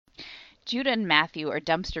Judah and Matthew are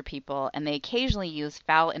dumpster people, and they occasionally use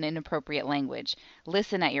foul and inappropriate language.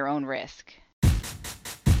 Listen at your own risk.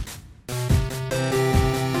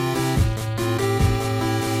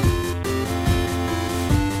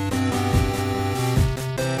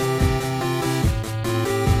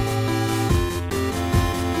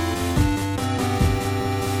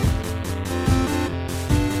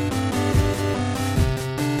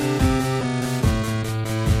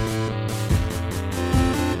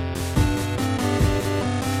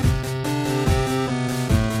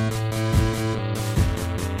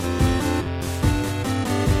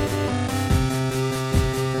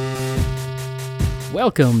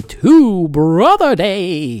 Welcome to Brother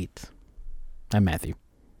Date. I'm Matthew.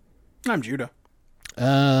 I'm Judah.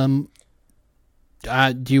 Do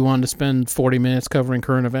you want to spend 40 minutes covering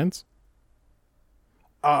current events?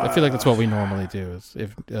 I feel like that's what we normally do. Is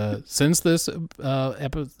if since this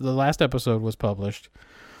the last episode was published,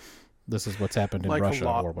 this is what's happened in Like Russia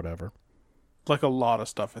or whatever. Like a lot of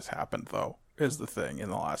stuff has happened, though, is the thing in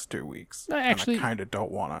the last 2 weeks. Actually, and I kind of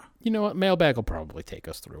don't want to. You know what? Mailbag will probably take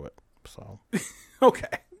us through it. So okay.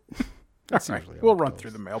 All right. We'll run goes. through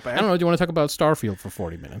the mailbag. I don't know. Do you want to talk about Starfield for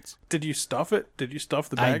 40 minutes? Did you stuff it? Did you stuff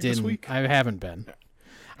the bag this week? I haven't been.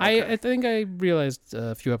 Okay. I think I realized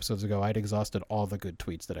a few episodes ago I'd exhausted all the good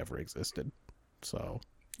tweets that ever existed. So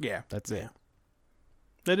yeah, that's it.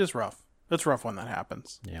 It is rough. It's rough when that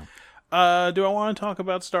happens. Yeah. Do I want to talk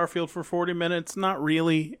about Starfield for 40 minutes? Not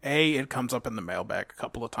really. A, it comes up in the mailbag a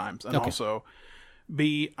couple of times. And also,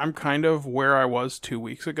 B, I'm kind of where I was 2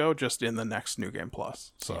 weeks ago, just in the next New Game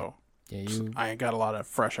Plus. So I got a lot of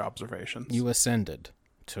fresh observations. You ascended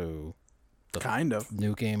to the kind of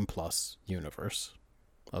New Game Plus universe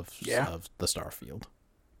of the Starfield.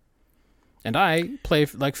 And I play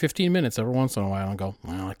like 15 minutes every once in a while and go,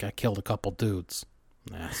 well, like I killed a couple dudes.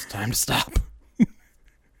 Nah, it's time to stop.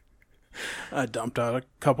 I dumped out a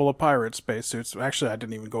couple of pirate spacesuits. Actually, I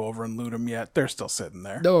didn't even go over and loot them yet. They're still sitting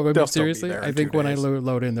there. No, but seriously, I think when I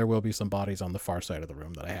load in, there will be some bodies on the far side of the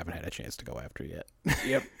room that I haven't had a chance to go after yet.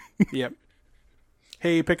 Yep.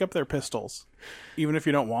 Hey, pick up their pistols. Even if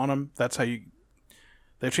you don't want them, that's how you...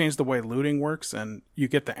 They've changed the way looting works, and you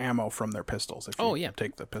get the ammo from their pistols if you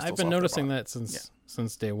take the pistols. I've been noticing that since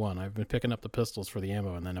day one. I've been picking up the pistols for the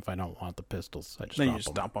ammo, and then if I don't want the pistols, I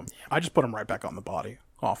just dump them. Yeah. I just put them right back on the body,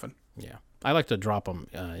 often. Yeah. I like to drop them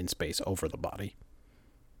in space over the body.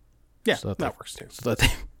 Yeah, so that works too. So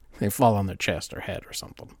that they fall on their chest or head or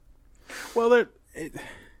something. Well, all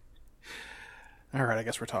right, I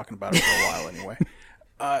guess we're talking about it for a while anyway.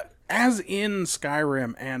 As in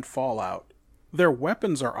Skyrim and Fallout, their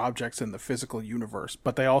weapons are objects in the physical universe,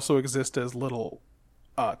 but they also exist as little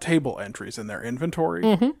table entries in their inventory.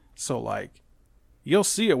 Mm-hmm. So, like, you'll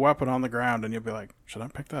see a weapon on the ground and you'll be like, should I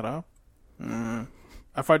pick that up?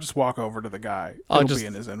 If I just walk over to the guy, it'll be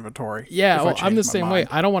in his inventory. Yeah, well, I'm the same way.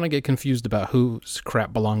 I don't want to get confused about whose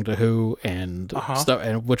crap belonged to who and stuff,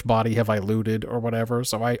 and which body have I looted or whatever.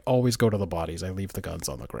 So I always go to the bodies. I leave the guns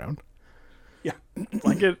on the ground. Yeah,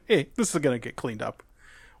 like hey, this is gonna get cleaned up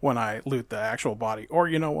when I loot the actual body. Or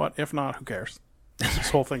you know what? If not, who cares? This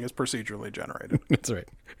whole thing is procedurally generated. That's right.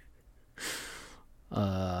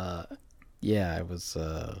 Yeah,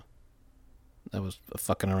 I was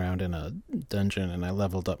fucking around in a dungeon and I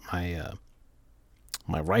leveled up my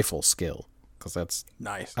my rifle skill because that's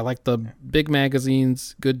nice. I like the big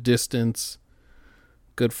magazines, good distance,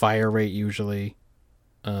 good fire rate usually.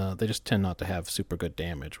 They just tend not to have super good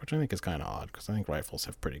damage, which I think is kind of odd because I think rifles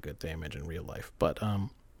have pretty good damage in real life. But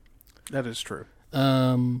that is true.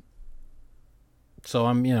 So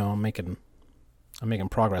I'm making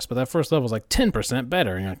progress, but that first level was like 10%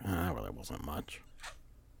 better, and you're like, that really wasn't much.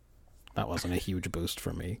 That wasn't a huge boost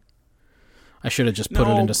for me. I should have just put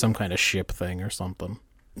it into some kind of ship thing or something.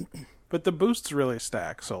 But the boosts really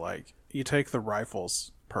stack. So, like, you take the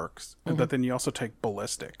rifles perks, but then you also take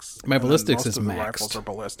ballistics. My ballistics is maxed. The rifles are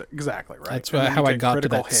ballistic. Exactly, right. That's how I got to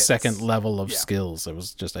that second level of skills. It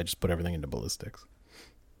was just I just put everything into ballistics.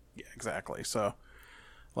 Yeah, exactly. So,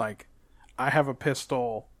 like, I have a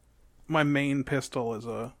pistol. My main pistol is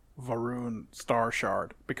a Varun Star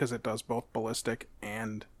Shard because it does both ballistic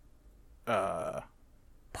and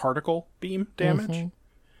particle beam damage,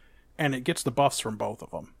 and it gets the buffs from both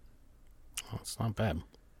of them. Oh, it's not bad.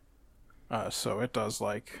 So it does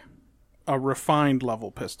like a refined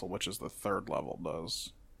level pistol, which is the third level,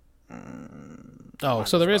 does.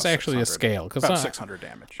 So there is actually a scale because about 600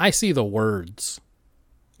 damage. I see the words.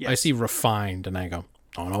 Yes. I see refined, and I go,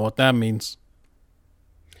 I don't know what that means.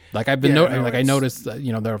 Like I've been I noticed that,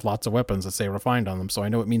 there are lots of weapons that say refined on them, so I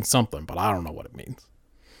know it means something, but I don't know what it means.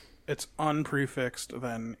 It's unprefixed,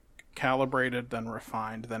 then calibrated, then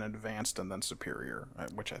refined, then advanced, and then superior,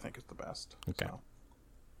 which I think is the best. Okay. So.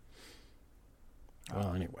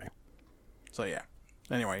 Well, anyway. So yeah.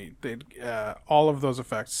 Anyway, all of those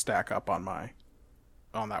effects stack up on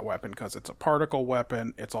that weapon because it's a particle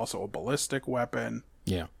weapon. It's also a ballistic weapon.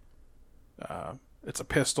 Yeah. It's a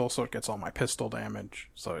pistol, so it gets all my pistol damage.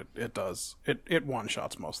 So it one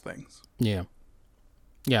shots most things. Yeah.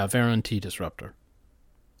 Yeah, Varan T Disruptor.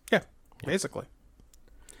 Yeah, basically.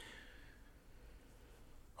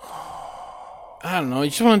 I don't know. You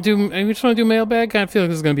just want to do mailbag? I feel like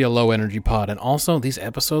this is going to be a low energy pod. And also, these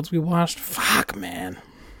episodes we watched, fuck, man.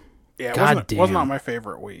 Yeah, God was not my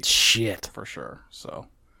favorite week. Shit. For sure. So.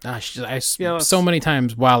 So many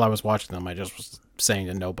times while I was watching them, I just was saying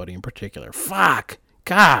to nobody in particular, fuck,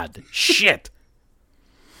 God, shit.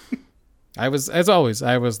 As always,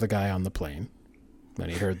 I was the guy on the plane when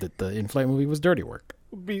he heard that the in-flight movie was dirty work.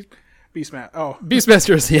 Beastmaster. Oh.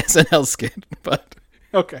 Beastmaster is the SNL skit, but...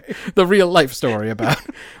 Okay. The real life story about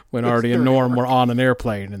when Artie and Norm were on an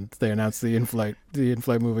airplane and they announced the in-flight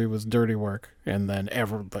movie was dirty work, and then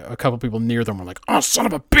a couple people near them were like, "Oh, son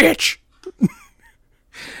of a bitch!"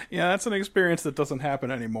 Yeah, that's an experience that doesn't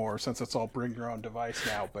happen anymore since it's all bring your own device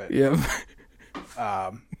now. But yeah,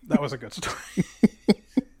 that was a good story.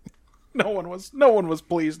 No one was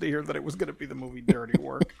pleased to hear that it was going to be the movie Dirty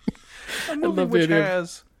Work, a movie which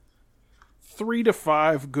has 3 to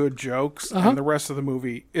 5 good jokes, and the rest of the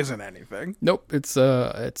movie isn't anything. Nope, it's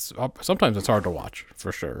sometimes it's hard to watch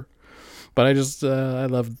for sure, but I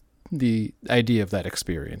love the idea of that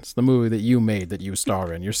experience. The movie that you made, that you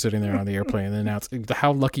star in. You're sitting there on the airplane and announce,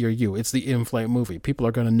 how lucky are you? It's the in-flight movie. People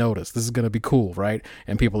are going to notice. This is going to be cool, right?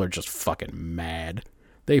 And people are just fucking mad.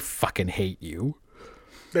 They fucking hate you.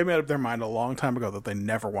 They made up their mind a long time ago that they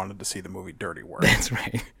never wanted to see the movie Dirty Work. That's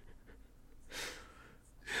right.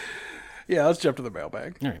 Yeah, let's jump to the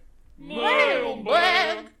mailbag. All right.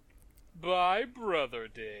 Mailbag by Brother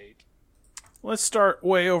Date. Let's start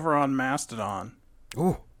way over on Mastodon.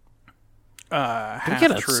 Ooh. Did we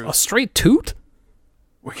get a straight toot?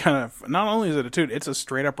 We kind of, not only is it a toot, it's a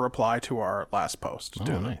straight up reply to our last post.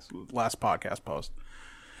 Oh, nice. Last podcast post.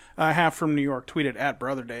 Half from New York tweeted at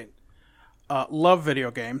BrotherDate. Love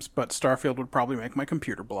video games, but Starfield would probably make my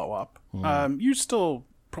computer blow up. You still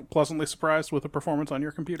pleasantly surprised with the performance on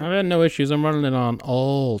your computer? I've had no issues. I'm running it on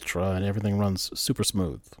Ultra, and everything runs super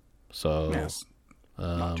smooth. So, yes,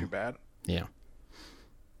 not too bad. Yeah.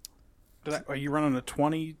 Are you running a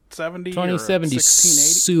 2070? 2070 or a 1680?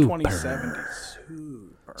 Super. 2070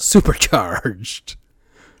 super. Supercharged.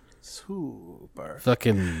 Super.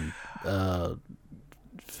 Fucking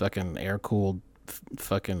air cooled.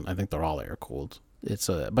 I think they're all air cooled.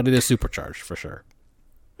 But it is supercharged for sure.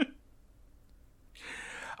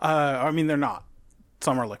 I mean, they're not.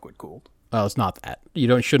 Some are liquid cooled. Well, it's not that.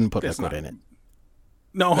 Shouldn't put liquid in it.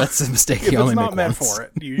 No, that's a mistake. If you only it's not make meant once. for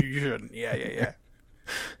it, you shouldn't. Yeah.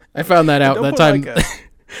 I found that out that time.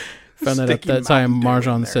 Found that at that time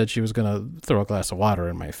Marjan there. said she was going to throw a glass of water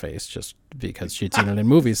in my face just because she'd seen it in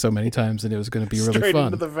movies so many times and it was going to be really straight fun.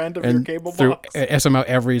 Into the vent of your cable box. Somehow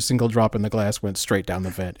every single drop in the glass went straight down the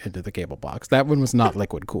vent into the cable box. That one was not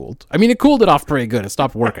liquid cooled. I mean, it cooled it off pretty good. It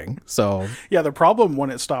stopped working. So yeah, the problem when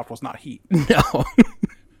it stopped was not heat. No.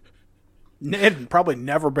 It had probably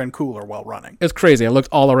never been cooler while running. It's crazy. I looked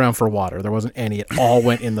all around for water. There wasn't any. It all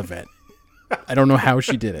went in the vent. I don't know how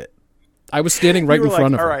she did it. I was standing right in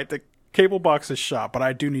front of her. All right, the cable box is shot, but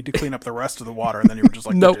I do need to clean up the rest of the water. And then you were just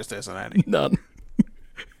like, nope. There just isn't any. None.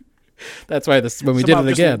 That's why when we did it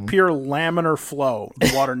again. Pure laminar flow.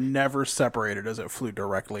 The water never separated as it flew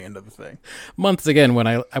directly into the thing. Months again, when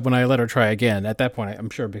I let her try again, at that point, I'm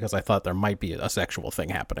sure because I thought there might be a sexual thing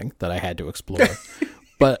happening that I had to explore.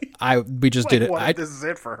 But we just did it. This is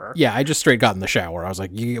it for her. Yeah, I just straight got in the shower. I was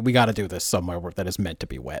like, we got to do this somewhere that is meant to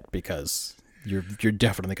be wet because you're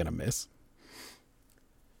definitely going to miss.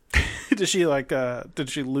 Did she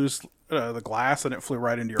lose the glass and it flew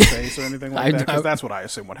right into your face or anything like that? Because that's what I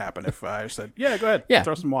assume would happen if I said, "Yeah, go ahead,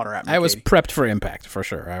 throw some water at me." I was prepped for impact for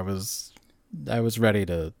sure. I was ready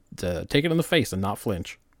to take it in the face and not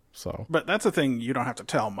flinch. So, but that's the thing you don't have to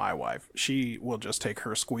tell my wife. She will just take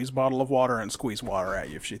her squeeze bottle of water and squeeze water at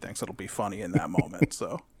you if she thinks it'll be funny in that moment.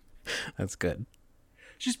 So that's good.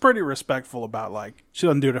 She's pretty respectful about she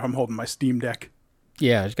doesn't do it if I'm holding my Steam Deck.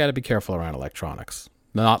 Yeah, you got to be careful around electronics.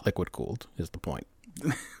 Not liquid cooled is the point.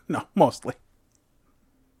 No, mostly.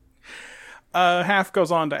 Half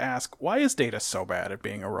goes on to ask, why is Data so bad at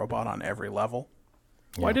being a robot on every level?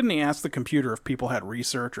 Yeah. Why didn't he ask the computer if people had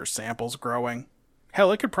research or samples growing?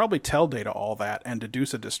 Hell, it could probably tell Data all that and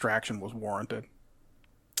deduce a distraction was warranted.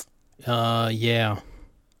 Yeah.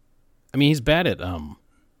 I mean, he's bad at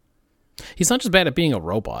He's not just bad at being a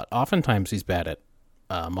robot. Oftentimes he's bad at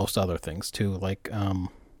most other things too. Like,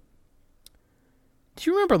 do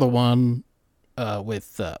you remember the one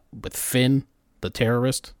with Finn, the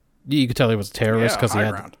terrorist? You could tell he was a terrorist because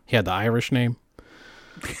he had the Irish name.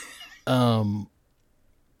 In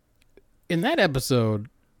that episode,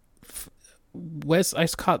 I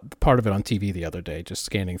caught part of it on TV the other day, just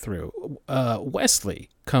scanning through. Wesley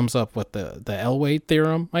comes up with the Elway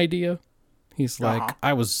theorem idea. He's like,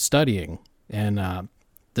 I was studying, and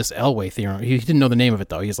this Elway theorem, he didn't know the name of it,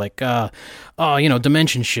 though. He's like,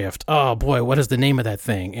 dimension shift. Oh, boy, what is the name of that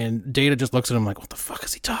thing? And Data just looks at him like, what the fuck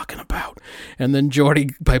is he talking about? And then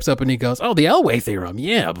Geordi pipes up and he goes, oh, the Elway theorem.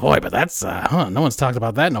 Yeah, boy, but that's, no one's talked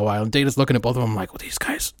about that in a while. And Data's looking at both of them like, well, these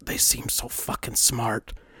guys, they seem so fucking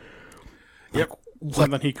smart. Yep. Like,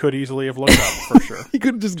 something he could easily have looked up, for sure. He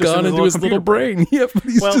could have just gone into his little brain. Yep,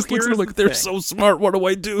 he's just looking like, they're so smart, what do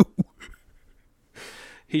I do?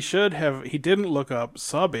 He didn't look up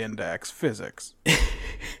sub-index physics.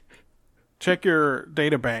 Check your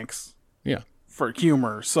data banks for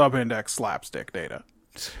humor, sub-index slapstick data.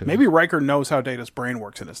 Maybe Riker knows how Data's brain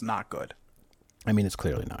works and it's not good. I mean, it's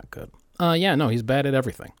clearly not good. He's bad at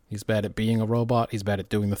everything. He's bad at being a robot. He's bad at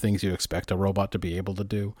doing the things you expect a robot to be able to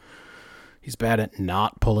do. He's bad at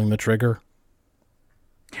not pulling the trigger.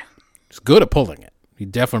 He's good at pulling it. He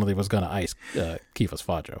definitely was going to ice Kifas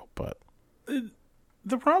Fajo, but...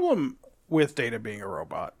 The problem with Data being a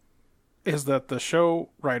robot is that the show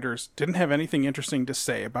writers didn't have anything interesting to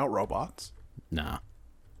say about robots. Nah.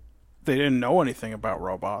 They didn't know anything about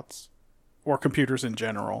robots or computers in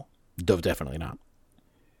general. Definitely not.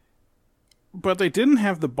 But they didn't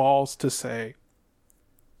have the balls to say,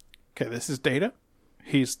 okay, this is Data.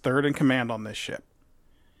 He's third in command on this ship.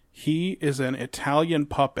 He is an Italian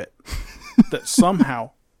puppet that somehow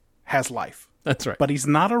has life. That's right. But he's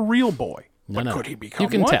not a real boy. But could he become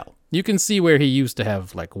one? You can tell. You can see where he used to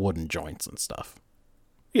have, like, wooden joints and stuff.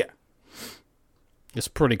 Yeah. It's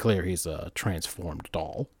pretty clear he's a transformed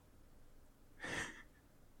doll.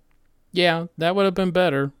 Yeah, that would have been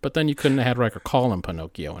better, but then you couldn't have had Riker call him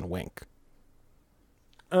Pinocchio and wink.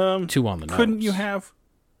 Two on the nose. Couldn't you have?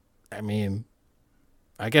 I mean,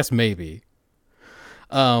 I guess maybe.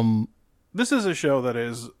 This is a show that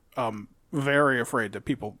is very afraid that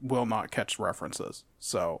people will not catch references.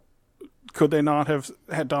 So... could they not have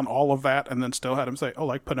had done all of that and then still had him say, oh,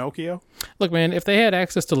 like Pinocchio? Look, man, if they had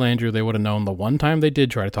access to Landru, they would have known the one time they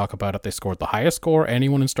did try to talk about it, they scored the highest score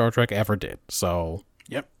anyone in Star Trek ever did. So,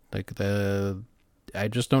 yep. I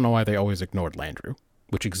just don't know why they always ignored Landru,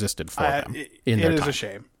 which existed for them in their time. It is a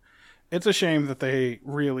shame. It's a shame that they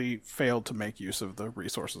really failed to make use of the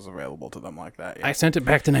resources available to them like that. Yeah. I sent it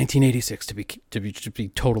back to 1986 to be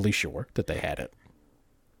totally sure that they had it.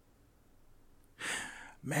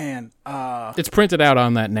 Man, it's printed out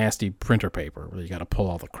on that nasty printer paper where you got to pull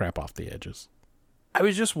all the crap off the edges. I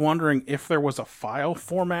was just wondering if there was a file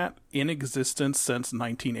format in existence since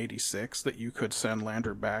 1986 that you could send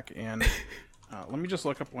Landru back in. Let me just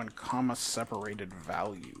look up when comma-separated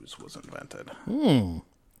values was invented.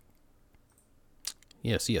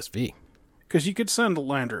 Yeah, CSV. Because you could send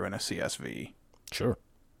Landru in a CSV. Sure.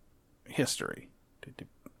 History.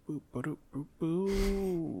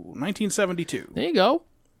 1972. There you go.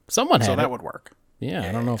 Someone had it. So that would work. Yeah,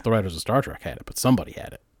 I don't know if the writers of Star Trek had it, but somebody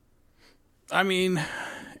had it. I mean,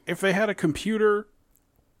 if they had a computer...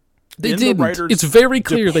 They didn't. It's very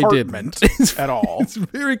clear they didn't. At all. It's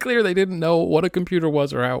very clear they didn't know what a computer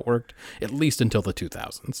was or how it worked, at least until the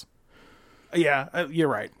 2000s. Yeah, you're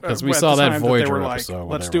right. Because we saw that Voyager they were episode.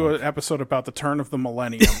 Let's do an episode about the turn of the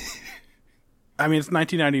millennium. I mean, it's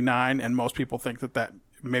 1999, and most people think that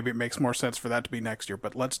maybe it makes more sense for that to be next year.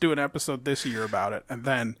 But let's do an episode this year about it, and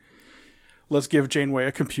then let's give Janeway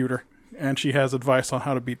a computer, and she has advice on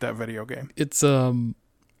how to beat that video game. It's I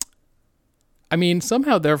mean,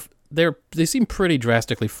 somehow they seem pretty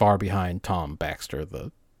drastically far behind Tom Baxter,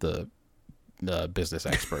 the business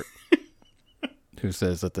expert, who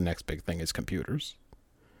says that the next big thing is computers.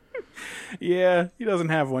 Yeah, he doesn't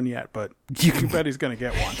have one yet, but you bet he's going to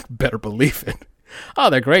get one. Better believe it. Oh,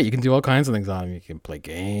 they're great. You can do all kinds of things on them. You can play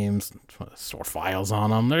games, store files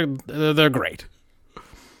on them. They're great.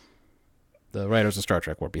 The writers of Star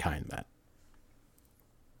Trek were behind that.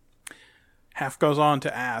 Half goes on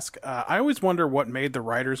to ask, I always wonder what made the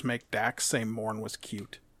writers make Dax say Morn was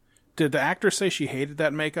cute. Did the actress say she hated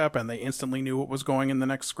that makeup and they instantly knew what was going in the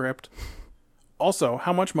next script? Also,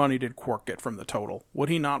 how much money did Quark get from the total? Would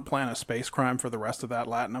he not plan a space crime for the rest of that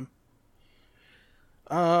latinum?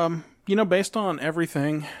 Based on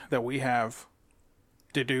everything that we have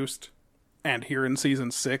deduced, and here in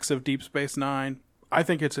season 6 of Deep Space Nine, I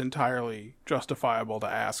think it's entirely justifiable to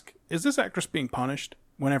ask, is this actress being punished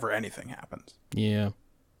whenever anything happens? Yeah.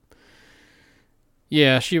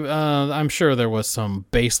 Yeah, I'm sure there was some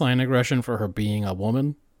baseline aggression for her being a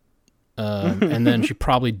woman. And then she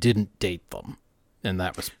probably didn't date them. And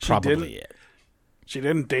that was probably it. She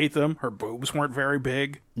didn't date them. Her boobs weren't very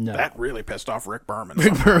big. No. That really pissed off Rick Berman.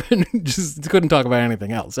 Rick Berman just couldn't talk about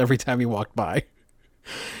anything else every time he walked by.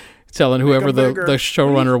 Telling whoever the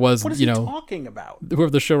showrunner was, what is he talking about?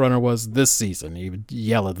 Whoever the showrunner was this season, he would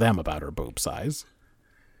yell at them about her boob size.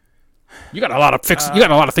 You got a lot of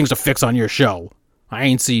things to fix on your show. I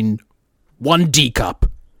ain't seen one D cup.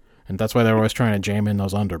 And that's why they were always trying to jam in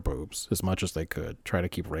those under boobs as much as they could. Try to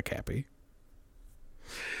keep Rick happy.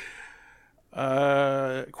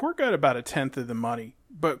 Quark got about 1/10 of the money,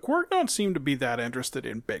 but Quark don't seem to be that interested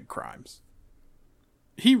in big crimes.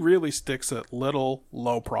 He really sticks at little,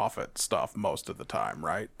 low-profit stuff most of the time,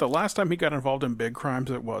 right? The last time he got involved in big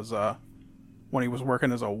crimes, it was when he was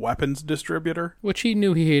working as a weapons distributor. Which he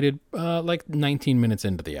knew he hated like 19 minutes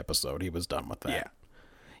into the episode. He was done with that. Yeah.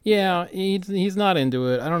 Yeah, he's not into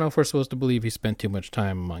it. I don't know if we're supposed to believe he spent too much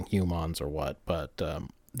time among humans or what, but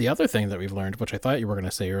the other thing that we've learned, which I thought you were going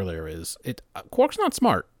to say earlier, is Quark's not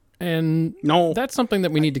smart. And no, that's something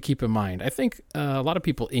that we need to keep in mind. I think a lot of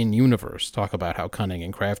people in universe talk about how cunning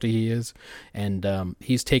and crafty he is, and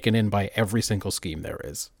he's taken in by every single scheme there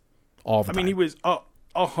is. All the time. I mean, he was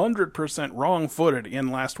 100% wrong-footed in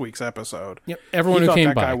last week's episode. Yep, everyone who came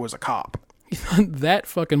that by guy was a cop. He thought that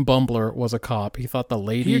fucking bumbler was a cop. He thought the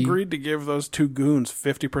lady... He agreed to give those two goons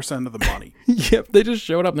 50% of the money. Yep, they just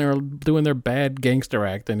showed up and they were doing their bad gangster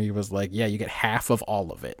act, and he was like, yeah, you get half of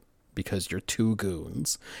all of it because you're two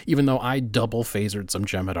goons. Even though I double phasered some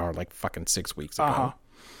Jem'Hadar like fucking 6 weeks ago.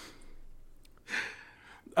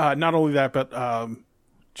 Not only that, but,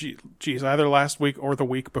 geez, either last week or the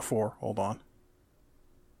week before. Hold on.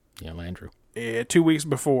 Yeah, Landrew. 2 weeks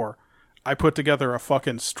before, I put together a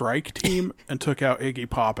fucking strike team and took out Iggy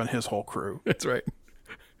Pop and his whole crew. That's right.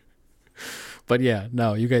 But yeah,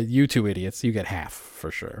 no, you two idiots. You get half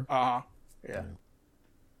for sure. Yeah.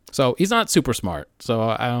 So he's not super smart.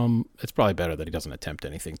 So it's probably better that he doesn't attempt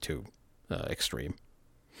anything too extreme.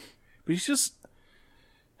 But he's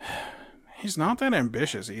not that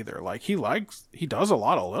ambitious either. Like he does a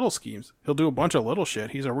lot of little schemes. He'll do a bunch of little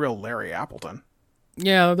shit. He's a real Larry Appleton.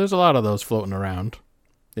 Yeah, there's a lot of those floating around.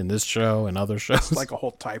 In this show and other shows. It's like a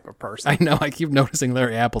whole type of person. I know, I keep noticing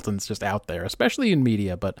Larry Appleton's just out there, especially in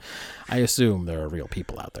media, but I assume there are real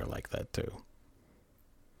people out there like that too.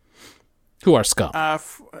 Who are scum.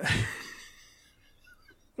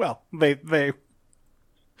 Well, they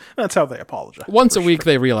that's how they apologize. Once a week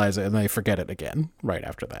they realize it and they forget it again right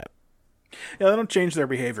after that. Yeah, they don't change their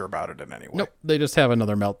behavior about it in any way. Nope, they just have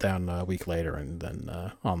another meltdown a week later and then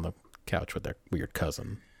on the couch with their weird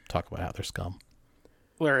cousin talk about how they're scum.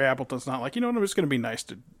 Larry Appleton's not like, I'm just going to be nice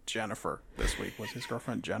to Jennifer this week. Was his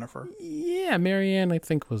girlfriend Jennifer? Yeah, Marianne, I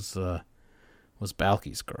think, was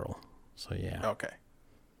Balky's girl. So, yeah. Okay.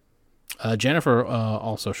 Jennifer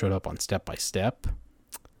also showed up on Step by Step.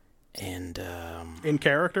 And... in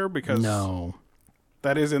character? Because... No.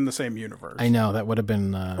 That is in the same universe. I know, that would have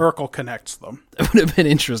been... Urkel connects them. It would have been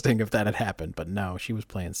interesting if that had happened, but no, she was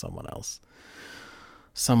playing someone else.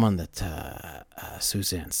 Someone that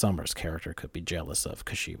Suzanne Summers' character could be jealous of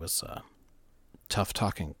because she was a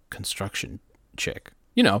tough-talking construction chick.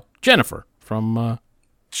 Jennifer from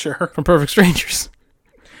Perfect Strangers.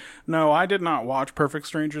 No, I did not watch Perfect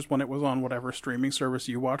Strangers when it was on whatever streaming service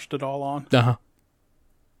you watched it all on. Uh-huh.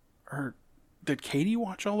 Or did Katie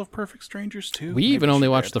watch all of Perfect Strangers too? We even only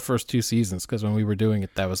watched the first 2 seasons because when we were doing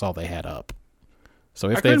it, that was all they had up. So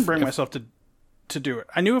if I couldn't bring myself to do it.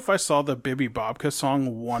 I knew if I saw the Bibby Bobka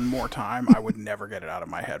song one more time, I would never get it out of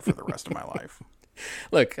my head for the rest of my life.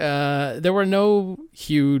 Look, there were no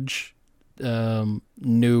huge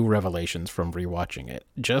new revelations from rewatching it.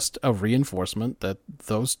 Just a reinforcement that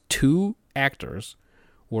those 2 actors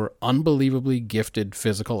were unbelievably gifted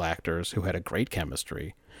physical actors who had a great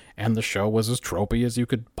chemistry, and the show was as tropey as you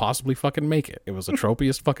could possibly fucking make it. It was the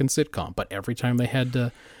tropiest fucking sitcom, but every time they had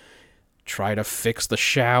to try to fix the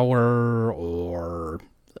shower or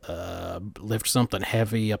lift something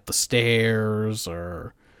heavy up the stairs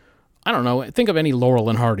or I don't know, think of any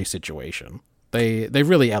Laurel and Hardy situation. They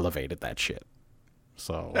really elevated that shit.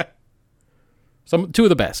 So 2 of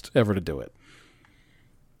the best ever to do it.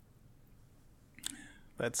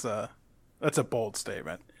 That's a bold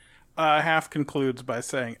statement. Half concludes by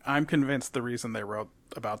saying, I'm convinced the reason they wrote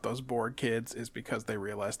about those bored kids is because they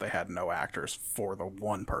realized they had no actors for the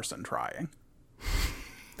one person trying.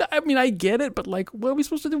 I mean, I get it, but what are we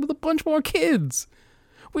supposed to do with a bunch more kids?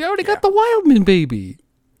 We already got the Wildman baby.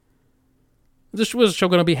 Was the show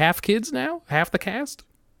going to be half kids now? Half the cast?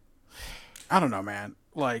 I don't know, man.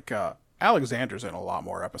 Like, Alexander's in a lot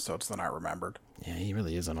more episodes than I remembered. Yeah, he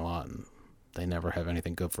really is in a lot, and they never have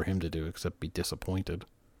anything good for him to do except be disappointed.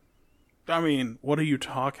 I mean, what are you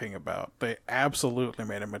talking about? They absolutely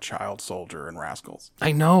made him a child soldier in Rascals.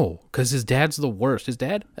 I know, because his dad's the worst. His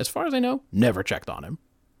dad, as far as I know, never checked on him.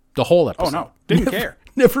 The whole episode. Oh, no. Didn't care.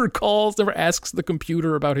 Never calls, never asks the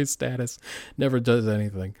computer about his status, never does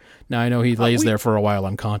anything. Now, I know he lays there for a while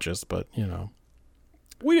unconscious, but, you know.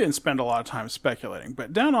 We didn't spend a lot of time speculating,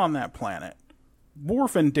 but down on that planet,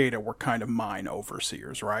 Worf and Data were kind of mine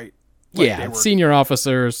overseers, right? Like yeah, senior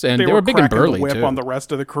officers, and they were big and burly, the whip too. On the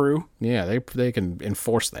rest of the crew. Yeah, they can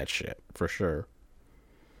enforce that shit, for sure.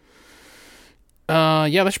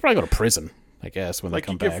 Yeah, they should probably go to prison, I guess, when they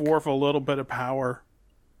come back. Like, you give Worf a little bit of power.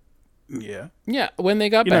 Yeah. Yeah, when they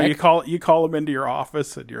got back. You call him into your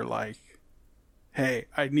office, and you're like, hey,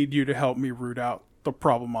 I need you to help me root out the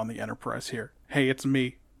problem on the Enterprise here. Hey, it's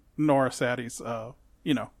me, Nora Sadie's,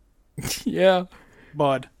 Yeah.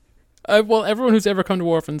 bud. Well, everyone who's ever come to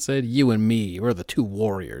Worf and said, you and me, we're the two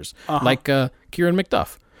warriors. Like Kieran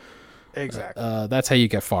McDuff. Exactly. That's how you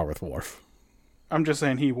get far with Worf. I'm just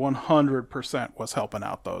saying he 100% was helping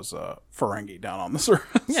out those Ferengi down on the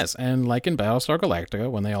surface. Yes, and like in Battlestar Galactica,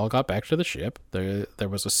 when they all got back to the ship, there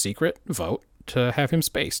was a secret vote to have him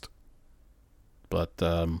spaced. But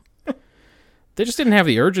they just didn't have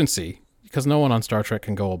the urgency, because no one on Star Trek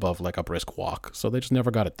can go above like a brisk walk, so they just never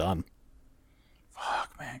got it done.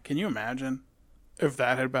 Fuck, man. Can you imagine if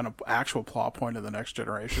that had been an actual plot point of The Next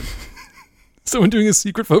Generation? Someone doing a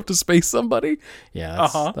secret vote to space somebody? Yeah,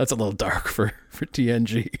 that's a little dark for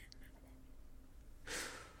TNG.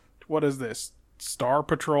 What is this? Star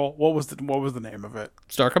Patrol? What was the name of it?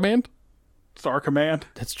 Star Command? Star Command?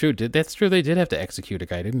 That's true. That's true. They did have to execute a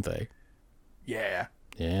guy, didn't they? Yeah.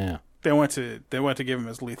 Yeah. They went to give him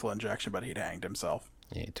his lethal injection, but he'd hanged himself.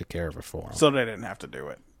 Yeah, he took care of it for him. So they didn't have to do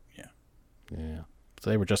it. Yeah. Yeah. So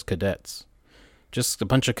they were just cadets. Just a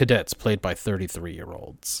bunch of cadets played by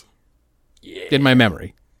 33-year-olds. Yeah. In my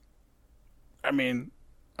memory. I mean,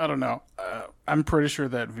 I don't know. I'm pretty sure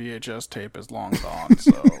that VHS tape is long gone,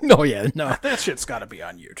 so... No, yeah, no. That shit's got to be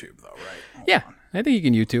on YouTube, though, right? Hold on. I think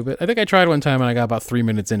you can YouTube it. I think I tried one time and I got about 3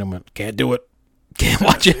 minutes in and went, can't do it. Can't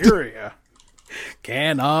watch it. Syria.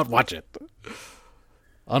 Cannot watch it.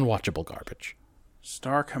 Unwatchable garbage.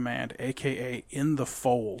 Star Command, a.k.a. In the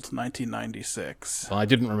Fold, 1996. Well, I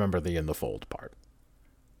didn't remember the in the fold part.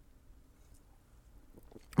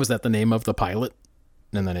 Was that the name of the pilot?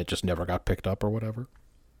 And then it just never got picked up or whatever?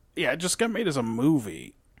 Yeah, it just got made as a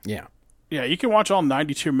movie. Yeah. Yeah, you can watch all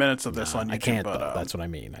 92 minutes of this on YouTube. I can't, but, though. That's what I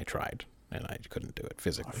mean. I tried, and I couldn't do it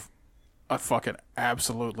physically. I fucking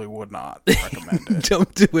absolutely would not recommend it.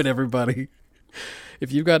 Don't do it, everybody.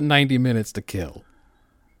 If you've got 90 minutes to kill,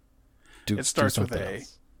 it starts do with a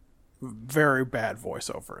else. very bad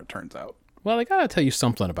voiceover, it turns out. Well, they gotta tell you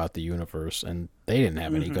something about the universe, and they didn't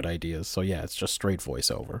have any good ideas, so yeah, it's just straight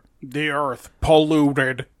voiceover. The Earth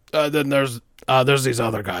polluted. Then there's these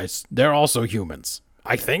other guys. They're also humans,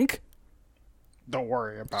 I think. Don't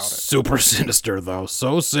worry about it. Super sinister, though.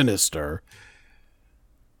 So sinister.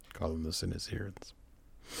 Call them the Sinistirians.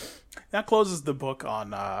 That closes the book on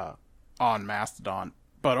Mastodon,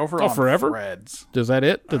 but over on forever? Threads. Is that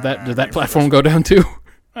it? Did that platform go down too?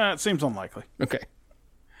 It seems unlikely. Okay.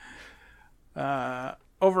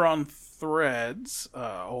 Over on Threads,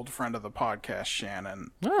 old friend of the podcast,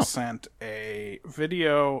 Shannon, sent a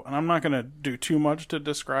video, and I'm not going to do too much to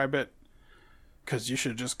describe it, because you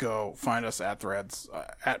should just go find us at Threads,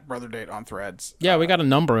 at Brother Date on Threads. Yeah, we got a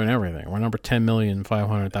number and everything. We're number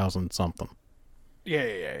 10,500,000 something.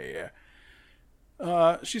 Yeah.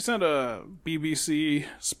 She sent a BBC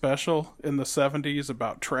special in the 70s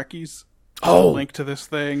about Trekkies. Oh! Link to this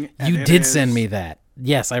thing. You did send me that.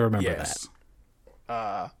 Yes, I remember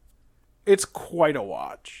that. It's quite a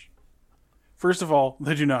watch. First of all,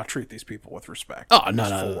 they do not treat these people with respect. Oh, no.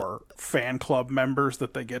 For fan club members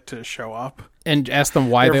that they get to show up. And ask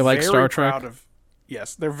them why they like Star Trek.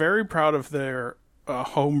 Yes, they're very proud of their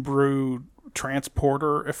homebrew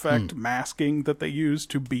transporter effect masking that they use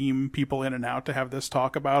to beam people in and out to have this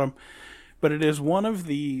talk about them. But it is one of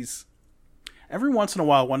these... Every once in a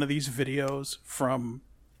while, one of these videos from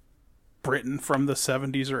Britain from the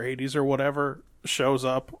 70s or 80s or whatever shows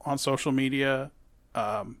up on social media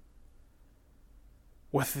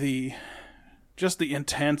with the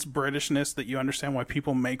intense Britishness that you understand why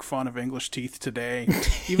people make fun of English teeth today.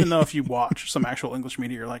 Even though if you watch some actual English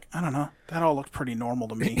media, you're like, I don't know, that all looked pretty normal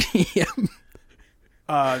to me. Yeah.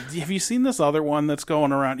 Have you seen this other one that's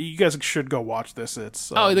going around? You guys should go watch this. It's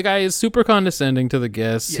the guy is super condescending to the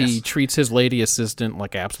guests. Yes. He treats his lady assistant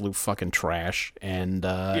like absolute fucking trash, and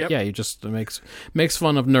Yep. he just makes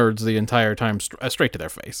fun of nerds the entire time, straight to their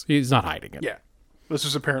face. He's not hiding it. yeah. This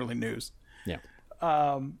is apparently news. Yeah.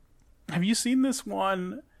 Have you seen this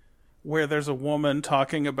one where there's a woman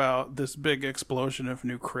talking about this big explosion of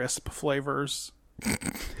new crisp flavors?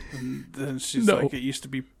 And then she's No. like, it used to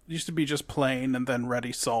be just plain and then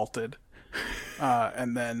ready salted.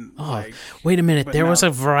 And then Wait a minute. but There now- was a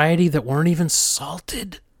variety that weren't even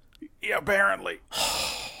salted. yeah, apparently.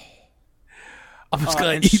 I'm just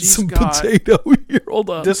gonna and eat she's some got- potato here. Hold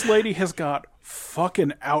on. This lady has got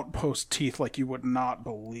fucking outpost teeth like you would not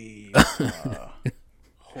believe.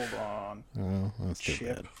 Hold on. Oh, that's too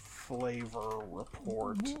Chip bad. flavor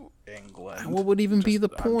report England. What would even be the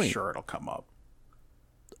I'm point? sure it'll come up.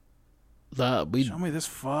 We Show me this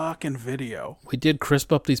fucking video. did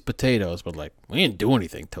crisp up these potatoes, but like we didn't do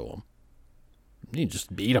anything to them. You can just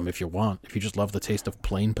eat them if you want. If you just love the taste of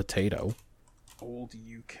plain potato. Old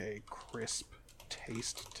UK crisp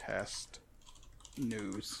taste test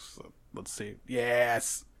news. So, let's see.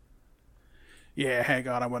 Yes. Yeah, hang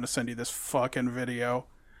on. I'm going to send you this fucking video.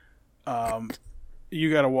 You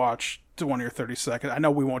got to watch 20 or 30 seconds. I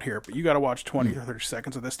know we won't hear it, but you got to watch 20 or 30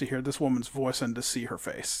 seconds of this to hear this woman's voice and to see her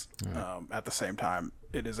face at the same time.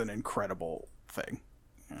 It is an incredible thing.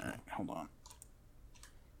 All right, hold on.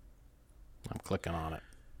 I'm clicking on it.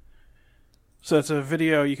 So it's a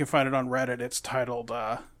video. You can find it on Reddit. It's titled,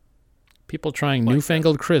 People trying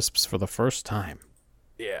newfangled crisps for the first time.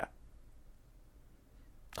 yeah.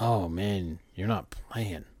 Oh man, you're not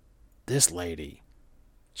playing. This lady.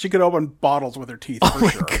 She could open bottles with her teeth for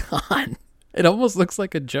sure. God. It almost looks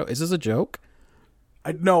like a joke. Is this a joke?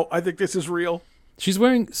 I think this is real. She's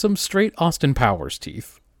wearing some straight Austin Powers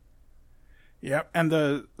teeth. Yep, and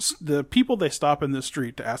the people they stop in the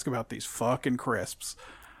street to ask about these fucking crisps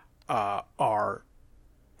are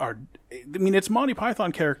I mean, it's Monty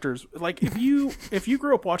Python characters. Like if you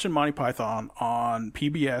grew up watching Monty Python on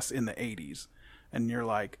PBS in the 80s and you're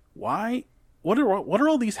like, why? What are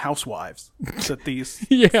all these housewives that these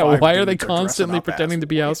Yeah, five why are they dudes dressing constantly up pretending as? to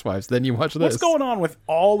be housewives? Then you watch this. What's going on with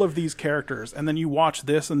all of these characters? And then you watch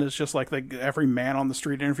this, and it's just like every man on the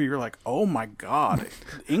street interview. You're like, oh my god,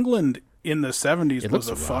 England in the 70s was a looks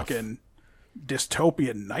rough. fucking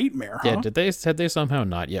dystopian nightmare, huh? Yeah, had they somehow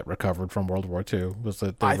not yet recovered from World War II? Was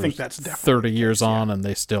it? I think that's definitely 30 years on, and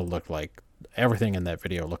they still look like everything in that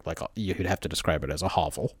video looked like you'd have to describe it as a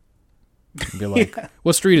hovel. You'd be like,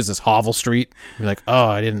 what street is this? Hovel Street? You're like, oh,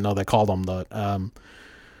 I didn't know they called them the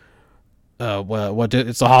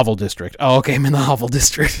it's the Hovel District. Oh, okay, I'm in the Hovel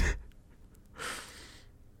District.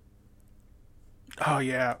 Oh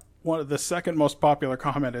yeah, one of the second most popular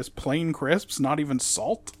comment is plain crisps, not even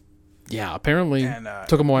salt. Yeah, apparently And,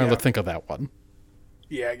 took them a while yeah. to think of that one.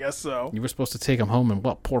 Yeah, I guess so. You were supposed to take them home and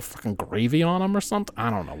pour fucking gravy on them or something? I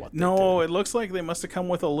don't know what. No, it looks like they must have come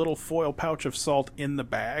with a little foil pouch of salt in the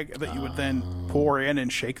bag that you would then pour in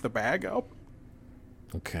and shake the bag up.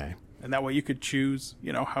 Okay. And that way you could choose,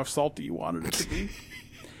 how salty you wanted it to be.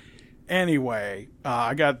 Anyway,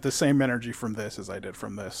 I got the same energy from this as I did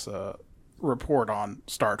from this report on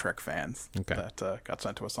Star Trek fans that got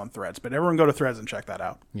sent to us on Threads. But everyone go to Threads and check that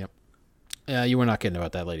out. Yep. You were not kidding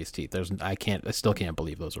about that lady's teeth. I still can't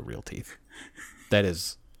believe those are real teeth. That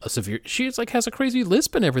is a severe. She's like has a crazy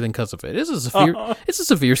lisp and everything because of it. It's a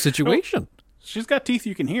severe situation. She's got teeth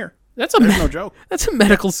you can hear. There's no joke. That's a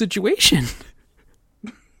medical situation.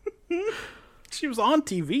 She was on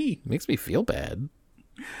TV. Makes me feel bad.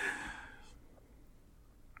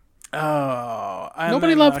 Oh, and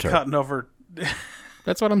Nobody then, loved her. Cutting over.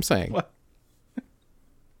 That's what I'm saying. What?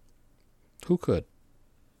 Who could?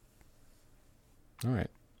 All right.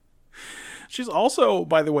 She's also,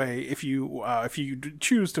 by the way, if you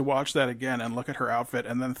choose to watch that again and look at her outfit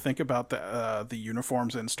and then think about the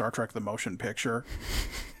uniforms in Star Trek: The Motion Picture,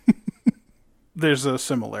 there's a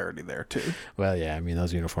similarity there too. Well, yeah. I mean,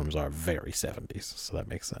 those uniforms are very 70s, so that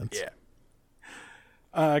makes sense.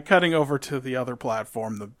 Yeah. Cutting over to the other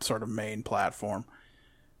platform, the sort of main platform.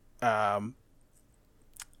 On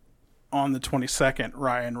the 22nd,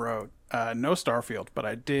 Ryan wrote, no Starfield, but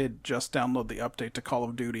I did just download the update to Call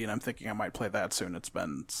of Duty, and I'm thinking I might play that soon. It's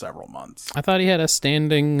been several months. I thought he had a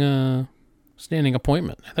standing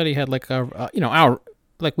appointment. I thought he had like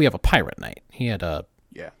we have a pirate night. He had a.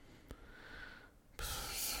 Yeah.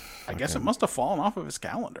 I guess it must have fallen off of his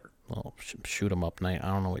calendar. Well, shoot 'em up night. I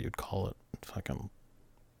don't know what you'd call it.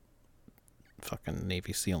 Fucking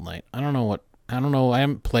Navy SEAL night. I don't know. I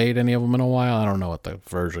haven't played any of them in a while. I don't know what the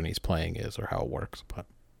version he's playing is or how it works, but.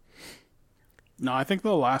 No, I think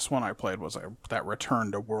the last one I played was that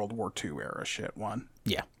Return to World War II era shit one.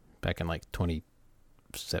 Yeah, back in like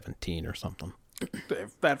 2017 or something.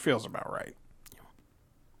 That feels about right.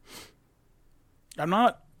 I'm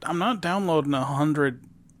not downloading 100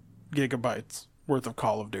 gigabytes worth of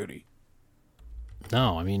Call of Duty.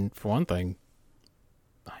 No, I mean, for one thing,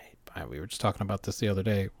 we were just talking about this the other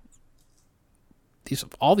day.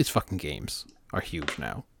 All these fucking games are huge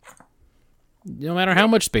now. No matter how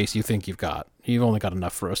much space you think you've only got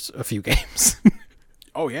enough for a few games.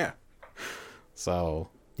 Oh, yeah. So,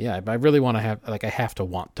 yeah, I really want to I have to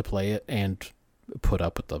want to play it and put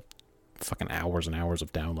up with the fucking hours and hours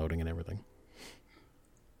of downloading and everything.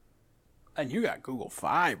 And you got Google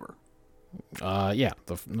Fiber. Yeah,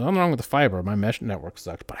 nothing wrong with the fiber. My mesh network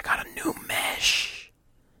sucked, but I got a new mesh.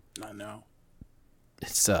 I know.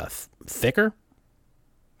 It's thicker.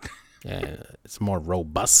 It's more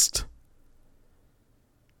robust.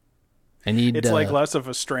 It's like less of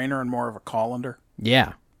a strainer and more of a colander.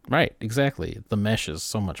 Yeah, right, exactly. The mesh is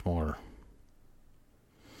so much more.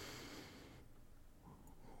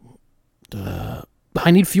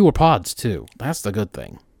 I need fewer pods too. That's the good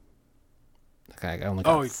thing. I only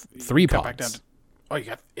got 3 pods. Back down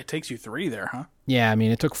to, it takes you 3 there, huh? Yeah, I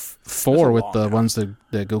mean, it took 4 with the ones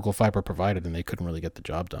that Google Fiber provided, and they couldn't really get the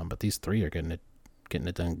job done. But these 3 are getting it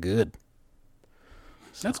done good.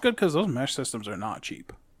 So. That's good because those mesh systems are not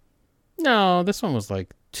cheap. No, this one was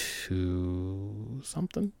like 2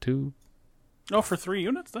 something. Oh, for 3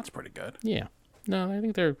 units, that's pretty good. Yeah. No, I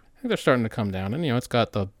think they're starting to come down, and it's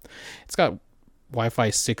got Wi-Fi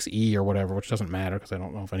 6E or whatever, which doesn't matter because I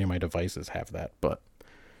don't know if any of my devices have that, but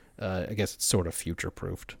I guess it's sort of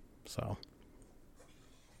future-proofed. So,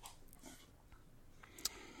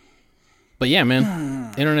 but yeah,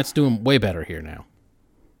 man, internet's doing way better here now.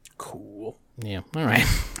 Cool. Yeah. All right.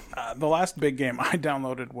 The last big game I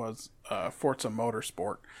downloaded was Forza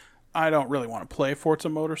Motorsport. I don't really want to play Forza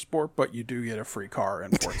Motorsport, but you do get a free car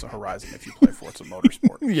in Forza Horizon if you play Forza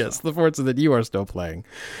Motorsport. Yes, the Forza that you are still playing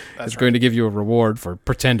is going to give you a reward for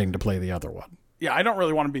pretending to play the other one. Yeah, I don't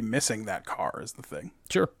really want to be missing that car is the thing.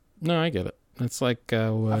 Sure. No, I get it. It's like...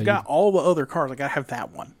 I've got all the other cars. I got to have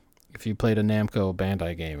that one. If you played a Namco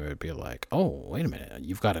Bandai game, it would be like, oh, wait a minute.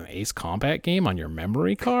 You've got an Ace Combat game on your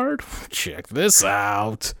memory card? Check this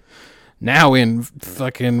out. Now in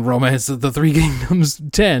fucking Romance of the Three Kingdoms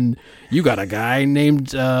 10, you got a guy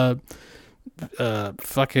named fucking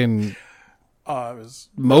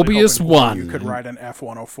Mobius really 1. You could ride an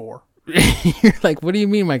F-104. You're like, what do you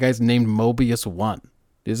mean my guy's named Mobius 1?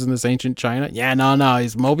 Isn't this ancient China? Yeah, no,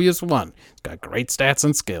 he's Mobius 1. He's got great stats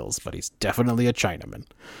and skills, but he's definitely a Chinaman.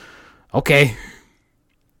 Okay.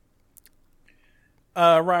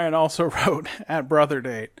 Ryan also wrote, at Brother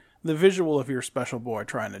Date, the visual of your special boy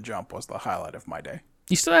trying to jump was the highlight of my day.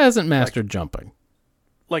 He still hasn't mastered jumping.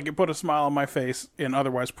 Like, it put a smile on my face in an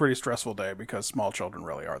otherwise pretty stressful day because small children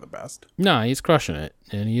really are the best. No, he's crushing it,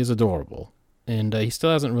 and he is adorable. And he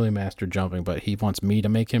still hasn't really mastered jumping, but he wants me to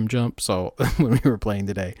make him jump. So when we were playing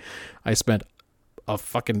today, I spent a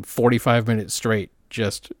fucking 45 minutes straight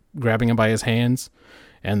just grabbing him by his hands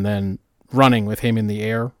and then running with him in the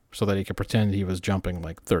air so that he could pretend he was jumping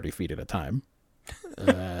like 30 feet at a time.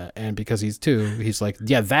 And because he's 2, he's like,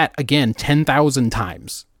 yeah, that again 10,000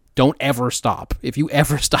 times. Don't ever stop. If you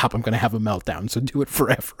ever stop, I'm going to have a meltdown. So do it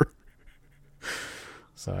forever.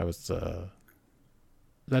 So I was,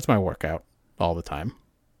 that's my workout all the time.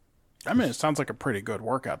 I mean, it sounds like a pretty good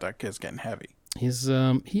workout. That kid's getting heavy. He is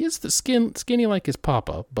the skinny like his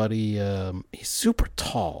papa, but he's super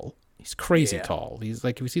tall. He's crazy tall. He's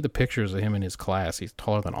like, if you see the pictures of him in his class, he's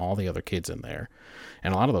taller than all the other kids in there.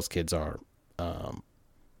 And a lot of those kids are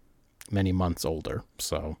many months older.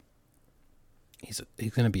 So he's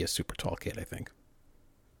going to be a super tall kid, I think.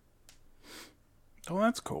 Oh,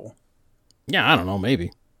 that's cool. Yeah, I don't know,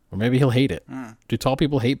 maybe. Or maybe he'll hate it. Do tall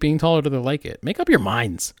people hate being tall, or do they like it? Make up your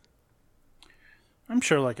minds. I'm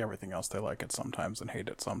sure like everything else, they like it sometimes and hate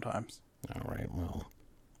it sometimes. All right, well,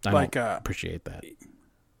 I don't appreciate that.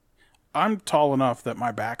 I'm tall enough that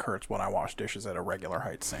my back hurts when I wash dishes at a regular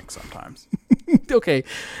height sink sometimes. Okay,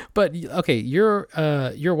 but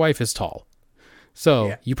your wife is tall.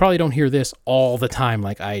 So you probably don't hear this all the time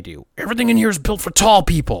like I do. Everything in here is built for tall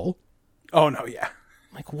people. Oh, no, yeah.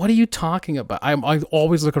 Like, what are you talking about? I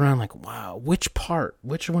always look around like, wow, which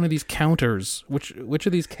one of these counters, which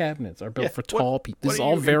of these cabinets are built for tall people? This is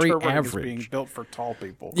all very average. Being built for tall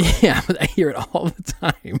people. Right? Yeah, but I hear it all the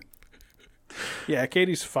time. Yeah,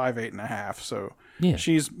 Katie's 5'8.5", so yeah.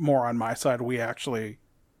 She's more on my side. We actually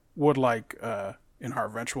would like in our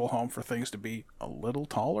eventual home for things to be a little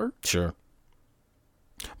taller. Sure.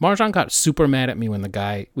 Marjan got super mad at me when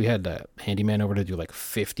we had the handyman over to do like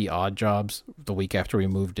 50 odd jobs the week after we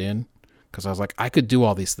moved in. Because I was like, I could do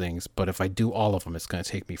all these things, but if I do all of them, it's going to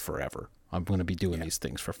take me forever. I'm going to be doing these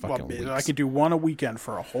things for fucking weeks. I could do one a weekend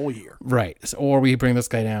for a whole year. Right. So, or we bring this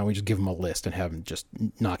guy down, we just give him a list and have him just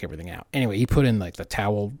knock everything out. Anyway, he put in like the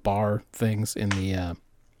towel bar things in the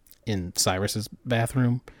in Cyrus's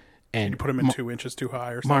bathroom. And you put him in 2 inches too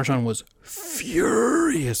high or something. Marjan was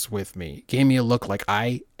furious with me. Gave me a look like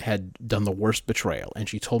I had done the worst betrayal. And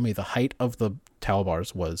she told me the height of the towel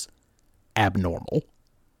bars was abnormal.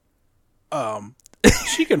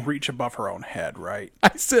 She can reach above her own head, right?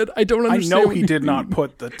 I said, I don't understand. I know he did not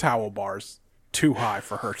put the towel bars too high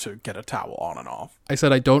for her to get a towel on and off. I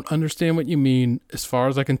said, I don't understand what you mean. As far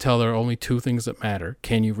as I can tell, there are only 2 things that matter.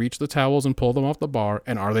 Can you reach the towels and pull them off the bar?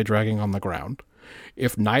 And are they dragging on the ground?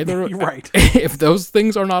 If neither, right. If those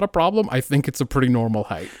things are not a problem, I think it's a pretty normal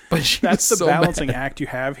height. But that's the so balancing mad. act you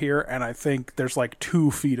have here, and I think there's like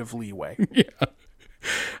 2 feet of leeway. Yeah.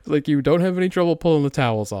 Like, you don't have any trouble pulling the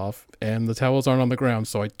towels off, and the towels aren't on the ground,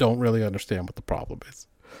 so I don't really understand what the problem is.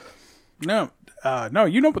 No,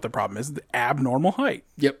 you know what the problem is. The abnormal height.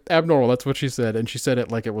 Yep, abnormal, that's what she said, and she said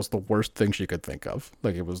it like it was the worst thing she could think of.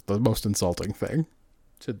 Like, it was the most insulting thing.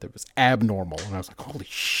 She said it was abnormal, and I was like, holy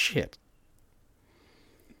shit.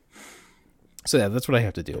 So yeah, that's what I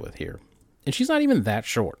have to deal with here. And she's not even that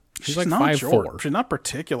short. She's like not 5'4". short. She's not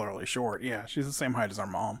particularly short. Yeah, she's the same height as our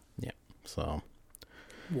mom. Yeah, so...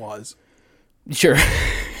 Was. Sure.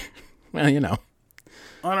 Well, you know.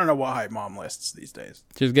 I don't know what height mom lists these days.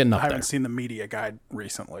 She's getting up I there. haven't seen the media guide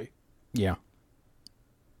recently. Yeah.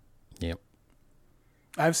 Yep.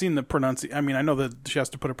 I've seen the pronunciation. I mean, I know that she has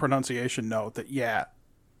to put a pronunciation note that, yeah,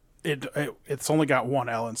 it's only got 1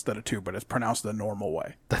 L instead of 2, but it's pronounced the normal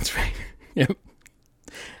way. That's right. Yep.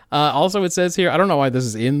 Also, it says here, I don't know why this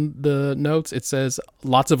is in the notes. It says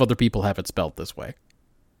lots of other people have it spelled this way.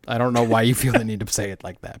 I don't know why you feel the need to say it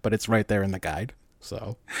like that, but it's right there in the guide.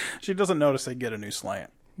 So she doesn't notice they get a new slant.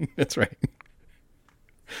 That's right.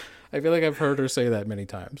 I feel like I've heard her say that many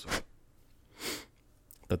times.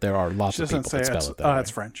 That there are lots of people that spell it that way. That's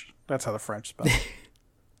French. That's how the French spell it.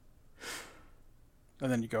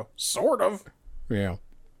 And then you go, sort of. Yeah.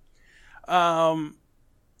 On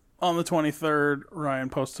the 23rd, Ryan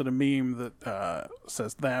posted a meme that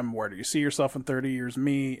says, them, where do you see yourself in 30 years,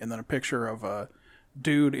 me? And then a picture of a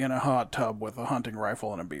dude in a hot tub with a hunting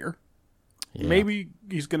rifle and a beer. Yeah. Maybe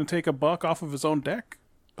he's going to take a buck off of his own deck.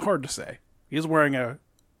 Hard to say. He's wearing a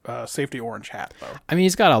safety orange hat, though. I mean,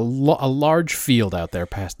 he's got a large field out there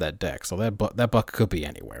past that deck, so that buck could be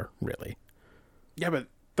anywhere, really. Yeah, but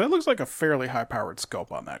that looks like a fairly high-powered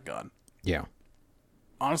scope on that gun. Yeah.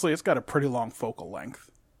 Honestly, it's got a pretty long focal length.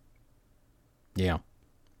 Yeah.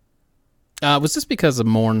 Was this because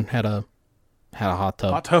Morn had a hot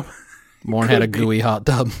tub? Hot tub? Morn had a gooey hot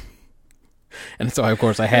tub. And so, of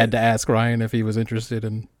course, I had to ask Ryan if he was interested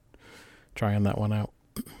in trying that one out.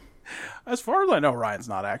 As far as I know, Ryan's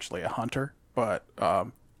not actually a hunter, but, I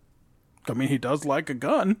mean, he does like a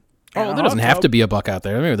gun. Oh, there doesn't have to be a buck out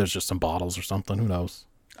there. Maybe there's just some bottles or something. Who knows?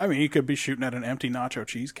 I mean, he could be shooting at an empty nacho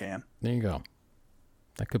cheese can. There you go.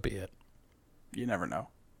 That could be it. You never know.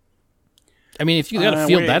 I mean, if you got a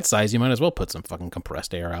field that size, you might as well put some fucking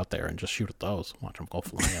compressed air out there and just shoot at those. Watch them go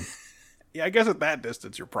flying. Yeah, I guess at that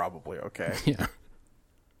distance, you're probably okay. Yeah.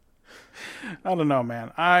 I don't know,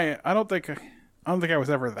 man. I don't think I was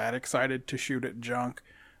ever that excited to shoot at junk,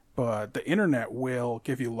 but the internet will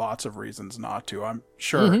give you lots of reasons not to. I'm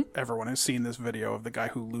sure everyone has seen this video of the guy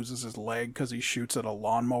who loses his leg because he shoots at a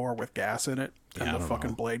lawnmower with gas in it, and the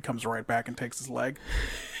fucking blade comes right back and takes his leg.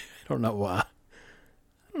 I don't know why.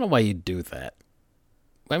 I don't know why you'd do that.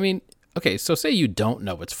 I mean, okay, so say you don't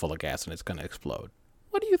know it's full of gas and it's going to explode.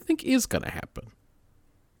 What do you think is going to happen?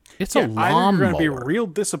 It's a lawnmower. Either you're going to be real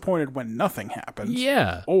disappointed when nothing happens.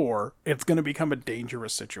 Yeah. Or it's going to become a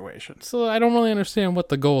dangerous situation. So I don't really understand what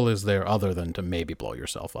the goal is there other than to maybe blow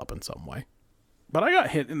yourself up in some way. But I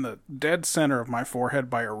got hit in the dead center of my forehead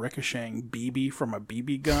by a ricocheting BB from a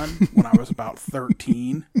BB gun when I was about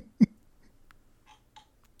 13.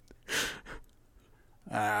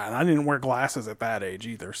 And I didn't wear glasses at that age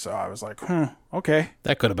either, so I was like, okay.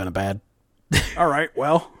 That could have been a bad. All right,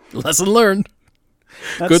 well. Lesson learned.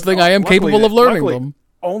 Good thing I am capable of learning them.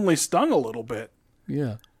 Only stung a little bit.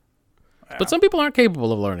 Yeah. But some people aren't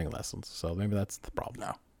capable of learning lessons, so maybe that's the problem.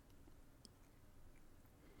 No.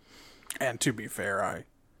 And to be fair,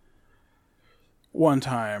 one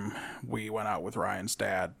time we went out with Ryan's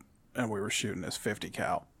dad, and we were shooting this 50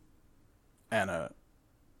 cal and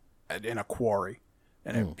in a quarry.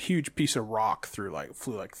 and a huge piece of rock flew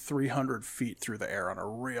like 300 feet through the air on a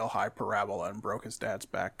real high parabola and broke his dad's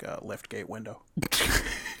back lift gate window.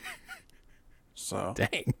 So,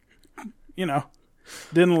 Dang.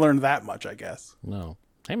 Didn't learn that much, I guess. No.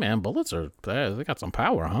 Hey, man, bullets they got some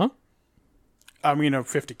power, huh? I mean, a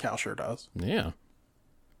 50 cal sure does. Yeah.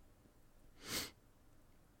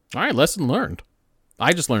 All right, lesson learned.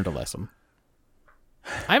 I just learned a lesson.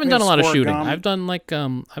 I haven't done a lot of shooting. I've done like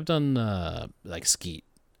skeet,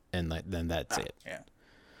 and then that's it. Yeah.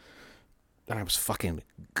 And I was fucking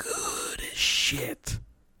good as shit.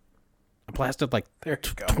 I blasted like There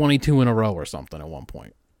you go. 22 in a row or something at one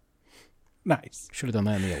point. Nice. Should have done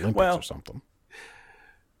that in the Olympics or something.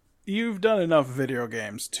 You've done enough video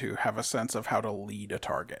games to have a sense of how to lead a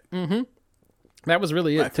target. Mm-hmm. That was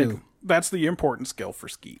really it, I think that's the important skill for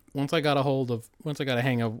skeet. Once I got a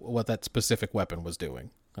hang of what that specific weapon was doing,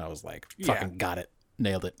 I was like, fucking got it.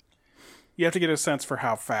 Nailed it. You have to get a sense for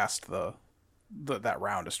how fast that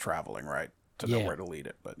round is traveling, right? To know where to lead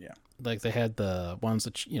it, but yeah. Like they had the ones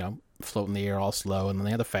that, float in the air all slow, and then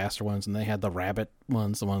they had the faster ones, and they had the rabbit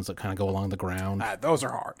ones, the ones that kind of go along the ground. Those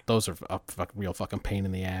are hard. Those are a real fucking pain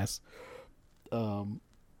in the ass.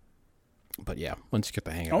 But yeah, once you get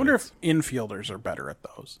the hang of it. I wonder if infielders are better at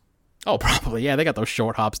those. Oh, probably. Yeah, they got those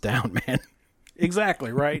short hops down, man.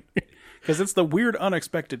 Exactly, right? Because it's the weird,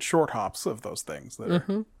 unexpected short hops of those things that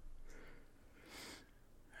are...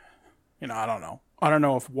 I don't know. I don't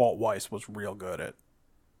know if Walt Weiss was real good at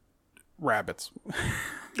rabbits.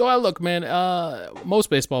 Well, look, man, most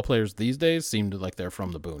baseball players these days seem to like they're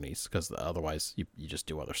from the boonies, because otherwise you just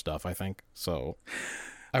do other stuff, I think. So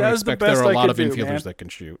I would expect there are a lot of infielders that can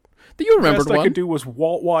shoot. Do you remember one? The best I could do was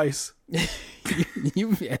Walt Weiss. And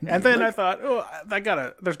then I thought,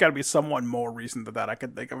 there's got to be someone more recent than that I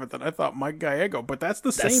could think of it. Then I thought Mike Gallego, but that's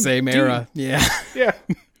the same era. Yeah. Yeah.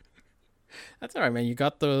 That's all right, man. You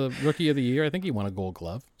got the Rookie of the Year. I think he won a Gold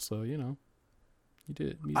Glove. So, you did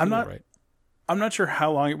it. You did it right. I'm not sure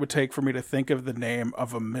how long it would take for me to think of the name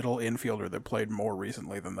of a middle infielder that played more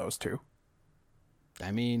recently than those two.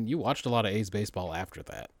 I mean, you watched a lot of A's baseball after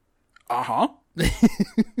that. Uh-huh.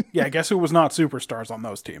 Yeah, guess who was not superstars on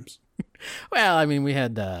those teams? Well, I mean, we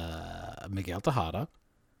had Miguel Tejada,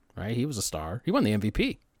 right? He was a star. He won the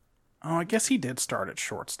MVP. Oh, I guess he did start at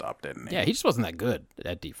shortstop, didn't he? Yeah, he just wasn't that good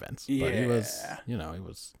at defense. But he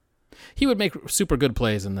was, he would make super good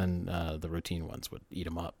plays, and then the routine ones would eat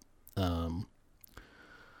him up.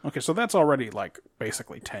 Okay, so that's already like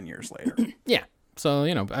basically 10 years later. Yeah. So,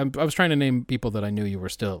 I was trying to name people that I knew you were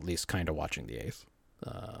still at least kind of watching the A's.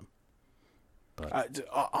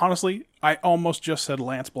 Honestly, I almost just said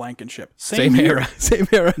Lance Blankenship. Same era. Same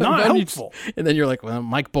era. Not helpful. And then you're like, well,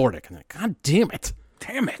 Mike Bordick. And like, God damn it.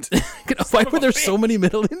 Damn it. Why were there so many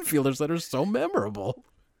middle infielders that are so memorable?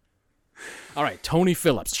 All right, Tony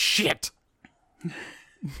Phillips. Shit.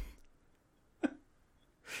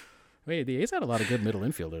 Wait, the A's had a lot of good middle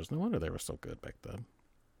infielders. No wonder they were so good back then.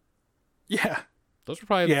 Yeah. Those were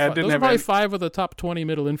probably 5 of the top 20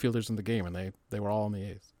 middle infielders in the game, and they were all in the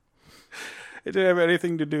A's. It didn't have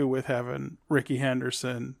anything to do with having Ricky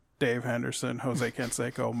Henderson, Dave Henderson, Jose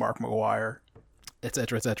Canseco, Mark McGuire, et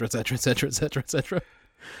cetera, et cetera, et cetera, et cetera, et cetera, et cetera.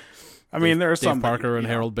 I mean, there are some Dave Parker and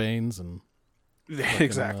Harold Baines and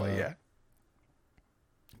exactly, yeah.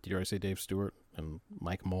 Did you already say Dave Stewart and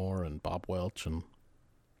Mike Moore and Bob Welch and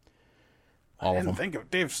all of them? I didn't think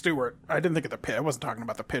of Dave Stewart. I didn't think of the pitch. I wasn't talking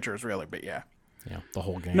about the pitchers really, but yeah. Yeah, the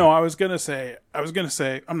whole game. No, I was gonna say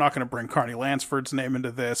I'm not gonna bring Carney Lansford's name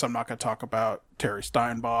into this. I'm not gonna talk about Terry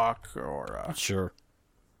Steinbach or sure.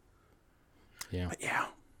 Yeah. But yeah.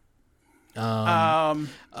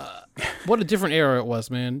 What a different era it was,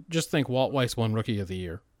 man. Just think, Walt Weiss won Rookie of the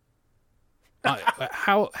Year.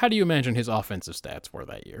 How do you imagine his offensive stats were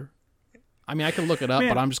that year? I mean, I can look it up,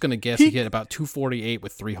 but I'm just gonna guess he hit about 248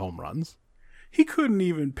 with 3 home runs. He couldn't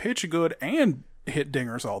even pitch good and hit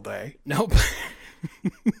dingers all day. Nope.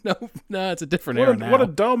 No, it's a different era now. What a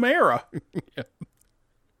dumb era.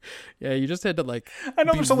 Yeah, you just had to I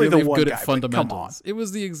know there's only really the one good guy, at fundamentals. Come on. It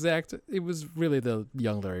was really the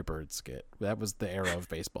young Larry Bird skit. That was the era of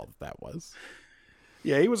baseball that was.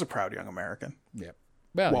 Yeah, he was a proud young American. Yeah.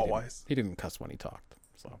 Well, Walt Weiss. He didn't cuss when he talked.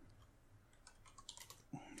 So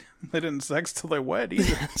they didn't sex till they wed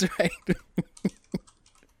either. That's right.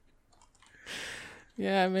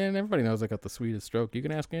 Yeah, man, everybody knows I got the sweetest stroke. You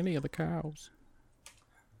can ask any of the cows.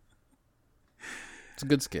 It's a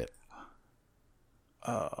good skit.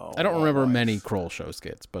 I don't remember many Kroll show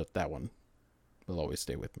skits, but that one will always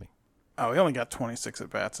stay with me. Oh, he only got 26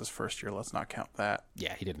 at-bats his first year. Let's not count that.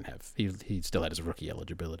 Yeah, he didn't have... He still had his rookie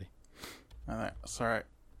eligibility. Sorry.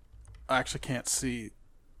 I actually can't see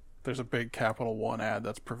There's a big Capital One ad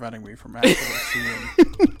that's preventing me from actually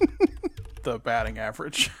seeing the batting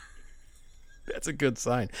average. That's a good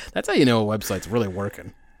sign. That's how you know a website's really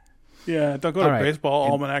working. Yeah, don't go to All right.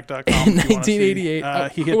 baseballalmanac.com. In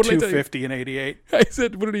 1988, he hit 250 in 88. I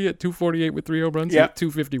said, what did he hit? 248 with 3 home runs? Yeah. He hit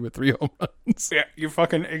 250 with 3 home runs. Yeah, you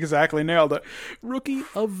fucking exactly nailed it. Rookie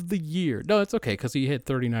of the year. No, it's okay because he hit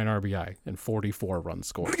 39 RBI and 44 runs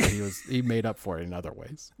scored. So he made up for it in other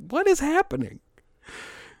ways. What is happening?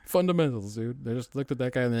 Fundamentals, dude. They just looked at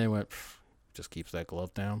that guy and they went, just keeps that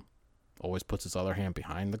glove down. Always puts his other hand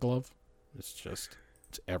behind the glove. It's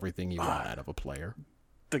everything you want out of a player.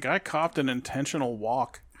 The guy copped an intentional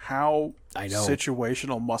walk. How I know.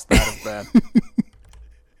 situational must that have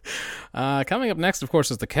been? Coming up next, of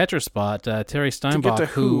course, is the catcher spot. Terry Steinbach,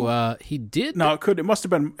 who he did. No, it must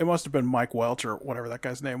have been Mike Welch or whatever that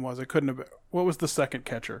guy's name was. It couldn't have been. What was the second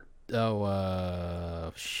catcher?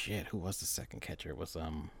 Oh, shit. Who was the second catcher? It was I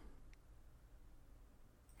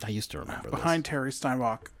used to remember behind Terry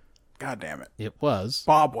Steinbach. God damn it. It was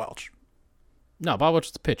Bob Welch. No, Bob Welch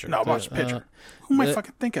is the pitcher. No, Bob Welch is the pitcher. Who am I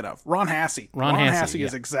fucking thinking of? Ron Hassey. Ron Hassey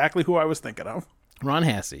is exactly who I was thinking of. Ron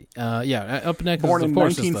Hassey. Up next, born of in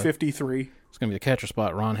course, 1953. It's going to be the catcher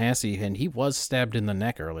spot, Ron Hassey, and he was stabbed in the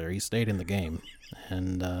neck earlier. He stayed in the game,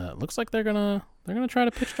 and it looks like they're gonna try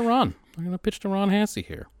to pitch to Ron. They're gonna pitch to Ron Hassey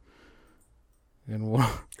here. And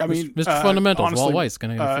Mr. Fundamentals, honestly, Walt Weiss,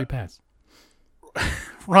 gonna get a free pass.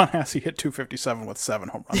 Ron Hassey hit 257 with 7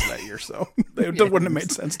 home runs that year, so it wouldn't have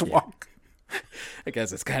made sense to walk. I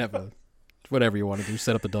guess it's kind of a whatever you want to do,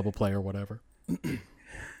 set up the double play or whatever.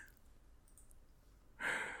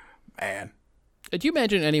 Man. Did you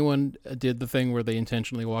imagine anyone did the thing where they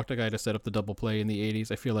intentionally walked a guy to set up the double play in the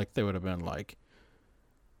 80s? I feel like they would have been like,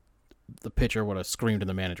 the pitcher would have screamed in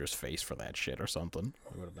the manager's face for that shit or something.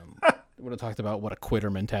 It would have talked about what a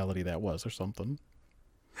quitter mentality that was or something.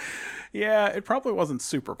 Yeah, it probably wasn't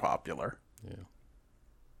super popular. Yeah.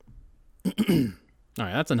 All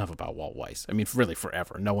right, that's enough about Walt Weiss. I mean, really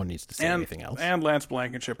forever. No one needs to say anything else. And Lance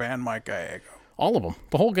Blankenship and Mike Gallego. All of them.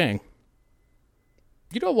 The whole gang.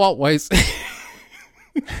 You know Walt Weiss...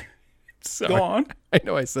 Sorry. Go on. I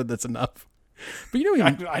know I said that's enough. But you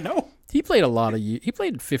know, I know. He played a lot of... He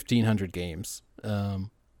played 1,500 games. Do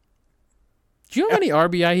you know how many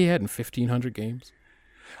RBI he had in 1,500 games?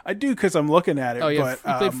 I do because I'm looking at it. Oh, yeah.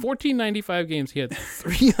 But, he played 1,495 games. He had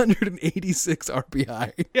 386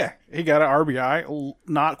 RBI. Yeah, he got an RBI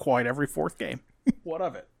not quite every fourth game. What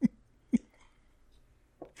of it?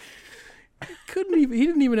 He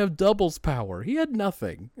didn't even have doubles power. He had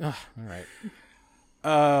nothing. Ugh,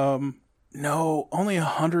 all right. No, only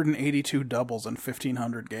 182 doubles in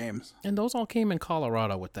 1,500 games. And those all came in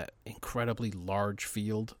Colorado with that incredibly large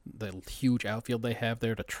field, the huge outfield they have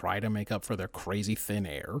there to try to make up for their crazy thin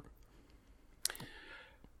air.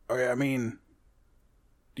 Oh, yeah, I mean,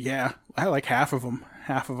 yeah, I like half of them.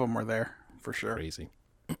 Half of them were there for sure. Crazy.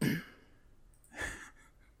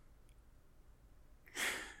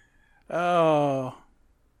 Oh.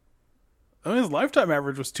 I mean, his lifetime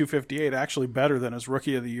average was 258, actually better than his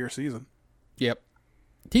Rookie of the Year season. Yep.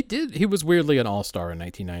 He did. He was weirdly an all-star in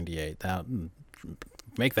 1998.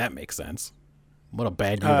 Make that make sense. What a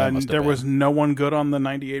bad year that must have been. There was no one good on the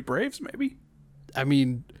 98 Braves, maybe? I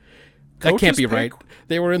mean, that can't be right.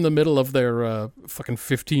 They were in the middle of their fucking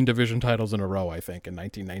 15 division titles in a row, I think, in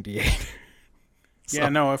 1998. Yeah,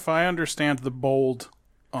 no, if I understand the bold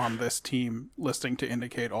on this team listing to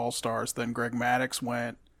indicate all-stars, then Greg Maddux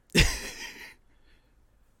went...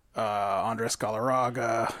 Andres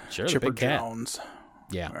Galarraga, sure, Chipper Jones.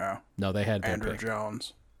 Yeah. No, they had Andrew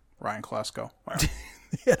Jones, Ryan Klesko. Wow.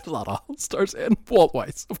 He had a lot of all-stars and Walt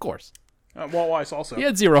Weiss, of course. Walt Weiss also. He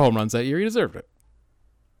had 0 home runs that year. He deserved it.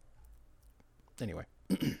 Anyway.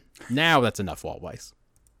 Now that's enough Walt Weiss.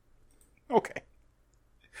 Okay.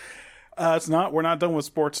 We're not done with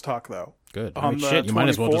sports talk, though. Good. Shit, you might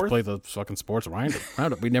as well just play the fucking sports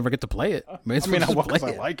roundup. We never get to play it. I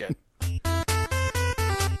like it.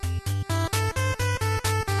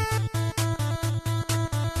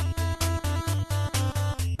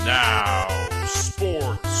 Now,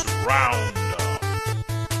 sports roundup.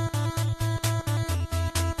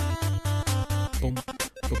 Boom, boom,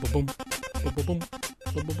 boom, boom, boom, boom, boom,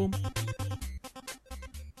 boom, boom.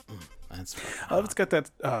 That's It's got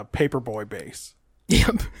that Paperboy bass.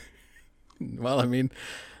 Yep. Well, I mean,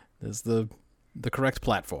 there's the correct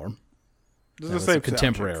platform. This is the same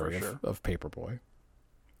contemporary sure. of Paperboy.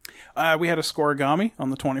 We had a scoregami on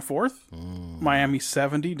the 24th. Miami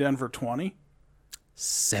 70, Denver 20.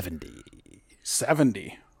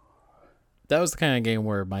 70. That was the kind of game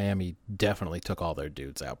where Miami definitely took all their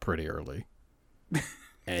dudes out pretty early.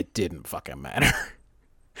 And it didn't fucking matter.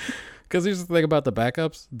 Because here's the thing about the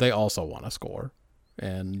backups. They also want to score.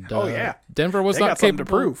 And Denver was They not got something to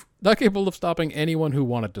capable, prove. not capable of stopping anyone who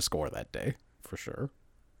wanted to score that day, for sure.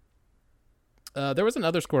 There was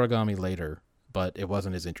another scoregami later, but it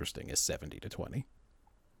wasn't as interesting as 70-20.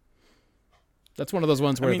 That's one of those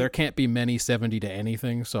ones where there can't be many 70 to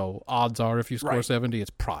anything, so odds are if you score 70, it's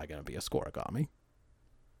probably going to be a scoregami.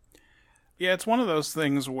 Yeah, it's one of those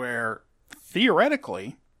things where,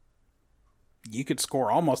 theoretically, you could score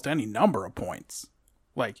almost any number of points.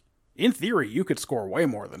 Like, in theory, you could score way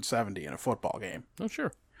more than 70 in a football game. Oh,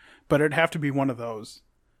 sure. But it'd have to be one of those,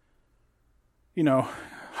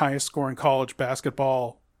 highest scoring college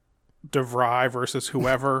basketball, DeVry versus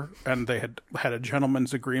whoever, and they had a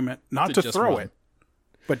gentleman's agreement not to throw it,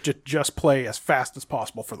 but just play as fast as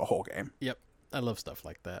possible for the whole game. Yep. I love stuff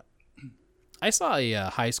like that. I saw a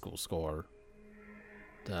high school score,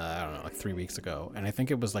 I don't know, like 3 weeks ago, and I think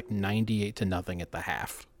it was like 98-0 at the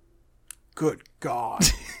half. Good God.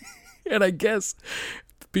 And I guess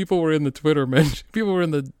people were in the Twitter people were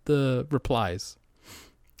in the replies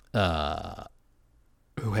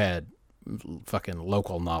who had fucking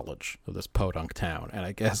local knowledge of this podunk town. And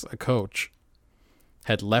I guess a coach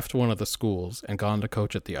had left one of the schools and gone to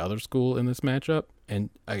coach at the other school in this matchup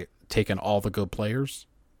and taken all the good players.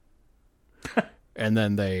 And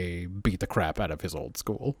then they beat the crap out of his old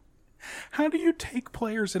school. How do you take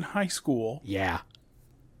players in high school? Yeah.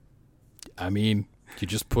 I mean, you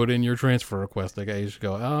just put in your transfer request. The guys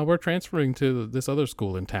go, we're transferring to this other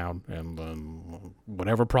school in town. And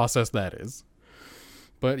whatever process that is.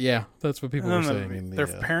 But yeah, that's what people were saying. Their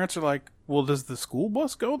parents are like, well, does the school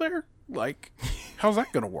bus go there? Like, how's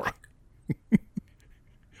that going to work?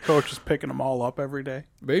 Coach is picking them all up every day.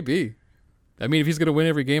 Maybe. I mean, if he's going to win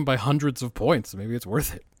every game by hundreds of points, maybe it's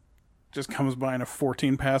worth it. Just comes by in a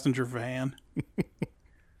 14-passenger van.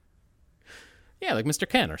 Yeah, like Mr.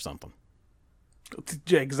 Ken or something.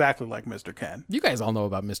 Exactly like Mr. Ken. You guys all know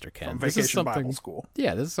about Mr. Ken. From Vacation Bible School.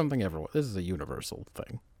 Yeah, this is something this is a universal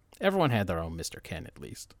thing. Everyone had their own Mr. Ken, at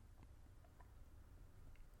least.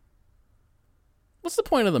 What's the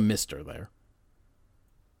point of the Mr. there?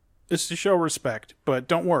 It's to show respect, but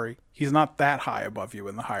don't worry. He's not that high above you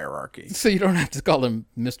in the hierarchy. So you don't have to call him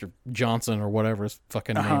Mr. Johnson or whatever his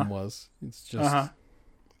fucking name was. It's just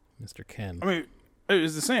Mr. Ken. I mean, it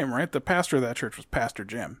was the same, right? The pastor of that church was Pastor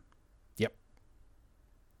Jim. Yep.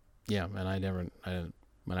 Yeah, and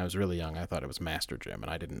when I was really young, I thought it was Master Jim,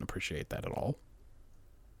 and I didn't appreciate that at all.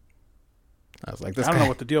 I was like, I don't know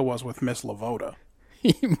what the deal was with Miss Lavoda.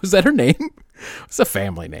 Was that her name? It's a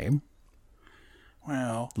family name.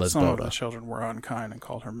 Well, Lesboda. Some of the children were unkind and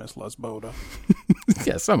called her Miss Lesboda.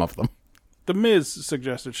 Yeah, some of them. The Miz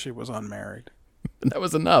suggested she was unmarried. And that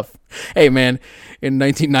was enough. Hey, man, in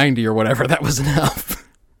 1990 or whatever, that was enough.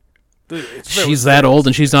 She's that old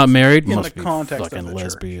and she's not married? In Must the be context fucking of the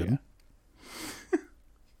lesbian.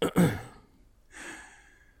 Church,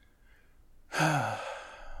 yeah.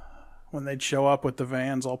 When they'd show up with the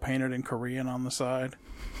vans all painted in Korean on the side.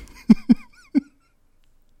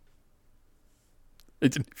 I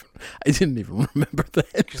didn't even remember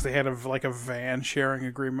that. Because they had a van sharing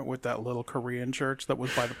agreement with that little Korean church that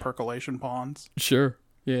was by the percolation ponds. Sure.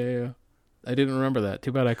 Yeah. I didn't remember that.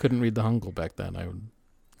 Too bad I couldn't read the Hangul back then.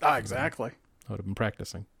 Exactly. I would have been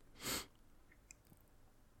practicing.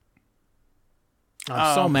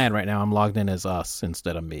 I'm so mad right now. I'm logged in as us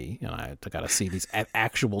instead of me, and I got to see these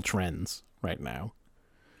actual trends right now.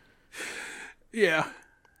 Yeah.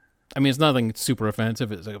 I mean, it's nothing super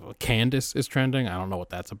offensive. It's like Candace is trending. I don't know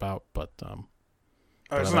what that's about, but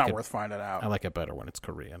it's not worth finding out. I like it better when it's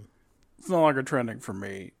Korean. It's no longer trending for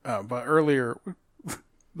me. But earlier,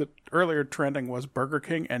 the earlier trending was Burger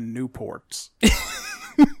King and Newports.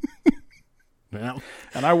 Well,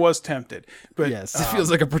 and I was tempted. But yes, it feels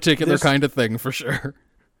like a particular kind of thing for sure.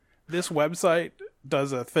 This website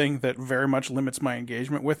does a thing that very much limits my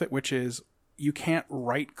engagement with it, which is you can't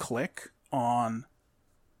right-click on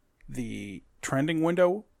the trending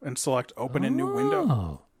window and select open in new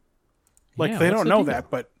window. Like, they don't know that,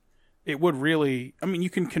 but it would really... I mean, you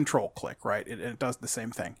can control click, right? It does the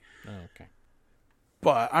same thing. Oh, okay.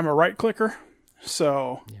 But I'm a right clicker,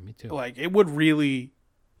 so... Yeah, me too. Like, it would really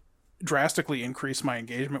drastically increase my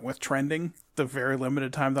engagement with trending the very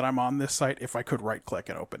limited time that I'm on this site if I could right click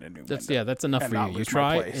and open a new window. Yeah, that's enough for you. You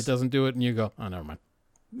try, it doesn't do it, and you go, oh, never mind.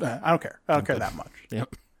 I don't care. I don't care that much.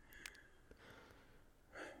 Yep.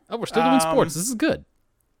 Oh, we're still doing sports. This is good.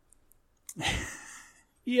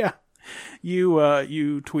 Yeah. You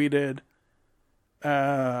tweeted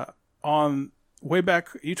on way back,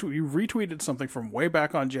 you retweeted something from way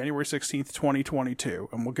back on January 16th, 2022,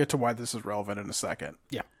 and we'll get to why this is relevant in a second.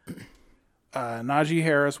 Yeah. Najee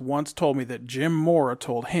Harris once told me that Jim Mora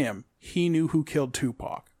told him he knew who killed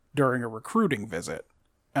Tupac during a recruiting visit,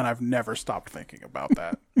 and I've never stopped thinking about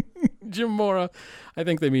that. Jim Mora, I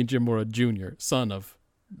think they mean Jim Mora Jr., son of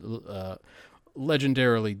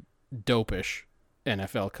legendarily dopish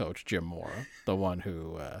NFL coach Jim Mora, the one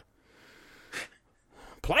who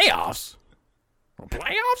playoffs.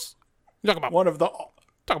 Playoffs? You talking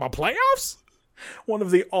about playoffs? One of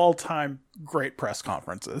the all-time great press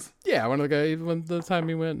conferences. Yeah, one of the guys. When the time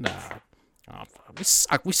he went, oh, we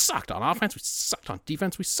suck. We sucked on offense. We sucked on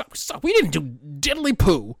defense. We sucked. We didn't do diddly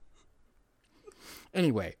poo.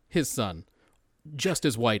 Anyway, his son, just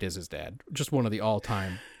as white as his dad, just one of the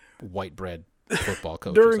all-time white bread football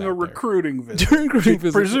coaches. During a recruiting visit.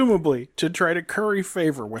 Presumably to try to curry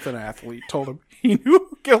favor with an athlete, told him he knew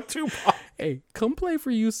who killed Tupac. Hey, come play for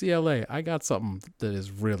UCLA. I got something that is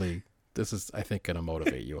really. This is, I think, going to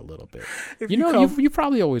motivate you a little bit. You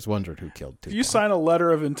probably always wondered who killed Tupac. If you sign a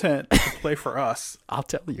letter of intent to play for us, I'll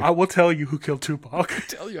tell you. I will tell you who killed Tupac. I'll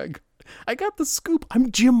tell you. I got the scoop.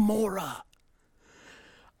 I'm Jim Mora.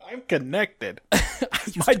 I'm connected.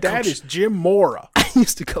 My dad is Jim Mora. I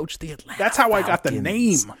used to coach the Atlanta That's how Falcons, I got the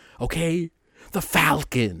name. Okay? The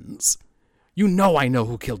Falcons. You know I know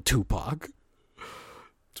who killed Tupac.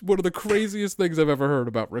 It's one of the craziest things I've ever heard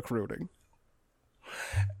about recruiting.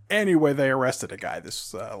 Anyway, they arrested a guy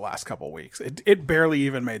this last couple of weeks. It barely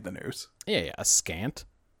even made the news. Yeah, a scant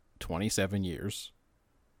 27 years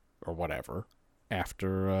or whatever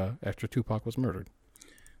after Tupac was murdered.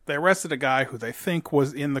 They arrested a guy who they think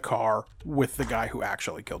was in the car with the guy who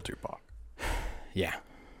actually killed Tupac. Yeah.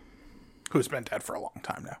 Who's been dead for a long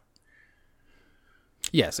time now.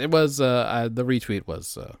 Yes, it was, the retweet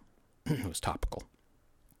was, it was topical.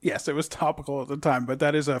 Yes, it was topical at the time, but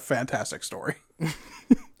that is a fantastic story.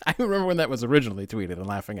 I remember when that was originally tweeted and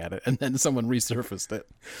laughing at it, and then someone resurfaced it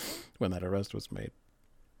when that arrest was made.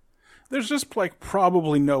 There's just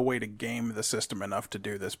probably no way to game the system enough to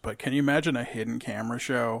do this, but can you imagine a hidden camera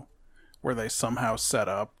show where they somehow set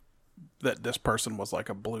up that this person was like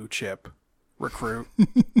a blue chip recruit,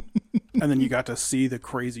 and then you got to see the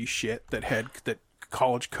crazy shit that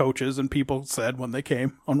college coaches and people said when they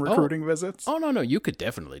came on recruiting visits? Oh, no, you could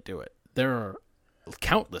definitely do it. There are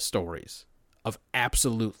countless stories of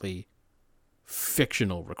absolutely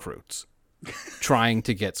fictional recruits trying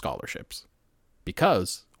to get scholarships,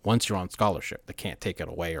 because once you're on scholarship, they can't take it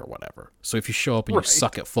away or whatever. So if you show up and you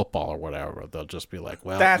suck at football or whatever, they'll just be like,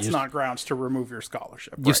 well, that's not grounds to remove your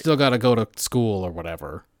scholarship. You still got to go to school or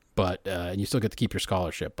whatever, but and you still get to keep your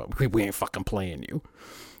scholarship, but we ain't fucking playing you.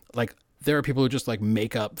 Like, there are people who just like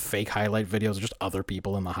make up fake highlight videos of just other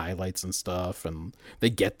people in the highlights and stuff, and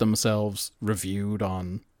they get themselves reviewed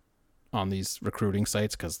on these recruiting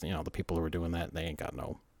sites because, the people who are doing that, they ain't got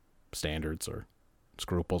no standards or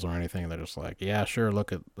scruples or anything. They're just like, yeah, sure,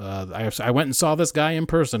 look at I went and saw this guy in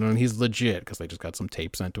person and he's legit, because they just got some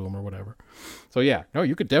tape sent to him or whatever. So yeah, no,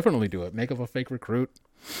 you could definitely do it. Make up a fake recruit,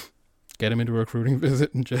 get him into a recruiting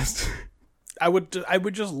visit, and just I would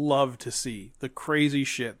just love to see the crazy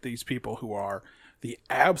shit these people who are the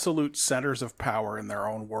absolute centers of power in their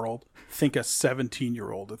own world think a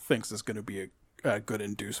 17-year-old thinks is going to be a good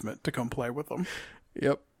inducement to come play with them.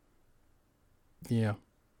 Yep. Yeah.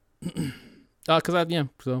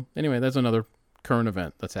 So anyway, that's another current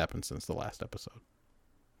event that's happened since the last episode.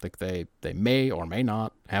 Like they may or may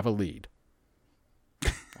not have a lead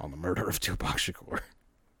on the murder of Tupac Shakur.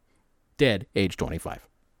 Dead, age 25.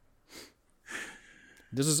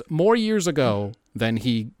 This is more years ago than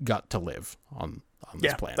he got to live on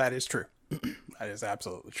this planet. Yeah, that is true. That is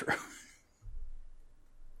absolutely true.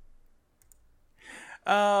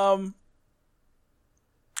 On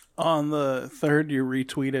the third, you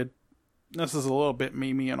retweeted, this is a little bit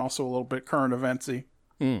memey and also a little bit current eventsy.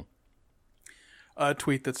 A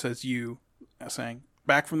tweet that says you saying,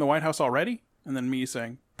 back from the White House already? And then me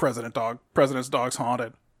saying, President's dog's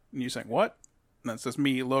haunted. And you saying, what? And then it says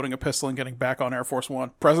me loading a pistol and getting back on Air Force One.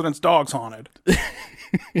 President's dog's haunted.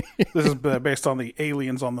 This is based on the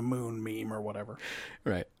aliens on the moon meme or whatever.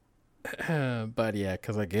 Right. But yeah,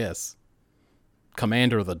 because I guess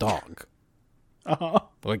Commander the dog,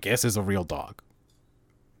 who I guess is a real dog,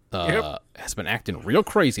 has been acting real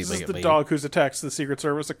crazy lately. This is the dog who's attacked the Secret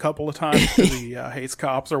Service a couple of times because he hates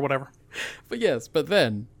cops or whatever. But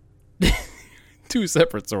then two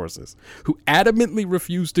separate sources who adamantly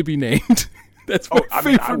refuse to be named. That's my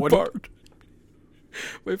favorite part.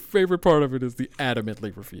 My favorite part of it is the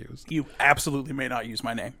adamantly refused. You absolutely may not use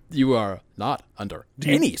my name. You are not under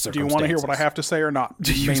any circumstances. Do you want to hear what I have to say or not?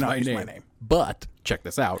 You may not use my name. But, check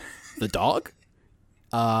this out. The dog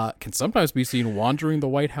can sometimes be seen wandering the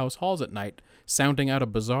White House halls at night, sounding out a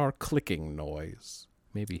bizarre clicking noise.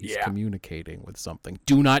 Maybe he's communicating with something.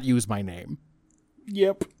 Do not use my name.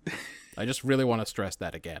 Yep. I just really want to stress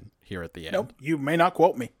that again here at the end. Nope, you may not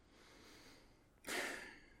quote me.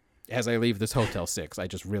 As I leave this Hotel 6, I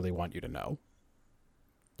just really want you to know.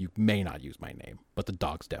 You may not use my name, but the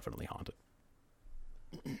dog's definitely haunted.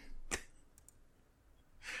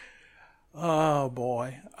 Oh,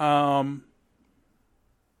 boy.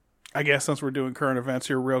 I guess since we're doing current events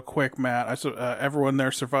here real quick, Matt, everyone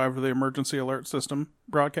there survived the emergency alert system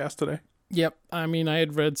broadcast today? Yep. I mean, I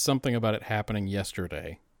had read something about it happening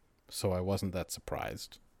yesterday, so I wasn't that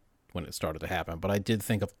surprised when it started to happen. But I did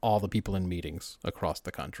think of all the people in meetings across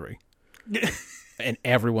the country. And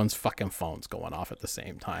everyone's fucking phones going off at the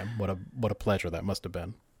same time. What a pleasure that must have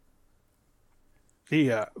been.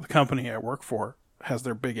 The company I work for has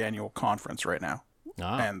their big annual conference right now.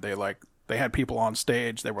 And they had people on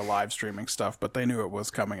stage, they were live streaming stuff, but they knew it was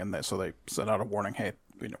coming, and so they sent out a warning, hey,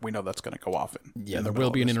 we know that's going to go off. There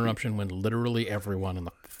will be an interruption when literally everyone in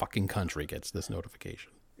the fucking country gets this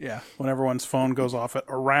notification. Yeah, when everyone's phone goes off at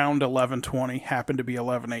around 11:20, happened to be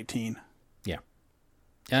 11:18. Yeah.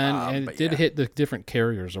 And it did hit the different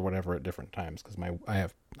carriers or whatever at different times, because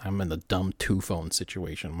I'm in the dumb two-phone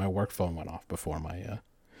situation. My work phone went off before my...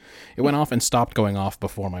 it went off and stopped going off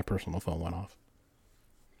before my personal phone went off.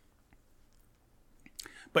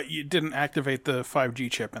 But you didn't activate the 5G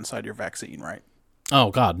chip inside your vaccine, right?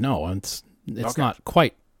 Oh, God, no. It's okay. Not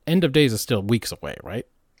quite. End of days is still weeks away, right?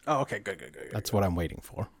 Oh, okay, good. That's what I'm waiting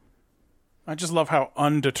for. I just love how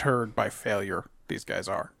undeterred by failure these guys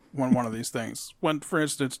are. When one of these things, for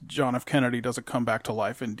instance, John F. Kennedy doesn't come back to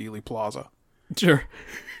life in Dealey Plaza. Sure.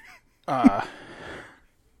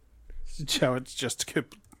 So it's just,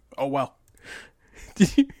 oh well.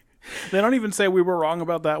 They don't even say we were wrong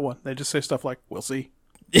about that one. They just say stuff like, we'll see.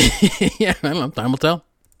 Yeah, I don't know. Time will tell.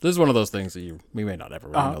 This is one of those things that we may not ever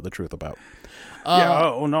really know the truth about.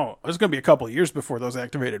 No. It's going to be a couple of years before those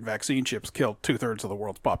activated vaccine chips kill 2/3 of the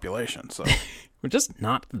world's population. So we're just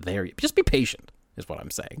not there yet. Just be patient, is what I'm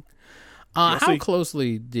saying. How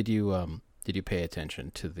closely did you pay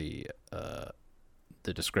attention to the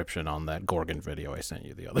description on that Gorgon video I sent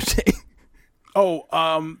you the other day?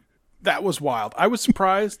 That was wild. I was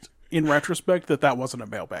surprised in retrospect that wasn't a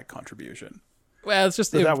mailbag contribution. Well, it's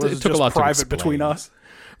just it was took just a lot private to between us.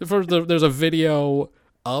 There's a video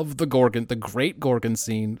of the Gorgon, the great Gorgon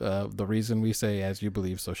scene. The reason we say "as you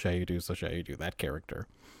believe, so shall you do," that character.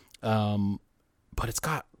 But it's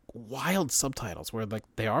got wild subtitles where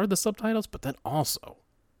they are the subtitles, but then also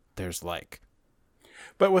there's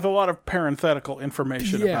but with a lot of parenthetical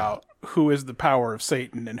information about who is the power of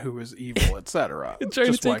Satan and who is evil, etc. It's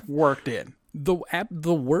just worked in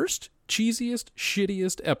the worst, cheesiest,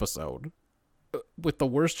 shittiest episode. With the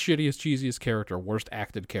worst, shittiest, cheesiest character, worst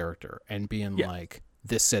acted character, and being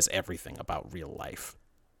this says everything about real life.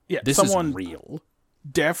 Yeah, this is real.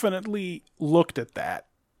 Definitely looked at that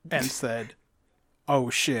and said, oh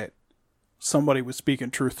shit, somebody was speaking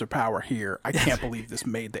truth to power here. I can't believe this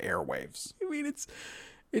made the airwaves. I mean, it's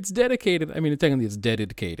dedicated. I mean, technically it's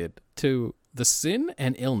dedicated to the sin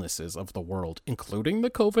and illnesses of the world, including the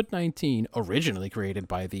COVID-19, originally created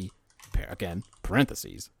by the, again,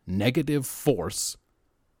 parentheses, negative force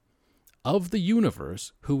of the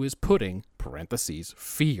universe who is putting, parentheses,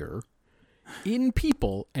 fear in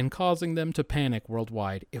people and causing them to panic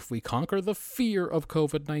worldwide. If we conquer the fear of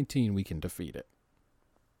COVID-19, we can defeat it.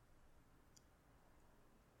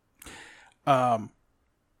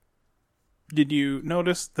 Did you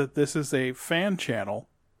notice that this is a fan channel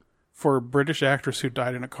for a British actress who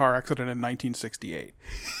died in a car accident in 1968?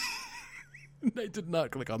 I did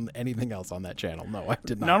not click on anything else on that channel. No, I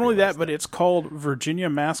did not. Not only that, but it's called Virginia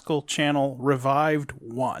Maskell Channel Revived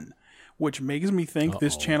 1, which makes me think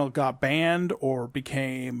this channel got banned or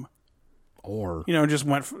became... Or...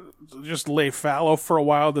 just lay fallow for a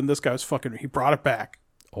while, then this guy was he brought it back.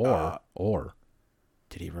 Or...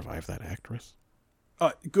 Did he revive that actress?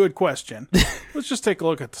 Good question. Let's just take a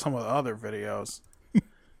look at some of the other videos.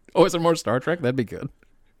 Is there more Star Trek? That'd be good.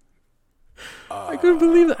 I couldn't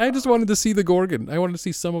believe that. I just wanted to see the Gorgon. I wanted to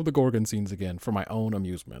see some of the Gorgon scenes again for my own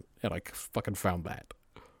amusement, and I fucking found that.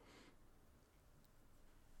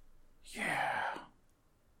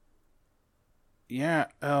 Yeah,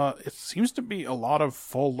 it seems to be a lot of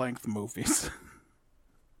full-length movies.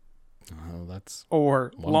 That's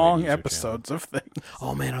or long episodes of things.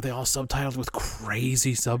 Oh man, are they all subtitled with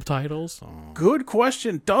crazy subtitles? Oh. Good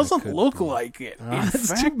question. Doesn't look like it.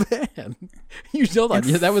 That's too bad. You still thought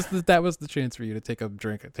that was the chance for you to take a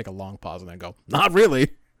drink, take a long pause, and then go, not really.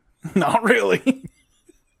 Not really.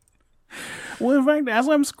 Well, in fact, as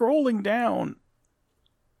I'm scrolling down,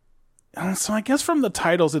 So I guess from the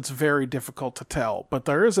titles, it's very difficult to tell. But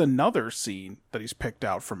there is another scene that he's picked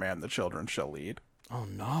out for "Man, the Children Shall Lead." Oh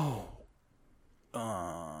no.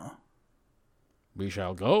 We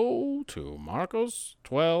shall go to Marcos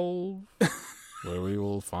 12, where we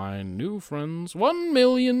will find new friends. 1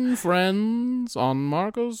 million friends on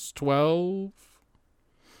Marcos 12.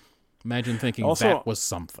 Imagine thinking Also, that was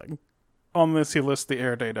something. On this, he lists the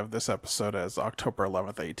air date of this episode as October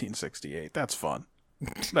 11th, 1868. That's fun.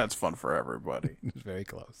 That's fun for everybody. It's very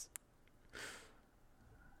close.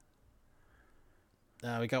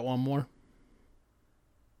 We got one more.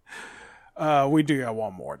 We do got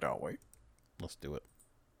one more, don't we? Let's do it.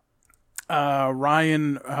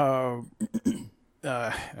 Ryan,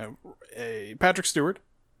 Patrick Stewart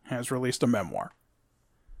has released a memoir.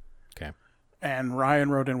 Okay. And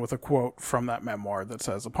Ryan wrote in with a quote from that memoir that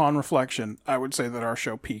says, "Upon reflection, I would say that our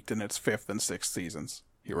show peaked in its 5th and 6th seasons,"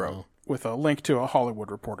 he wrote, with a link to a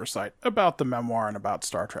Hollywood Reporter site about the memoir and about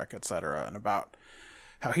Star Trek, etc., and about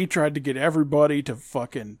how he tried to get everybody to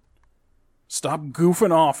fucking stop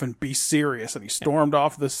goofing off and be serious, and he stormed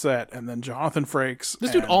off the set, and then Jonathan Frakes...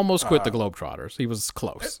 This dude almost quit the Globetrotters. He was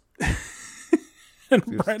close. And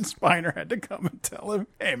Brent Spiner had to come and tell him,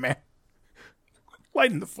 "Hey, man,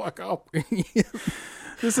 lighten the fuck up."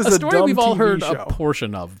 This is a story dumb we've all TV heard show. a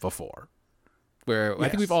portion of before. Where I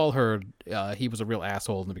Yes. think we've all heard he was a real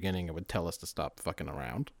asshole in the beginning and would tell us to stop fucking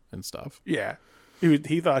around and stuff. Yeah.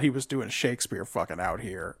 He thought he was doing Shakespeare fucking out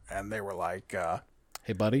here, and they were like,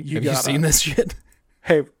 Hey, buddy, have you gotta- seen this shit?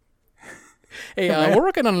 hey, Hey, we're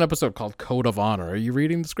working on an episode called Code of Honor. Are you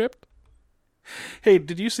reading the script? hey,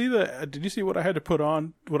 did you see what I had to put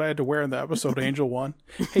on, what I had to wear in the episode Angel 1?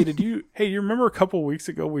 You remember a couple weeks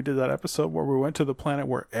ago we did that episode where we went to the planet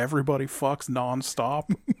where everybody fucks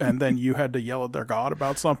nonstop, and then you had to yell at their god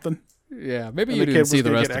about something? Yeah, maybe And you the kid didn't was see the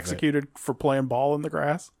gonna rest get of executed for playing ball in the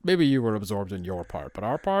grass. it. Maybe you were absorbed in your part, but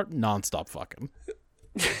our part, nonstop fucking.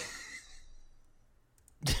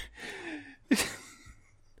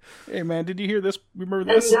 Hey, man, did you hear this? Remember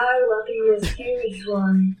this? And I lucky this huge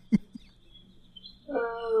one.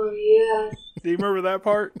 Oh, yes. Do you remember that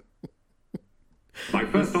part? My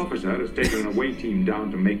first officer has taken an away team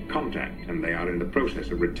down to make contact, and they are in the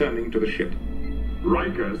process of returning to the ship.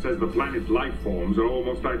 Riker says the planet's life forms are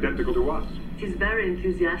almost identical to us. She's very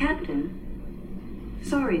enthusiastic. Captain.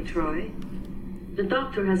 Sorry, Troy. The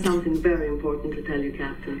doctor has something very important to tell you,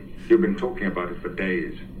 Captain. You've been talking about it for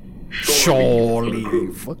days. Surely.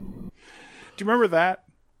 Do you remember that?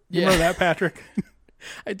 You remember that, Patrick?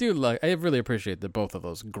 I really appreciate that both of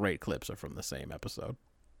those great clips are from the same episode.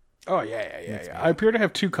 Oh, yeah. I appear to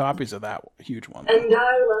have 2 copies of that huge one. And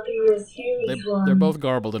I lucky this huge one. They're both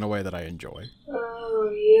garbled in a way that I enjoy.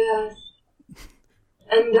 Oh, yes.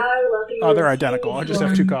 And I lucky Oh, they're this identical. I huge just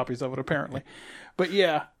have 2 one. copies of it, apparently. But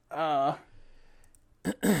yeah,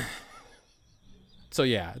 So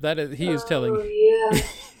yeah, he is Oh, telling.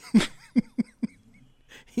 yes. do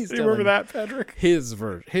He's you telling remember that, Patrick? his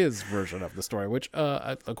version of the story, which,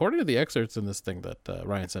 according to the excerpts in this thing that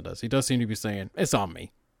Ryan sent us, he does seem to be saying it's on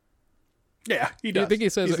me. Yeah, he does. I think he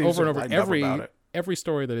says it seems over and to over. lighten up about it. Every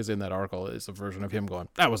story that is in that article is a version of him going,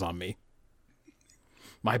 "That was on me.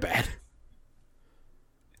 My bad."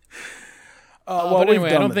 But we've anyway,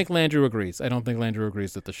 I done don't this. think Landrew agrees. I don't think Landrew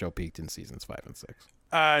agrees that the show peaked in seasons 5 and 6.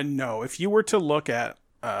 No, if you were to look at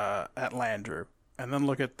Landrew and then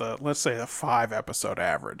look at let's say the 5-episode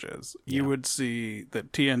averages, you would see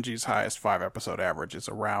that TNG's highest 5-episode average is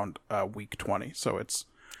around week 20. So it's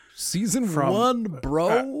Season From- 1,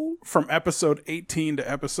 bro. from episode 18 to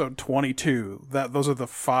episode 22. Those are the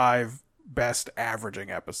 5 best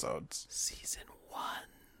averaging episodes. Season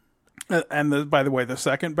 1. And by the way, the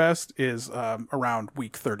second best is around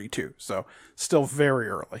week 32. So still very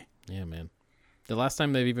early. Yeah, man. The last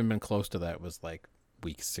time they've even been close to that was like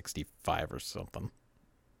week 65 or something.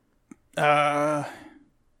 Yeah,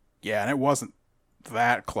 and it wasn't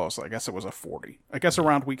that close. I guess it was a 40. I guess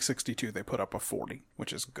around week 62 they put up a 40,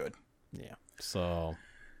 which is good. Yeah. So,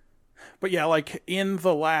 But yeah, like in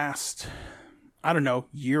the last, I don't know,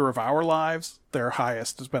 year of our lives, their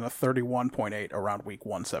highest has been a 31.8 around week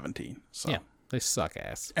 117. So. yeah, they suck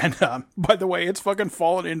ass. And by the way, it's fucking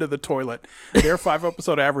fallen into the toilet. Their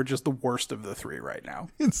 5-episode average is the worst of the 3 right now.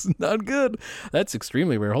 It's not good. That's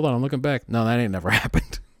extremely rare. Hold on, I'm looking back. No, that ain't never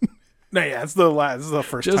happened. No, yeah, it's this is the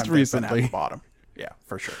first Just time they've been recently. at the bottom. Yeah,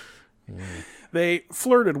 for sure. They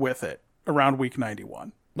flirted with it around week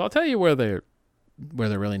 91. Well, I'll tell you where they're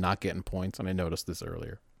really not getting points, and I noticed this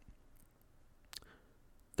earlier.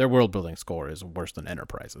 Their world building score is worse than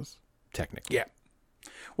Enterprise's, technically. Yeah.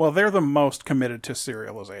 Well, they're the most committed to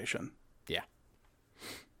serialization. Yeah.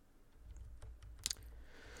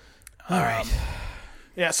 All right.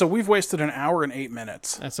 Yeah, so we've wasted an hour and 8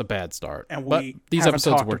 minutes. That's a bad start. And but we these haven't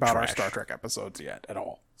episodes talked were about our trash. Star Trek episodes yet at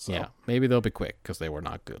all. So. Yeah, maybe they'll be quick because they were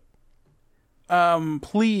not good.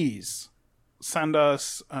 Please send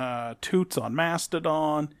us toots on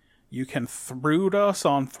Mastodon. You can throot us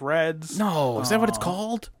on Threads. No, is that what it's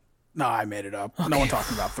called? No, I made it up. Okay. No one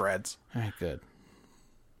talking about Threads. All right, good.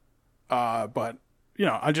 But,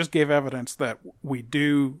 I just gave evidence that we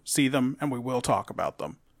do see them and we will talk about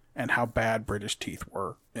them and how bad British teeth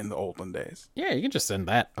were in the olden days. Yeah, you can just send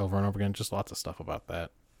that over and over again. Just lots of stuff about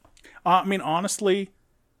that. Honestly,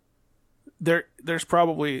 there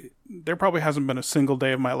probably hasn't been a single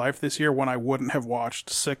day of my life this year when I wouldn't have watched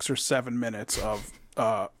 6 or 7 minutes of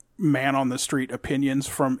man on the street opinions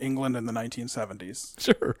from England in the 1970s.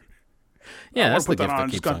 Sure. Yeah, that's the gift that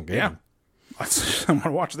keeps on giving. Yeah, I'm going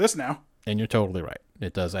to watch this now. And you're totally right.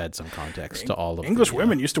 It does add some context to all of English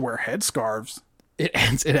women used to wear headscarves. It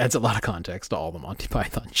adds a lot of context to all the Monty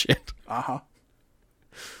Python shit. Uh-huh.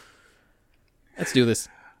 Let's do this.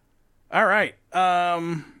 All right.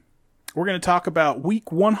 We're going to talk about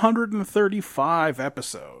week 135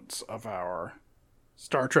 episodes of our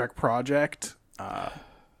Star Trek project.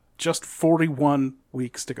 Just 41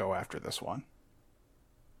 weeks to go after this one.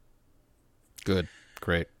 Good.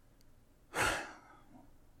 Great. The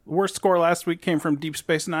worst score last week came from Deep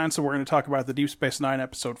Space Nine, so we're going to talk about the Deep Space Nine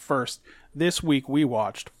episode first. This week we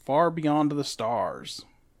watched Far Beyond the Stars.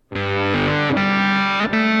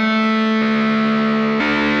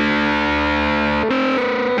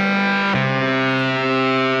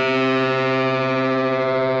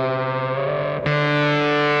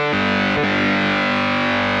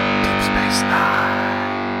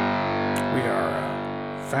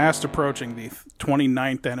 Fast approaching the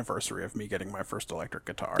 29th anniversary of me getting my first electric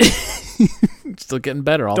guitar. Still getting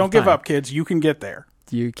better all the time. Don't give up, kids. You can get there.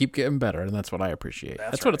 You keep getting better, and that's what I appreciate.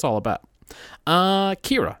 That's right. what it's all about.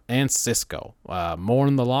 Kira and Cisco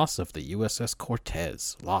mourn the loss of the USS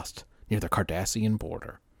Cortez, lost near the Cardassian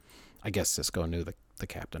border. I guess Cisco knew the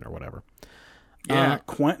captain or whatever. Yeah,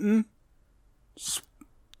 Quentin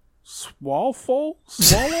Swallow?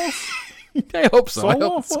 I hope so. I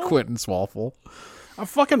hope it's Quentin Swalfel. I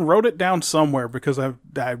fucking wrote it down somewhere because I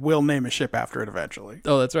will name a ship after it eventually.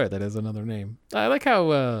 Oh, that's right. That is another name. I like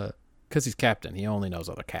how, because he's captain, he only knows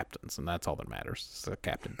other captains, and that's all that matters. So the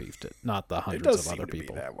captain beefed it, not the hundreds of other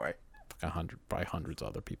people. It does seem to be that way. Probably hundreds of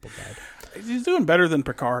other people died. He's doing better than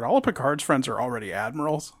Picard. All of Picard's friends are already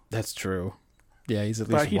admirals. That's true. Yeah, he's at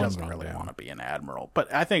least but he one doesn't really want to be an admiral.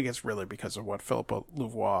 But I think it's really because of what Philippa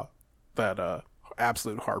Louvois, that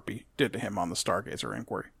absolute harpy, did to him on the Stargazer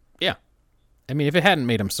inquiry. Yeah. I mean, if it hadn't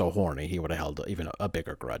made him so horny, he would have held even a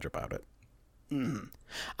bigger grudge about it.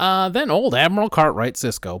 Mm-hmm. Then old Admiral Cartwright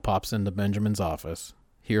Cisco pops into Benjamin's office,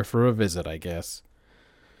 here for a visit, I guess.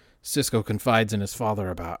 Cisco confides in his father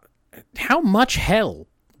about how much hell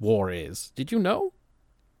war is. Did you know?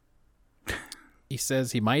 He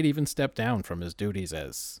says he might even step down from his duties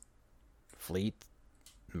as fleet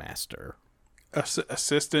master.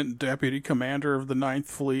 Assistant Deputy Commander of the 9th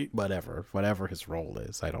Fleet. Whatever his role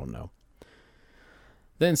is, I don't know.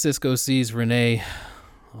 Then Cisco sees Rene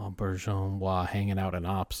Bourgeois hanging out in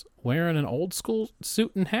Ops, wearing an old school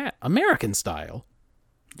suit and hat, American style.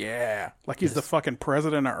 Yeah, like he's the fucking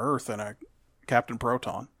president of Earth and a Captain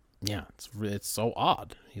Proton. Yeah, it's so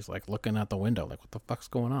odd. He's like looking out the window, like, what the fuck's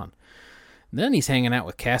going on? Then he's hanging out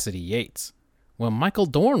with Cassidy Yates when Michael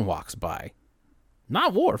Dorn walks by.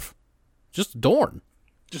 Not Worf, just Dorn.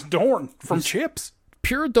 Just Dorn from Chips.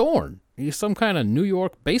 Pure Dorn. He's some kind of New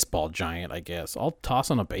York baseball giant, I guess, all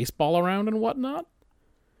tossing a baseball around and whatnot.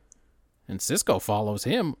 And Cisco follows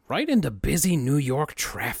him right into busy New York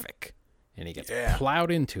traffic. And he gets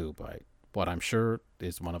plowed into by what I'm sure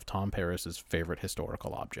is one of Tom Paris's favorite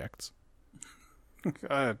historical objects.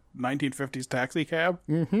 1950s taxi cab?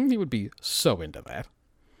 Mm-hmm. He would be so into that.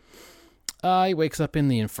 He wakes up in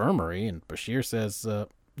the infirmary, and Bashir says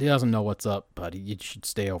he doesn't know what's up, but he should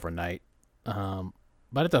stay overnight.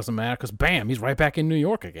 But it doesn't matter, because bam, he's right back in New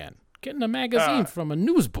York again, getting a magazine from a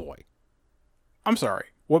newsboy. I'm sorry.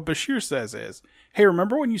 What Bashir says is, hey,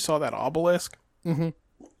 remember when you saw that obelisk? Mm-hmm.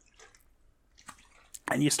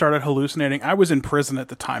 And you started hallucinating? I was in prison at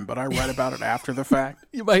the time, but I read about it after the fact.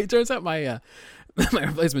 It turns out my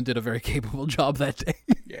replacement did a very capable job that day.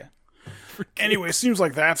 Yeah. Anyway, seems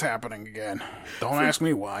like that's happening again. Don't ask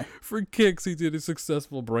me why. For kicks, he did a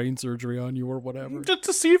successful brain surgery on you or whatever. Just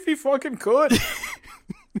to see if he fucking could.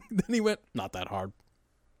 Then he went, not that hard.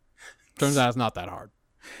 Turns out it's not that hard.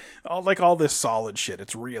 All this solid shit,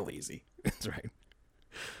 it's real easy. That's right.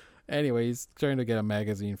 Anyway, he's trying to get a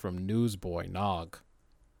magazine from Newsboy Nog.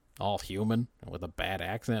 all human with a bad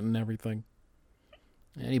accent and everything.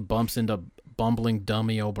 And he bumps into bumbling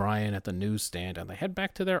dummy O'Brien at the newsstand, and they head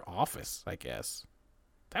back to their office, I guess.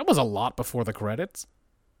 That was a lot before the credits.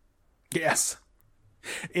 Yes.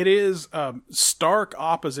 It is stark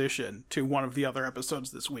opposition to one of the other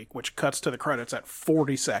episodes this week, which cuts to the credits at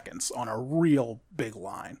 40 seconds on a real big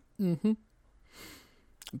line. Mm-hmm.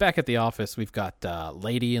 Back at the office, we've got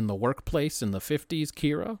lady in the workplace in the 50s,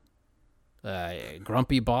 Kira.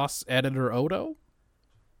 Grumpy boss editor Odo.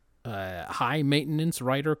 High maintenance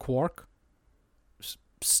writer Quark.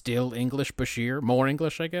 Still English Bashir. More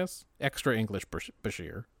English, I guess. Extra English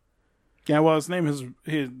Bashir. Yeah, well, his name is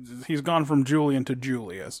he's gone from Julian to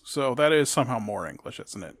Julius, so that is somehow more English,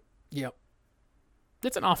 isn't it? Yep.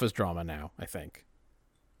 It's an office drama now, I think.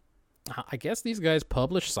 I guess these guys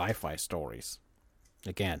publish sci-fi stories.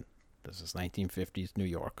 Again, this is 1950s New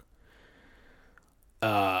York.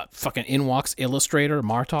 Fucking in walks illustrator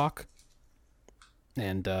Martok.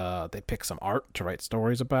 And they pick some art to write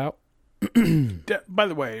stories about. By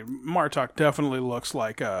the way, Martok definitely looks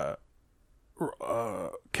like a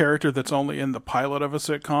character that's only in the pilot of a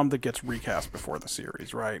sitcom that gets recast before the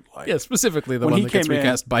series, right? Like, yeah, specifically the one that gets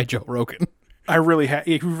recast by Joe Rogan. He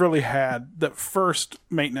really had the first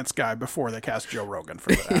maintenance guy before they cast Joe Rogan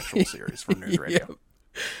for the actual series for News Radio. Yep.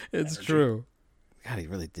 It's true. God, he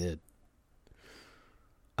really did.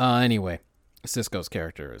 Anyway, Sisko's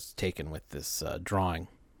character is taken with this drawing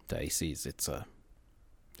that he sees. It's a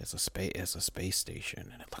space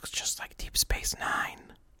station, and it looks just like Deep Space Nine.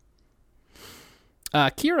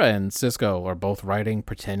 Kira and Sisko are both writing,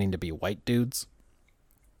 pretending to be white dudes.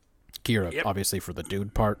 Kira, obviously, for the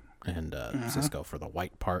dude part, and Sisko for the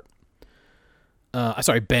white part.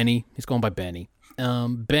 Sorry, Benny. He's going by Benny.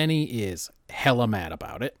 Benny is hella mad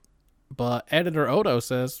about it, but editor Odo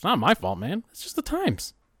says, "It's not my fault, man. It's just the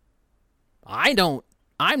times. I'm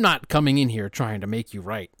not coming in here trying to make you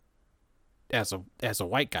write as a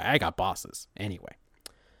white guy. I got bosses anyway."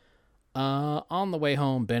 On the way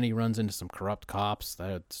home, Benny runs into some corrupt cops.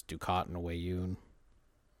 That's Ducat and Wayun.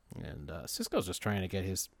 And Sisko's just trying to get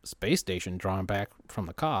his space station drawn back from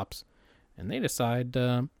the cops. And they decide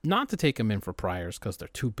not to take him in for priors because they're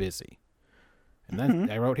too busy. And then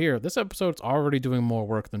I wrote here, this episode's already doing more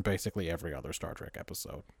work than basically every other Star Trek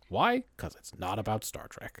episode. Why? Because it's not about Star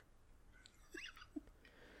Trek.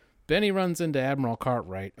 Benny runs into Admiral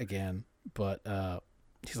Cartwright again, but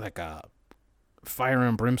he's like a fire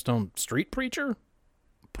and brimstone street preacher,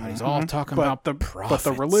 but he's all talking about the prophets.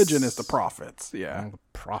 But the religion is the prophets, yeah. The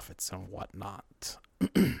prophets and whatnot.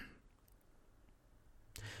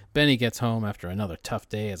 Benny gets home after another tough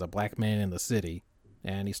day as a black man in the city,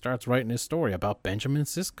 and he starts writing his story about Benjamin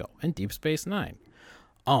Sisko and Deep Space Nine.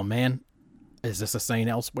 Oh man, is this a Saint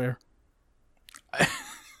Elsewhere?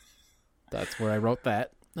 That's where I wrote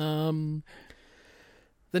that.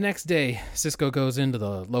 The next day, Sisko goes into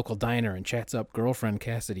the local diner and chats up girlfriend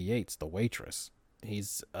Cassidy Yates, the waitress.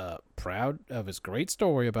 He's proud of his great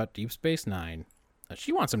story about Deep Space Nine.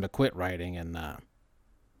 She wants him to quit writing and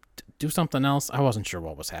do something else. I wasn't sure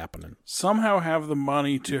what was happening. Somehow have the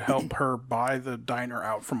money to help her buy the diner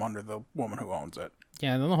out from under the woman who owns it.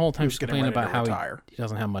 Yeah, and then the whole time she's complaining about how he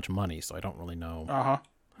doesn't have much money, so I don't really know. Yeah,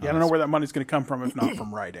 I don't know where that money's going to come from if not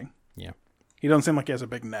from writing. Yeah. He doesn't seem like he has a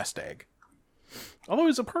big nest egg. Although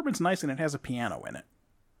his apartment's nice and it has a piano in it.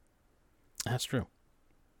 That's true.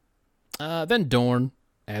 Then Dorn,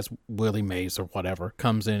 as Willie Mays or whatever,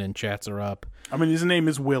 comes in and chats her up. I mean, his name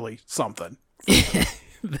is Willie something.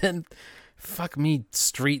 Then, fuck me,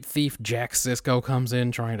 street thief Jack Sisko comes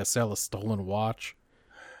in trying to sell a stolen watch.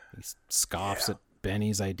 He scoffs at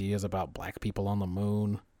Benny's ideas about black people on the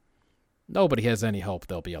moon. Nobody has any hope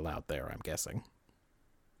they'll be allowed there, I'm guessing.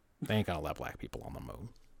 They ain't gonna let black people on the moon.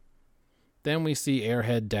 Then we see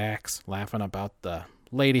Airhead Dax laughing about the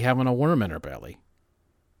lady having a worm in her belly,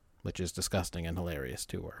 which is disgusting and hilarious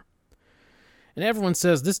to her. And everyone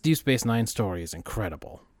says this Deep Space Nine story is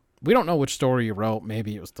incredible. We don't know which story you wrote.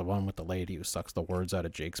 Maybe it was the one with the lady who sucks the words out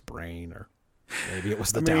of Jake's brain, or maybe it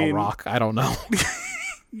was the Dow Rock. I don't know.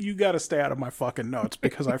 You got to stay out of my fucking notes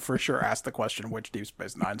because I for sure asked the question which Deep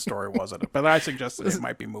Space Nine story was it. But I suggested it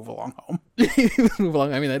might be Move Along Home. Move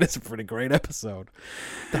Along. I mean, that is a pretty great episode.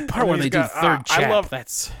 The part where they do third chap,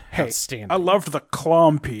 that's outstanding. I loved the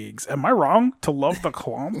Clompegs. Am I wrong to love the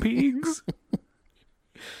Clompegs?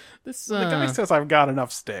 The guy says I've got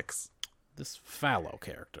enough sticks. This Fallow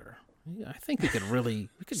character. I think we could really...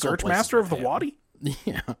 Search Master of the Wadi?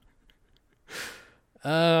 Yeah.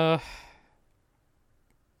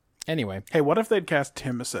 Anyway. Hey, what if they'd cast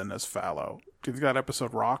Timison as Fallow? Do you think that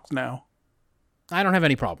episode rocks now? I don't have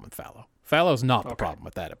any problem with Fallow. Fallow's not the problem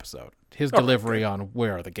with that episode. His delivery on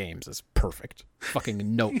where are the games is perfect.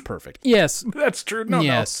 Fucking note perfect. Yes. That's true. No,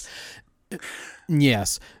 yes.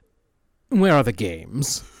 Yes. Where are the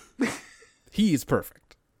games? He's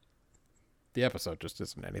perfect. The episode just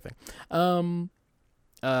isn't anything.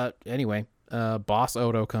 Anyway, Boss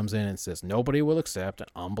Odo comes in and says nobody will accept an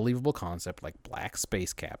unbelievable concept like black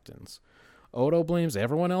space captains. Odo blames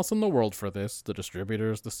everyone else in the world for this, the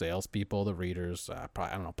distributors, the salespeople, the readers, I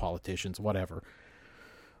don't know, politicians, whatever.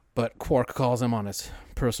 But Quark calls him on his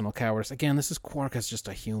personal cowardice. Again, this is Quark as just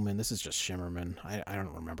a human. This is just Shimmerman. I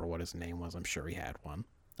don't remember what his name was. I'm sure he had one.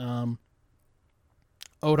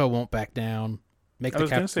 Odo won't back down. I was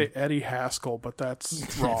going to say Eddie Haskell, but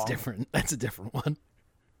that's wrong. That's different. That's a different one.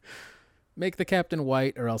 Make the captain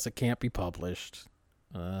white or else it can't be published.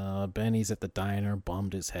 Benny's at the diner,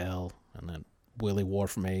 bummed as hell. And then Willie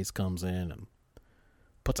Worf Mays comes in and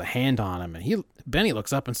puts a hand on him. And Benny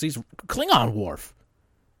looks up and sees Klingon Worf.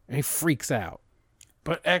 And he freaks out.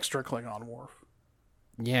 But extra Klingon Worf.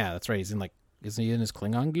 Yeah, that's right. Isn't he in his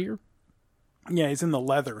Klingon gear? Yeah, he's in the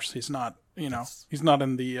leathers. He's not, he's not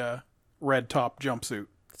in the red top jumpsuit.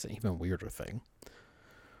 It's an even weirder thing.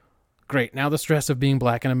 Great. Now the stress of being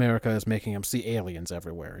black in America is making him see aliens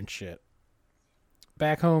everywhere and shit.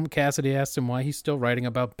 Back home, Cassidy asks him why he's still writing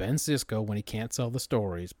about Ben Sisko when he can't sell the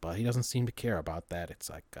stories, but he doesn't seem to care about that. It's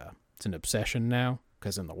like, it's an obsession now,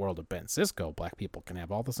 because in the world of Ben Sisko, black people can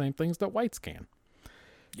have all the same things that whites can.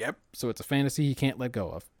 Yep. So it's a fantasy he can't let go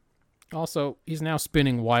of. Also, he's now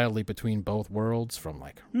spinning wildly between both worlds from,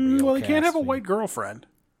 like, well, he can't have a white girlfriend.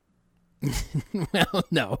 Well,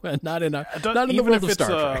 no, not in the world of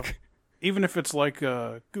Star Trek. Even if it's like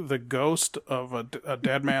the ghost of a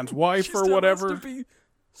dead man's wife or whatever,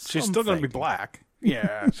 she's still going to be black.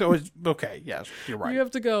 Yeah, so it's okay. Yes, you're right. You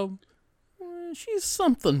have to go, she's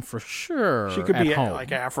something for sure. She could be home.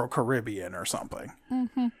 like Afro-Caribbean or something.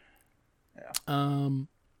 Mm-hmm. Yeah.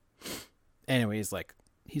 Anyway,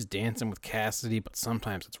 he's dancing with Cassidy, but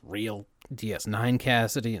sometimes it's real DS9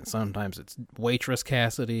 Cassidy, and sometimes it's waitress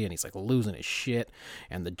Cassidy, and he's like losing his shit,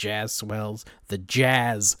 and the jazz swells. The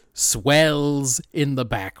jazz swells in the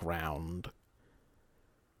background.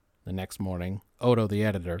 The next morning, Odo the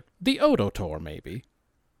editor, the Odo-tor maybe,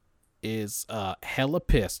 is hella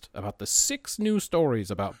pissed about the 6 new stories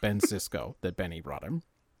about Ben Sisko that Benny brought him.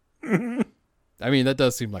 I mean, that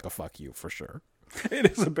does seem like a fuck you for sure. It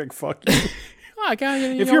is a big fuck you.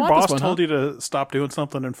 If your boss told you to stop doing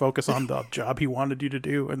something and focus on the job he wanted you to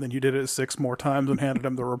do, and then you did it 6 more times and handed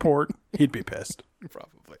him the report, he'd be pissed.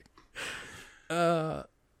 Probably.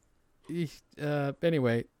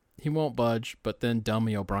 Anyway, he won't budge, but then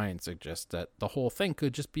Dummy O'Brien suggests that the whole thing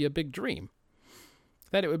could just be a big dream.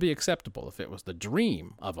 That it would be acceptable if it was the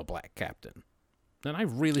dream of a black captain. And I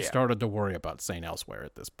really started to worry about St. Elsewhere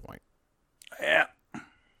at this point. Yeah.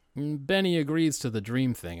 Benny agrees to the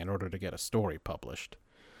dream thing in order to get a story published.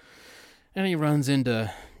 And he runs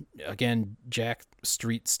into, again, Jack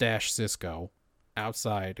Street Stash Sisko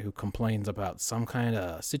outside, who complains about some kind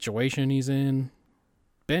of situation he's in.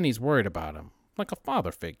 Benny's worried about him, like a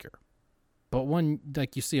father figure. But one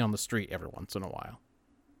like you see on the street every once in a while.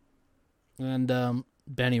 And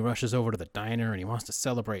Benny rushes over to the diner and he wants to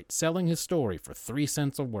celebrate selling his story for 3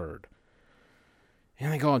 cents a word.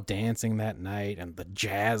 And they go out dancing that night, and the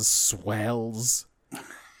jazz swells.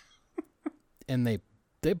 And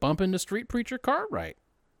they bump into street preacher Cartwright,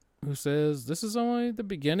 who says this is only the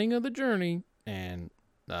beginning of the journey, and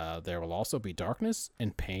there will also be darkness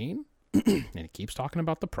and pain. And he keeps talking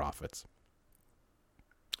about the prophets.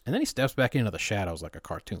 And then he steps back into the shadows like a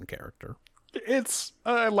cartoon character.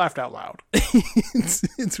 I laughed out loud.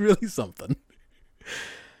 it's really something.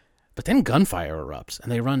 But then gunfire erupts,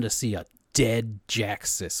 and they run to see a dead Jack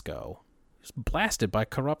Sisko. He's blasted by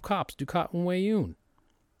corrupt cops Dukat and Wei-Yun.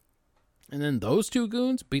 And then those 2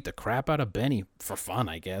 goons beat the crap out of Benny for fun,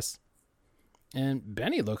 I guess. And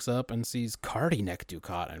Benny looks up and sees Cardi Neck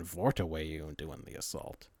Dukat and Vorta Wei-Yun doing the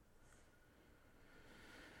assault.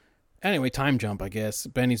 Anyway, time jump, I guess.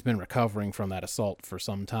 Benny's been recovering from that assault for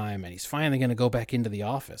some time, and he's finally going to go back into the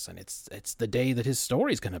office, and it's the day that his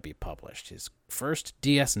story's going to be published, his first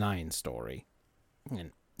DS9 story.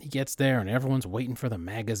 And he gets there, and everyone's waiting for the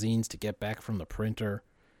magazines to get back from the printer.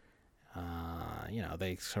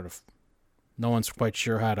 They sort of... No one's quite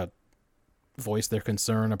sure how to voice their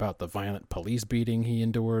concern about the violent police beating he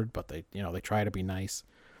endured, but they try to be nice.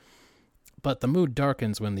 But the mood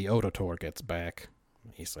darkens when the Odo-tor gets back.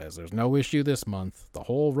 He says there's no issue this month. The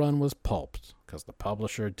whole run was pulped because the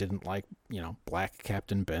publisher didn't like, Black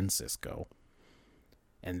Captain Ben Sisko.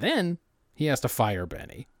 And then he has to fire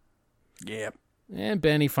Benny. Yep. And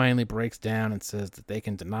Benny finally breaks down and says that they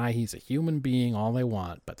can deny he's a human being all they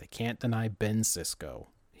want, but they can't deny Ben Sisko.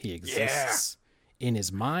 He exists in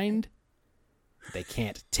his mind. They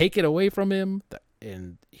can't take it away from him.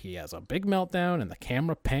 And he has a big meltdown, and the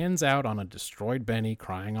camera pans out on a destroyed Benny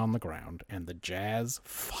crying on the ground, and the jazz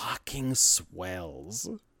fucking swells.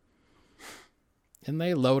 And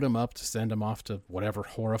they load him up to send him off to whatever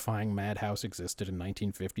horrifying madhouse existed in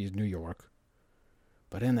 1950s New York.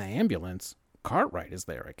 But in the ambulance, Cartwright is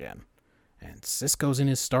there again, and Sisko's in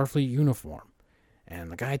his Starfleet uniform.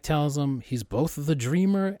 And the guy tells him he's both the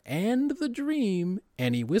dreamer and the dream,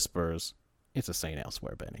 and he whispers, "It's a St.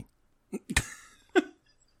 Elsewhere, Benny."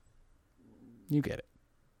 You get it.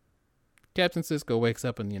 Captain Sisko wakes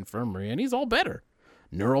up in the infirmary, and he's all better.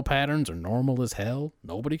 Neural patterns are normal as hell.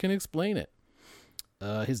 Nobody can explain it.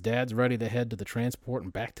 His dad's ready to head to the transport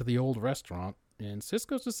and back to the old restaurant, and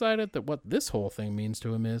Sisko's decided that what this whole thing means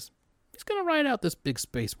to him is he's going to ride out this big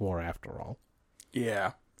space war after all.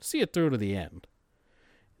 Yeah. See it through to the end.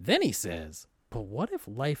 Then he says, "But what if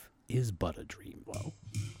life is but a dream, though?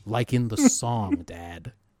 Like in the song,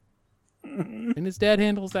 Dad." And his dad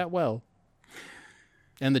handles that well.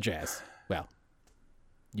 And the jazz, well,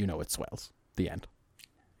 you know it swells. The end.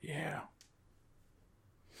 Yeah.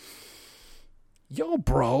 Yo,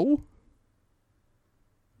 bro.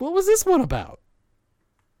 What was this one about?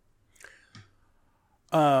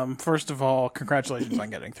 First of all, congratulations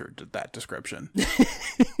on getting through to that description.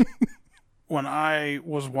 When I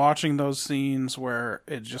was watching those scenes where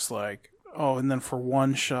it's just like, oh, and then for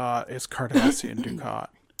one shot, it's Cardassian Ducat.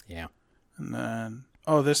 Yeah. And then,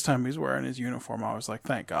 oh, this time he's wearing his uniform. I was like,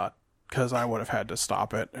 thank God. Because I would have had to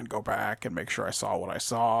stop it and go back and make sure I saw what I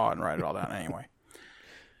saw and write it all down anyway.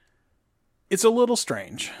 It's a little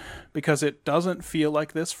strange because it doesn't feel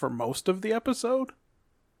like this for most of the episode.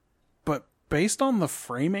 But based on the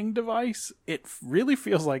framing device, it really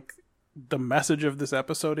feels like the message of this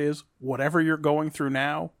episode is whatever you're going through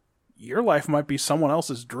now, your life might be someone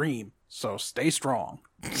else's dream. So stay strong.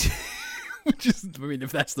 Which is, I mean,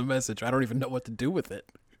 if that's the message, I don't even know what to do with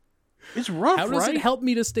it. It's rough, How does right? it help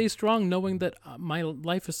me to stay strong knowing that my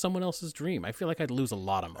life is someone else's dream? I feel like I'd lose a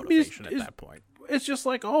lot of motivation at that point. It's just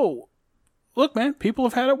like, oh, look, man, people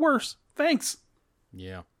have had it worse. Thanks.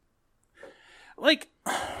 Yeah. Like,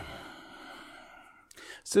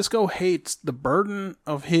 Sisko hates the burden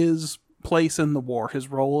of his place in the war, his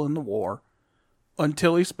role in the war,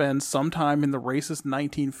 until he spends some time in the racist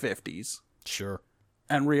 1950s. Sure.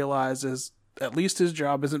 And realizes at least his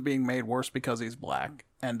job isn't being made worse because he's black,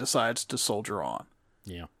 and decides to soldier on.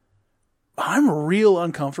 Yeah. I'm real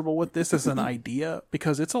uncomfortable with this as an idea,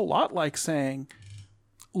 because it's a lot like saying,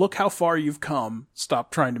 look how far you've come,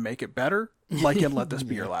 stop trying to make it better, like, and let this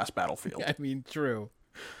be your last battlefield. I mean, true.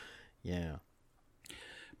 Yeah.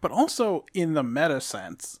 But also, in the meta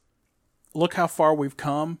sense, look how far we've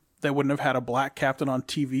come, they wouldn't have had a black captain on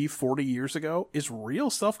TV 40 years ago, is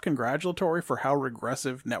real self-congratulatory for how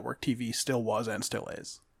regressive network TV still was and still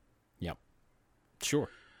is. Yep. Sure.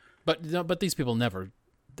 But these people never...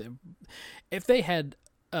 if they had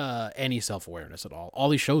any self-awareness at all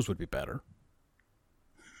these shows would be better.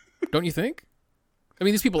 Don't you think? I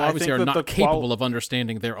mean, these people obviously are not capable of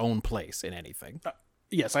understanding their own place in anything.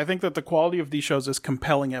 Yes, I think that the quality of these shows is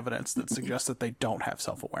compelling evidence that suggests that they don't have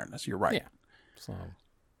self-awareness. You're right.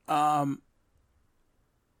 Yeah.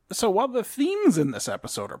 So while the themes in this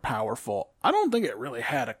episode are powerful, I don't think it really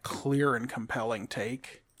had a clear and compelling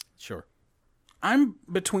take. Sure. I'm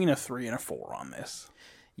between a 3 and a 4 on this.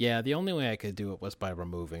 Yeah, the only way I could do it was by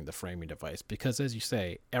removing the framing device, because as you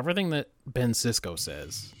say, everything that Ben Sisko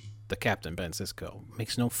says, the Captain Ben Sisko,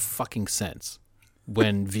 makes no fucking sense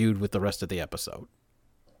when viewed with the rest of the episode.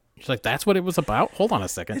 It's like, that's what it was about? Hold on a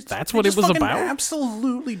second. That's what it was about?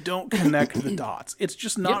 Absolutely don't connect the dots. It's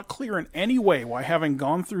just not clear in any way why, having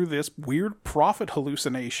gone through this weird prophet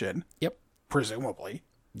hallucination, presumably,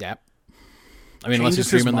 I mean, unless he's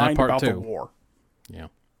dreaming that part too. The war. Yeah.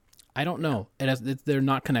 I don't know. They're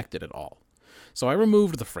not connected at all. So I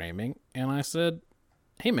removed the framing, and I said,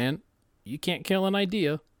 hey man, you can't kill an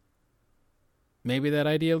idea. Maybe that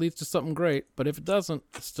idea leads to something great, but if it doesn't,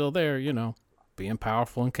 it's still there, you know. Being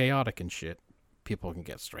powerful and chaotic and shit. People can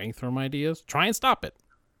get strength from ideas. Try and stop it.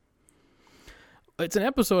 It's an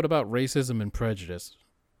episode about racism and prejudice,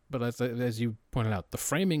 but as you pointed out, the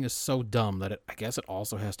framing is so dumb that I guess it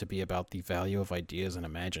also has to be about the value of ideas and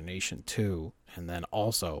imagination too, and then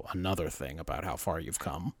also another thing about how far you've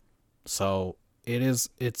come. So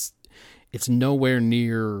it's nowhere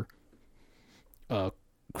near a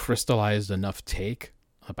crystallized enough take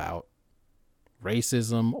about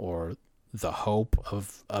racism or the hope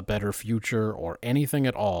of a better future or anything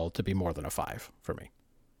at all to be more than a 5 for me.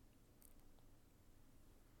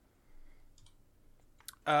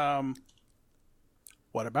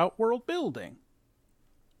 What about world building?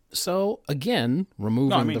 So, again, removing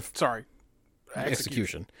No, I mean, the... sorry.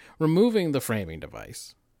 Execution. Removing the framing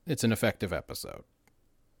device. It's an effective episode.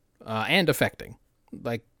 And affecting.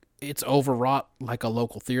 Like, it's overwrought like a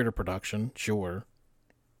local theater production, sure.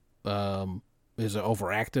 Is it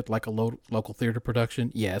overacted like a local theater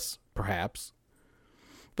production? Yes, perhaps.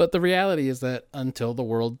 But the reality is that until the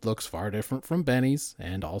world looks far different from Benny's,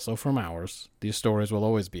 and also from ours, these stories will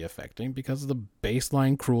always be affecting because the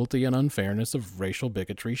baseline cruelty and unfairness of racial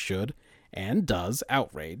bigotry should, and does,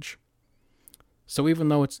 outrage. So even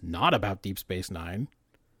though it's not about Deep Space Nine,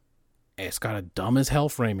 it's got a dumb as hell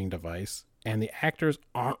framing device, and the actors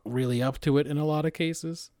aren't really up to it in a lot of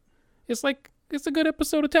cases. It's a good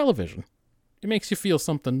episode of television. It makes you feel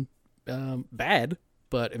something bad,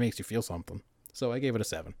 but it makes you feel something. So I gave it a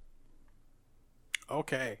 7.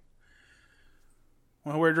 Okay.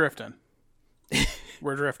 Well, we're drifting.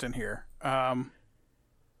 We're drifting here.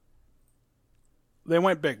 They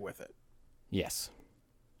went big with it. Yes.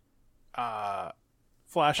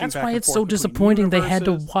 Flashing That's back why and it's forth so between disappointing they had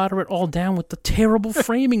to universes. water it all down with the terrible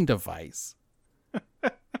framing device.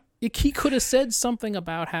 He could have said something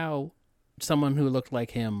about how someone who looked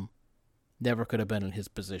like him never could have been in his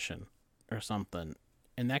position or something.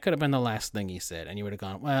 And that could have been the last thing he said. And you would have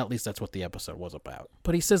gone, well, at least that's what the episode was about.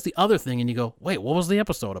 But he says the other thing and you go, wait, what was the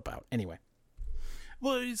episode about? Anyway.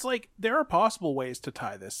 Well, it's like there are possible ways to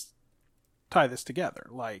tie this together.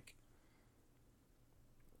 Like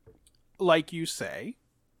you say,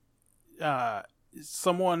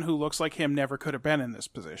 someone who looks like him never could have been in this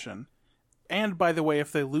position. And by the way,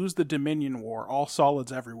 if they lose the Dominion War, all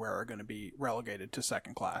solids everywhere are going to be relegated to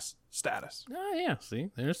second class status. Oh, yeah. See,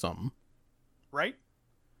 there's something. Right?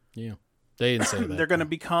 Yeah. They didn't say that. They're going to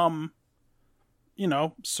become,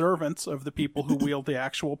 servants of the people who wield the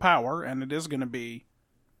actual power, and it's going to be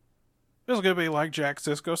like Jack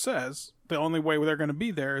Sisko says. The only way they're going to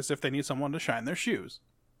be there is if they need someone to shine their shoes.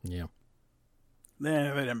 Yeah. They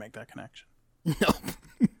didn't make that connection. No.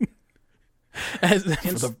 For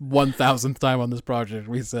the 1,000th time on this project,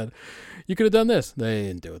 we said, you could have done this. They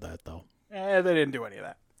didn't do that, though. They didn't do any of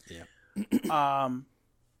that. Yeah.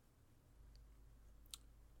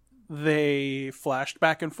 They flashed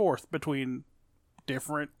back and forth between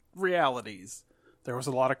different realities. There was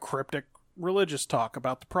a lot of cryptic religious talk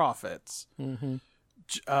about the prophets. Mm-hmm.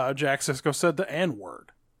 Jack Sisko said the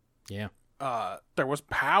N-word. Yeah. There was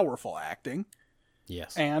powerful acting.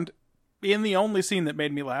 Yes. And in the only scene that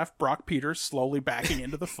made me laugh, Brock Peters slowly backing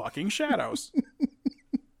into the fucking shadows.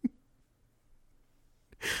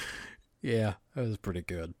 Yeah, that was pretty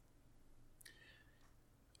good.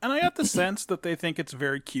 And I got the sense that they think it's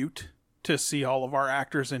very cute to see all of our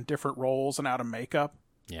actors in different roles and out of makeup.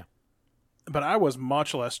 Yeah. But I was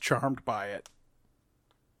much less charmed by it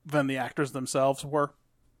than the actors themselves were.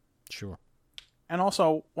 Sure. And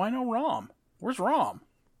also, why no Rom? Where's Rom?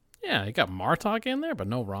 Yeah, you got Martok in there, but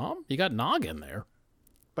no Rom. You got Nog in there.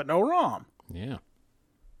 But no Rom. Yeah.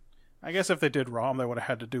 I guess if they did Rom, they would have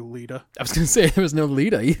had to do Lita. I was going to say there was no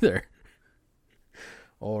Lita either.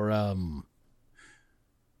 Or,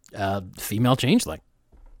 female changeling.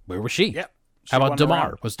 Where was she? Yep. How about went Damar?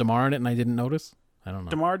 around. Was Damar in it and I didn't notice? I don't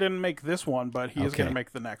know. Damar didn't make this one, but he is Okay. going to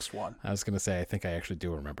make the next one. I was going to say, I think I actually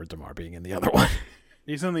do remember Damar being in the other one.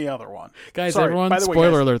 He's in the other one. Guys, Sorry, everyone, by the way,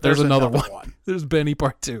 spoiler guys, alert, there's another one. There's Benny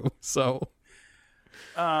Part 2, so...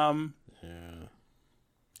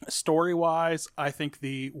 Story-wise, I think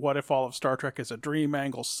the what if all of Star Trek is a dream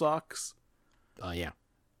angle sucks. Yeah.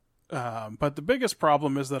 But the biggest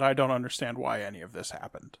problem is that I don't understand why any of this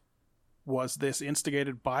happened. Was this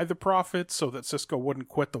instigated by the Prophets so that Sisko wouldn't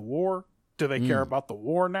quit the war? Do they care about the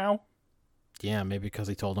war now? Yeah, maybe because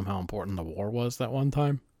he told him how important the war was that one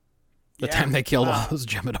time. The Yeah. time they killed all those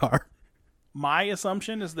Jem'Hadar. My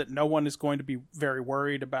assumption is that no one is going to be very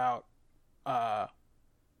worried about all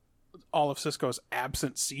of Sisko's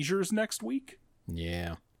absent seizures next week.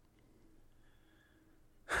 Yeah.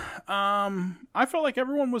 I felt like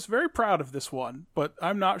everyone was very proud of this one, but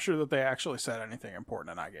I'm not sure that they actually said anything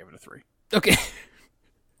important, and I gave it a 3. Okay.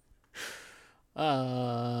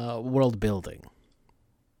 World building.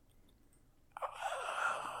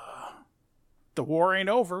 The war ain't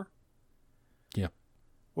over. Yeah.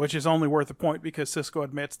 Which is only worth a point because Sisko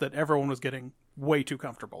admits that everyone was getting way too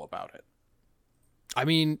comfortable about it. I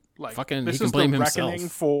mean, Like, fucking, this he can is blame the himself. reckoning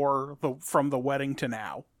from the wedding to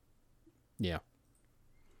now. Yeah.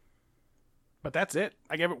 But that's it.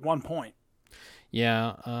 I gave it 1 point.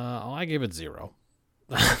 Yeah, I gave it 0.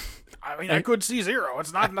 I mean, I could see zero.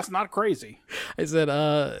 That's not crazy. I said,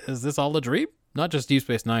 is this all a dream? Not just Deep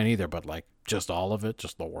Space Nine either, but like just all of it,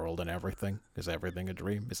 just the world and everything. Is everything a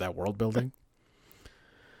dream? Is that world building?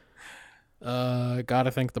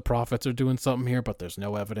 Gotta think the prophets are doing something here, but there's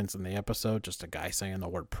no evidence in the episode. Just a guy saying the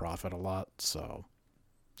word prophet a lot. So,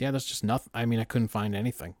 yeah, there's just nothing. I mean, I couldn't find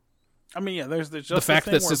anything. I mean, yeah, there's just the fact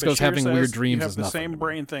that Sisko's having weird dreams is the nothing. same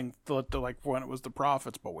brain thing to like when it was the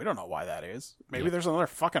prophets, but we don't know why that is. Maybe there's another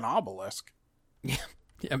fucking obelisk. Yeah.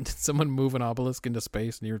 Did someone move an obelisk into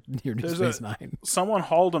space near Deep Space Nine? Someone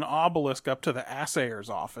hauled an obelisk up to the assayer's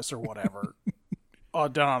office or whatever.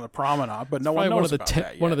 Down on the promenade, but no one knows about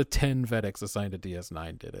that yet. One of the 10 Vedics assigned to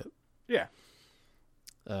DS9 did it. Yeah.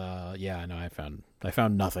 Yeah, no, I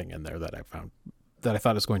found nothing in there that I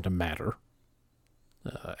thought is going to matter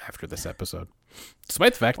after this episode.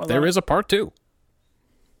 Despite the fact that there is a part 2.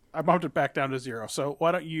 I bumped it back down to 0. So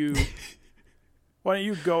why don't you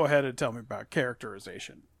go ahead and tell me about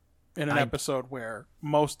characterization in an episode where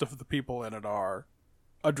most of the people in it are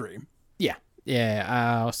a dream? Yeah.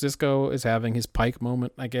 Yeah, Sisko is having his Pike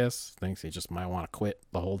moment, I guess. Thinks he just might want to quit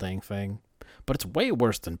the whole dang thing. But it's way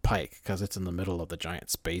worse than Pike, because it's in the middle of the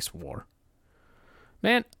giant space war.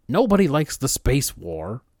 Man, nobody likes the space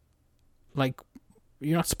war. Like,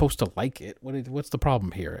 you're not supposed to like it. What's the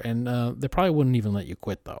problem here? And they probably wouldn't even let you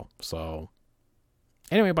quit, though. So,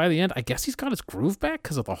 anyway, by the end, I guess he's got his groove back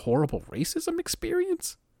because of the horrible racism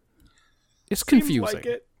experience. It's confusing. Seems like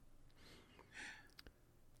it.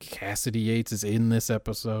 Cassidy Yates is in this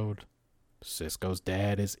episode. Sisko's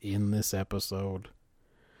dad is in this episode.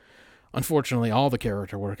 Unfortunately, all the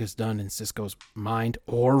character work is done in Sisko's mind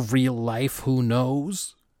or real life, who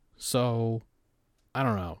knows? So, I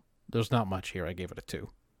don't know. There's not much here. I gave it a 2.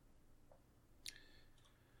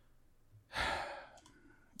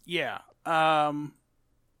 Yeah.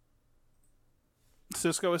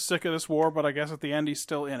 Sisko is sick of this war, but I guess at the end he's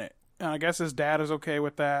still in it. And I guess his dad is okay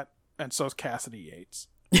with that, and so is Cassidy Yates.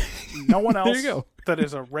 No one else that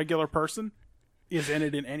is a regular person is in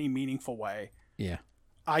it in any meaningful way. Yeah.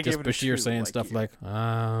 I just gave it a 2, Bashir saying stuff like,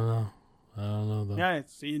 I don't know though. Yeah,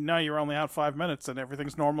 you're only out 5 minutes and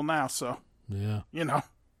everything's normal now, so yeah.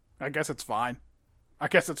 I guess it's fine. I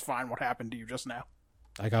guess it's fine what happened to you just now.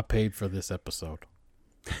 I got paid for this episode.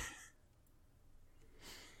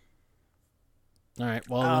 All right,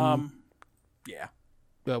 well, yeah.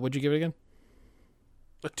 What'd you give it again?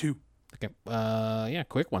 A 2. Okay. Yeah,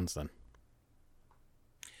 quick ones then.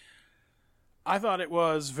 I thought it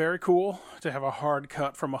was very cool to have a hard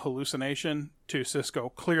cut from a hallucination to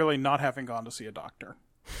Sisko clearly not having gone to see a doctor.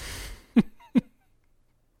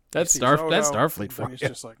 That's Starfleet for you. He's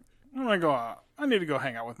just like, I'm gonna go. I need to go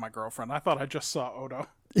hang out with my girlfriend. I thought I just saw Odo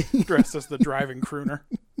dressed as the driving crooner.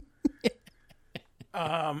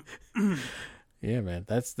 Yeah, man,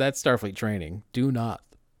 that's Starfleet training. Do not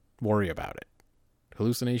worry about it.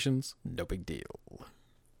 Hallucinations, no big deal.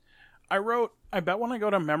 I bet when I go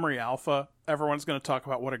to Memory Alpha, everyone's going to talk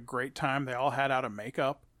about what a great time they all had out of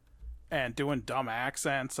makeup and doing dumb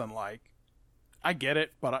accents and like, I get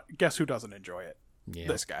it, but guess who doesn't enjoy it? Yeah.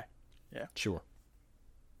 This guy. Yeah. Sure.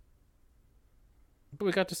 But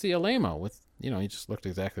we got to see Alemo with, he just looked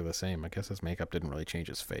exactly the same. I guess his makeup didn't really change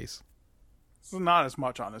his face. This is not as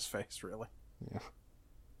much on his face, really. Yeah.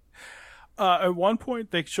 At one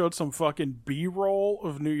point, they showed some fucking B-roll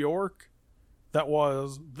of New York that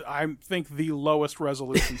was, I think, the lowest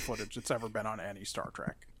resolution footage that's ever been on any Star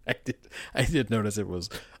Trek. I did notice it was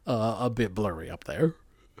a bit blurry up there.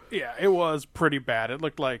 Yeah, it was pretty bad. It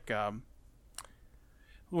looked like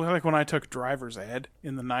when I took driver's ed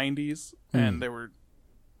in the 90s, and they were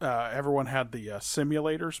everyone had the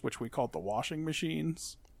simulators, which we called the washing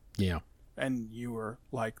machines. Yeah. And you were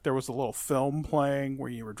like, there was a little film playing where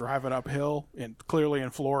you were driving uphill, clearly in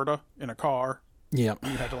Florida, in a car. Yeah.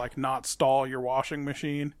 You had to like not stall your washing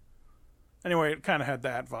machine. Anyway, it kind of had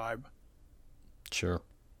that vibe. Sure.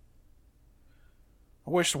 I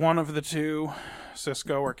wish one of the two,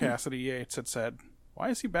 Sisko or Cassidy Yates, had said, "Why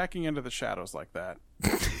is he backing into the shadows like that?"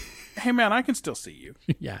 Hey man, I can still see you.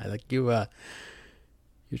 Yeah, like you're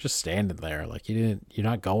just standing there, like you're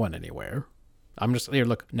not going anywhere. I'm just here.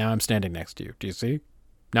 Look, now I'm standing next to you. Do you see?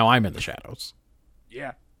 Now I'm in the shadows.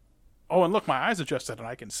 Yeah. Oh, and look, my eyes adjusted, and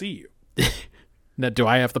I can see you. Now, do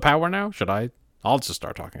I have the power now? Should I? I'll just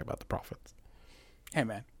start talking about the prophets. Hey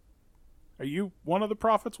man, are you one of the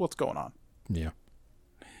prophets? What's going on? Yeah.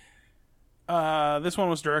 This one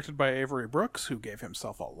was directed by Avery Brooks, who gave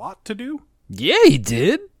himself a lot to do. Yeah, he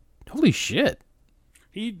did. Holy shit.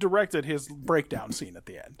 He directed his breakdown scene at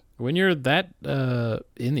the end. When you're that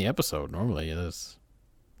in the episode, normally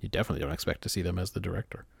you definitely don't expect to see them as the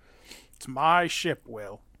director. It's my ship,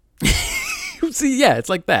 Will. See, yeah, it's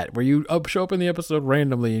like that, where you show up in the episode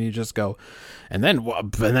randomly and you just go, and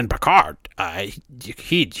then Picard,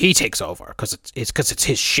 he takes over because it's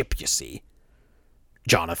his ship, you see.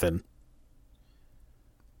 Jonathan.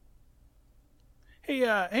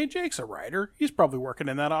 Hey, Jake's a writer. He's probably working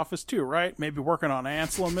in that office too, right? Maybe working on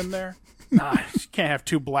Anselm in there. Nah, you can't have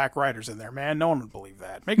two black writers in there, man. No one would believe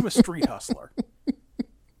that. Make him a street hustler.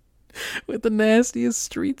 With the nastiest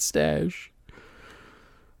street stash.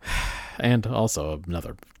 And also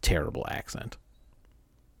another terrible accent.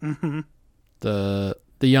 Mm-hmm. The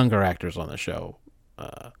younger actors on the show,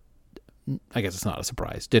 I guess it's not a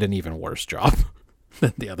surprise, did an even worse job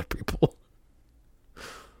than the other people.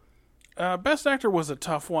 Best actor was a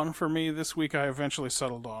tough one for me this week. I eventually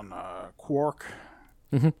settled on Quark.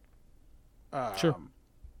 Mm-hmm. Sure.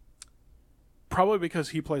 Probably because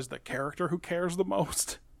he plays the character who cares the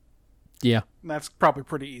most. Yeah. And that's probably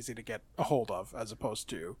pretty easy to get a hold of, as opposed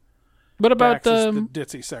to what about the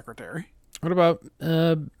ditzy secretary. What about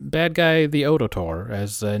bad guy the Odotor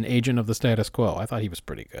as an agent of the status quo? I thought he was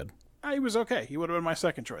pretty good. He was okay. He would have been my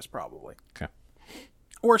second choice, probably. Okay.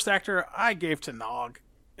 Worst actor, I gave to Nog.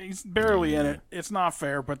 He's barely in it. It's not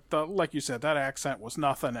fair, but like you said, that accent was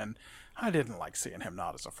nothing, and I didn't like seeing him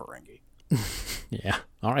not as a Ferengi. Yeah.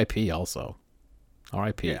 R.I.P. also.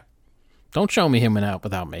 R.I.P. Yeah. Don't show me him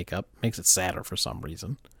without makeup. Makes it sadder for some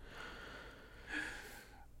reason.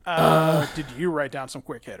 Did you write down some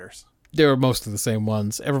quick hitters? They were most of the same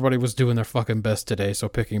ones. Everybody was doing their fucking best today, so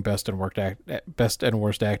picking best and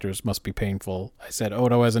worst actors must be painful. I said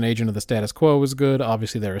Odo as an agent of the status quo was good.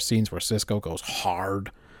 Obviously, there are scenes where Sisko goes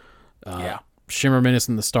hard. Yeah. Shimmerman is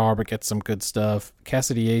in the star, but gets some good stuff.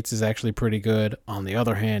 Cassidy Yates is actually pretty good. On the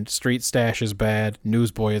other hand, Street Stash is bad.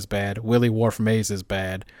 Newsboy is bad. Willie Worf Maze is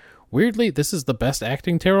bad. Weirdly, this is the best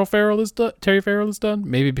acting Terry Farrell has done.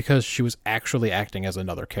 Maybe because she was actually acting as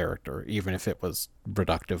another character, even if it was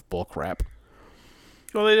reductive bullcrap.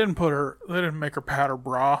 Well, they didn't make her pat her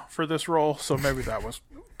bra for this role, so maybe that was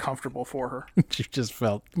comfortable for her. She just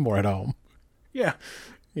felt more at home. Yeah.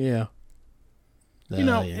 Yeah.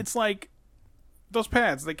 Yeah. It's like those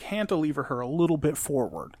pads, they cantilever her a little bit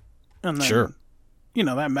forward. And then, sure.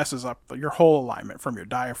 That messes up your whole alignment from your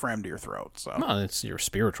diaphragm to your throat. So no, it's your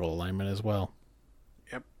spiritual alignment as well.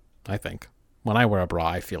 Yep. I think. When I wear a bra,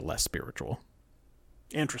 I feel less spiritual.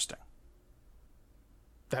 Interesting.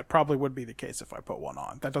 That probably would be the case if I put one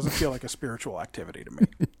on. That doesn't feel like a spiritual activity to me.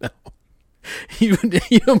 No. You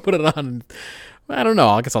don't put it on. I don't know.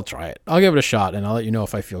 I guess I'll try it. I'll give it a shot, and I'll let you know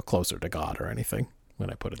if I feel closer to God or anything when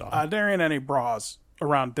I put it on. There ain't any bras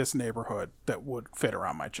around this neighborhood that would fit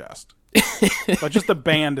around my chest. But just the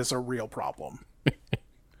band is a real problem.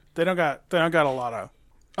 They don't got a lot of.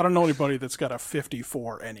 I don't know anybody that's got a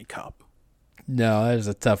 54 any cup. No, that is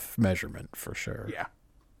a tough measurement for sure. Yeah.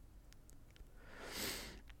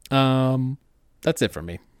 That's it for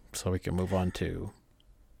me. So we can move on to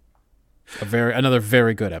another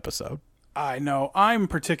very good episode. I know. I'm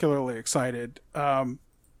particularly excited.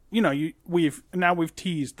 We've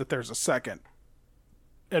teased that there's a second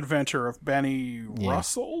adventure of Benny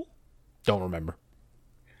Russell. Don't remember.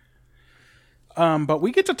 But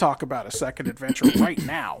we get to talk about a second adventure right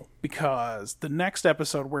now, because the next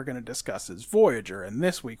episode we're going to discuss is Voyager, and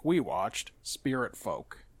this week we watched Spirit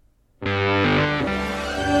Folk.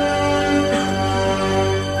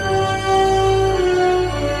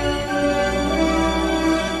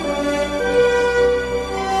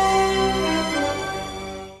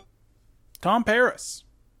 Tom Paris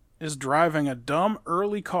is driving a dumb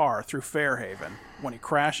early car through Fairhaven when he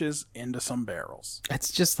crashes into some barrels.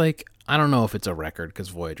 It's just like, I don't know if it's a record because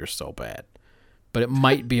Voyager's so bad, but it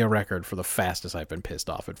might be a record for the fastest I've been pissed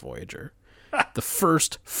off at Voyager. The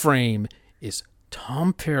first frame is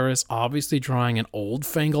Tom Paris obviously drawing an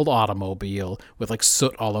old-fangled automobile with like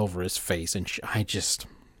soot all over his face, and I just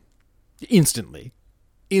instantly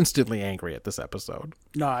angry at this episode.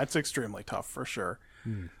 No, it's extremely tough for sure.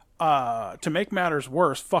 To make matters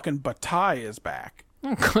worse, fucking Bataille is back.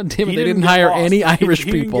 Oh, God damn it, they didn't hire any Irish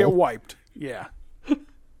people. He didn't get wiped. Yeah.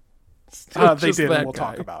 They did, and we'll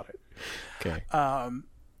talk about it. Okay.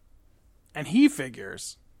 And he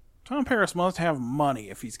figures Tom Paris must have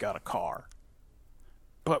money if he's got a car.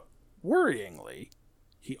 But worryingly,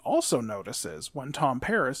 he also notices when Tom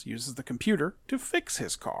Paris uses the computer to fix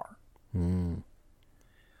his car.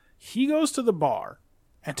 He goes to the bar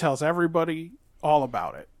and tells everybody all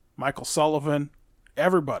about it. Michael Sullivan,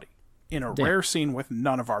 everybody, in a rare scene with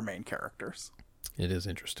none of our main characters. It is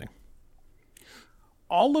interesting.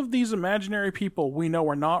 All of these imaginary people we know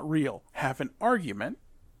are not real have an argument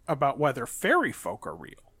about whether fairy folk are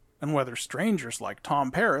real, and whether strangers like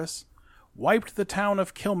Tom Paris wiped the town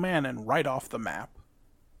of Kilmannon right off the map.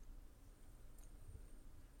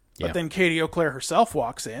 Yeah. But then Katie O'Clair herself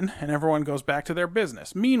walks in, and everyone goes back to their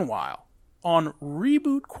business. Meanwhile, on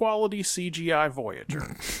reboot quality CGI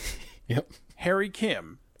Voyager, Yep. Harry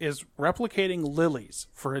Kim is replicating lilies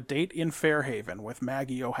for a date in Fairhaven with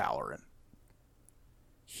Maggie O'Halloran.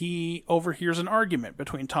 He overhears an argument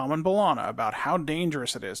between Tom and B'Elanna about how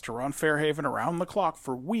dangerous it is to run Fairhaven around the clock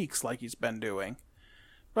for weeks like he's been doing,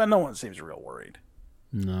 but no one seems real worried.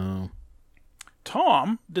 No.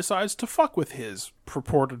 Tom decides to fuck with his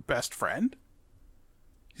purported best friend.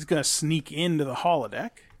 He's going to sneak into the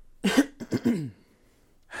holodeck.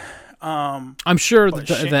 I'm sure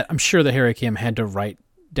that Harry Kim had to write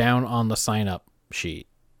down on the sign-up sheet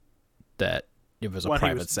that it was a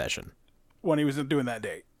private session. When he was doing that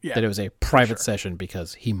date. Yeah. That it was a private session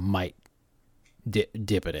because he might dip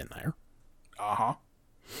it in there. Uh-huh.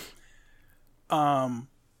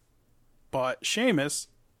 But Seamus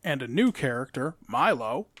and a new character,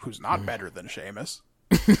 Milo, who's not better than Seamus,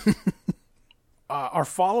 are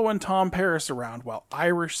following Tom Paris around while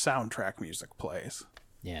Irish soundtrack music plays.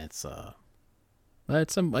 Yeah, it's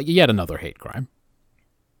yet another hate crime.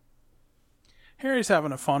 Harry's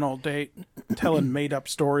having a fun old date, telling made-up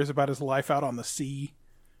stories about his life out on the sea.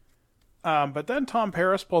 But then Tom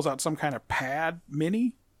Paris pulls out some kind of pad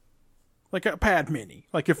mini. Like a pad mini,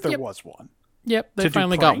 like if there was one. Yep, they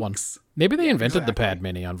finally got one. Maybe they invented the pad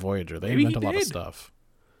mini on Voyager. They invent a lot of stuff.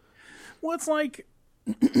 Well, it's like...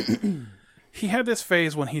 he had this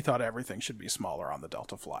phase when he thought everything should be smaller on the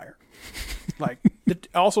Delta Flyer. Like,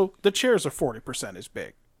 also, the chairs are 40% as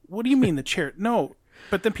big. What do you mean the chair? No,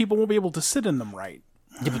 but then people won't be able to sit in them right.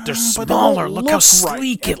 Yeah, but they're smaller. Look how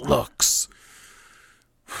sleek it looks.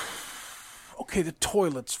 Okay, the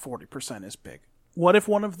toilet's 40% as big. What if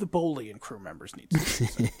one of the Bolian crew members needs to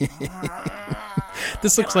sit?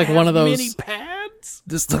 This looks like one of those mini pads.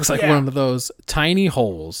 This looks like one of those tiny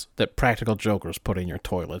holes that practical jokers put in your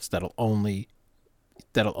toilets that'll only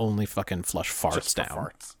fucking flush farts Just down.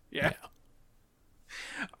 Farts. Yeah.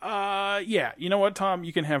 Yeah. You know what, Tom?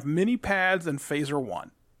 You can have mini pads and Phaser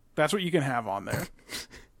 1. That's what you can have on there.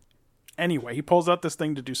 Anyway, he pulls out this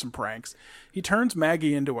thing to do some pranks. He turns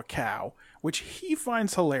Maggie into a cow, which he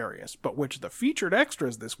finds hilarious, but which the featured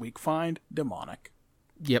extras this week find demonic.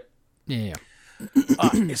 Yep. Yeah.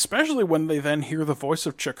 Especially when they then hear the voice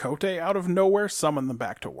of Chakotay out of nowhere summon them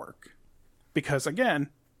back to work. Because, again,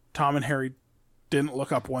 Tom and Harry didn't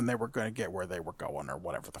look up when they were going to get where they were going or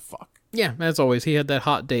whatever the fuck. Yeah, as always, he had that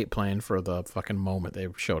hot date planned for the fucking moment they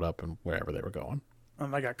showed up and wherever they were going.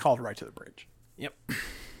 And they got called right to the bridge. Yep.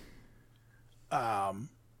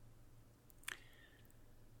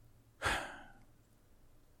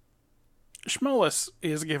 Schmellis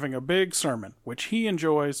is giving a big sermon, which he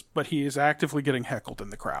enjoys, but he is actively getting heckled in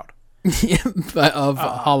the crowd. Of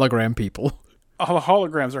hologram people. All the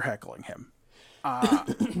holograms are heckling him.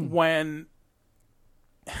 When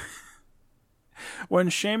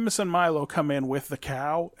Seamus and Milo come in with the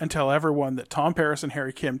cow and tell everyone that Tom Paris and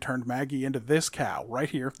Harry Kim turned Maggie into this cow, right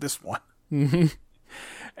here, this one. Mm-hmm.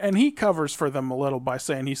 And he covers for them a little by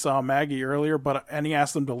saying he saw Maggie earlier, and he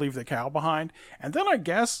asked them to leave the cow behind. And then I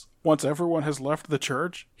guess once everyone has left the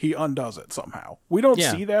church, he undoes it somehow. We don't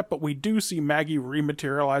see that, but we do see Maggie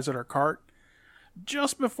rematerialize at her cart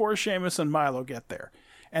just before Seamus and Milo get there.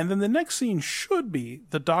 And then the next scene should be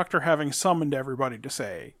the Doctor having summoned everybody to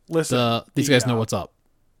say, listen, these guys know what's up.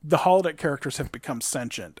 The holodeck characters have become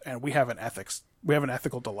sentient, and we have an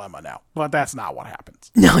ethical dilemma now. But that's not what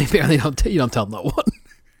happens. No, you don't tell no one.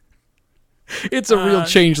 It's a real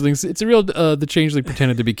changeling. It's a real the changeling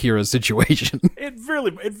pretended to be Kira's situation. It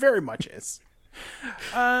very much is.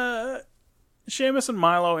 Seamus and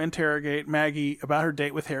Milo interrogate Maggie about her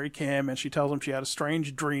date with Harry Kim, and she tells them she had a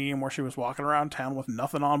strange dream where she was walking around town with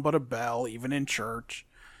nothing on but a bell, even in church.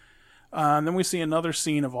 And then we see another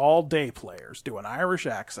scene of all day players doing Irish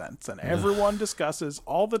accents, and everyone discusses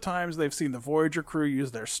all the times they've seen the Voyager crew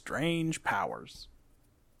use their strange powers.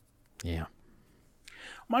 Yeah.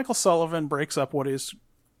 Michael Sullivan breaks up what is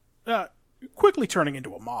quickly turning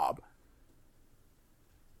into a mob.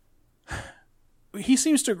 He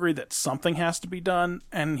seems to agree that something has to be done,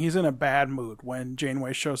 and he's in a bad mood when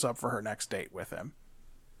Janeway shows up for her next date with him.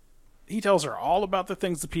 He tells her all about the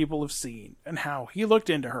things the people have seen, and how he looked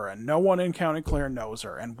into her and no one in County Clare knows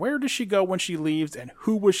her, and where does she go when she leaves, and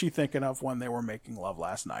who was she thinking of when they were making love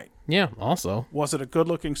last night? Yeah, also. Was it a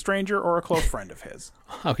good-looking stranger or a close friend of his?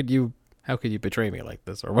 How could you betray me like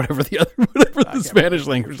this, or whatever the Spanish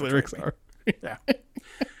language lyrics are? Yeah.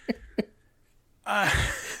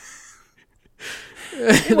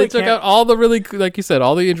 They took out all the really, like you said,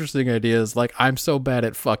 all the interesting ideas, like I'm so bad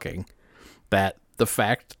at fucking. that the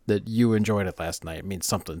fact that you enjoyed it last night means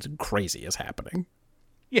something crazy is happening.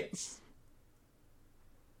 Yes.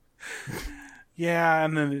 Yeah,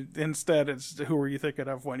 and then instead it's who were you thinking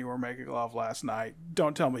of when you were making love last night?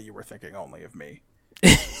 Don't tell me you were thinking only of me.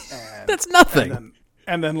 And, That's nothing.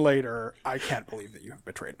 And then later, I can't believe that you have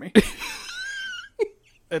betrayed me.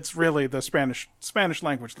 It's really the Spanish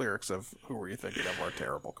language lyrics of who were you thinking of are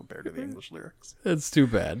terrible compared to the English lyrics. That's too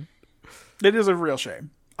bad. It is a real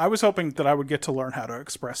shame. I was hoping that I would get to learn how to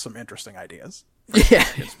express some interesting ideas Yeah.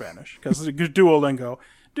 in Spanish. Because Duolingo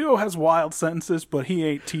has wild sentences, but he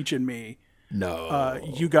ain't teaching me. No.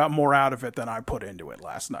 You got more out of it than I put into it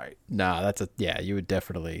last night. Nah, you would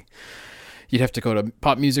definitely... You'd have to go to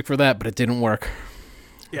pop music for that, but it didn't work.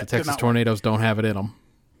 Yeah, The Texas Tornadoes don't have it in them.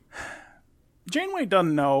 Janeway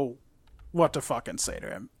doesn't know what to fucking say to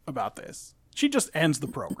him about this. She just ends the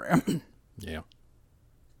program. Yeah.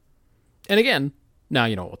 And again, now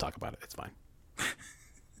you know we'll talk about it. It's fine.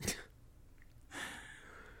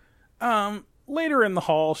 Later in the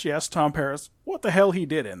hall, she asked Tom Paris what the hell he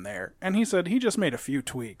did in there, and he said he just made a few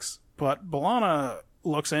tweaks. But B'Elanna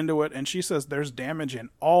looks into it, and she says there's damage in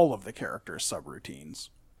all of the characters' subroutines.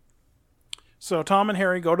 So Tom and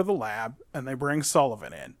Harry go to the lab, and they bring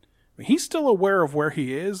Sullivan in. He's still aware of where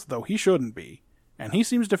he is, though he shouldn't be, and he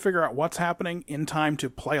seems to figure out what's happening in time to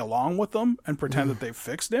play along with them and pretend that they've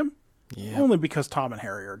fixed him. Yeah. Only because Tom and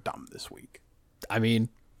Harry are dumb this week. I mean,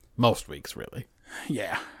 most weeks, really.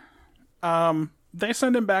 Yeah. They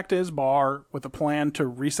send him back to his bar with a plan to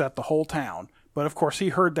reset the whole town, but of course he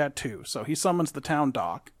heard that too, so he summons the town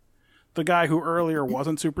doc, the guy who earlier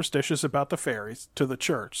wasn't superstitious about the fairies, to the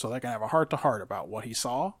church so they can have a heart-to-heart about what he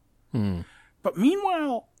saw. But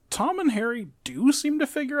meanwhile, Tom and Harry do seem to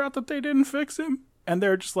figure out that they didn't fix him, and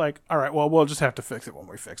they're just like, all right, well, we'll just have to fix it when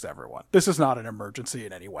we fix everyone. This is not an emergency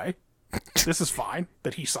in any way. This is fine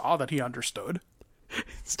that he saw, that he understood.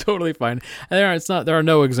 It's totally fine. There are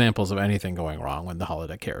no examples of anything going wrong when the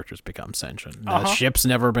holodeck characters become sentient. The ship's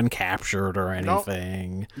never been captured or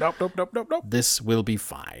anything. Nope. This will be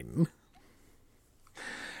fine.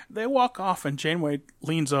 They walk off, and Janeway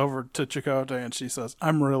leans over to Chakotay, and she says,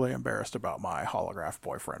 I'm really embarrassed about my holograph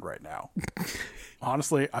boyfriend right now.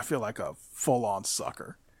 Honestly, I feel like a full-on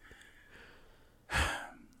sucker.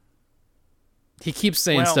 He keeps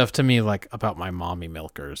saying stuff to me like about my mommy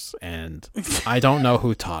milkers, and I don't know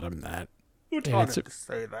who taught him that. Who taught him to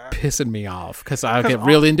say that? Pissing me off because I'll get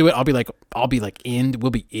real into it. We'll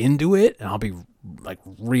be into it, and I'll be like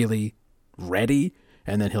really ready,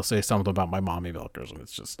 and then he'll say something about my mommy milkers, and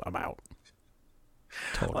it's just I'm out.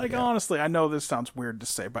 Totally. Honestly, I know this sounds weird to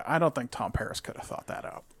say, but I don't think Tom Paris could have thought that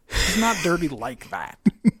up. He's not dirty like that.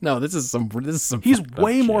 No, this is some. He's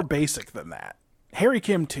way more basic than that. Harry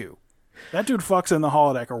Kim too. That dude fucks in the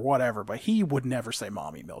holodeck or whatever, but he would never say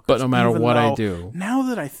mommy milkers. But no matter what I do. Now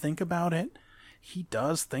that I think about it, he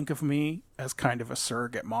does think of me as kind of a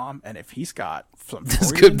surrogate mom, and if he's got some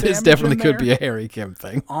this definitely could be a Harry Kim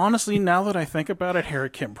thing. Honestly, now that I think about it,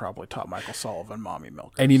 Harry Kim probably taught Michael Sullivan mommy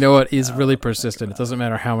milkers. And you know what is really persistent? It doesn't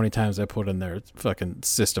matter how many times I put in their fucking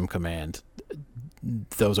system command.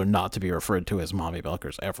 Those are not to be referred to as mommy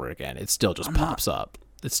milkers ever again. It still just pops up.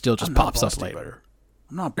 It still just pops up later.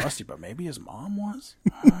 I'm not busty, but maybe his mom was.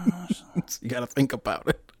 You got to think about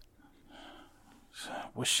it.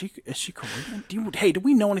 Is she Korean? Do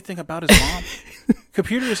we know anything about his mom?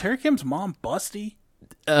 Computer, is Harry Kim's mom busty?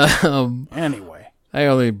 Anyway. I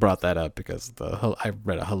only brought that up because I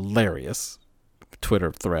read a hilarious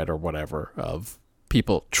Twitter thread or whatever of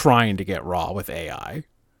people trying to get raw with AI.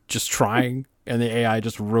 Just trying, and the AI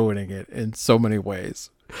just ruining it in so many ways.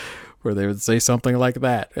 Where they would say something like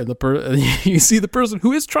that, and you see the person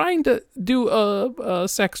who is trying to do a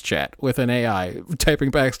sex chat with an AI typing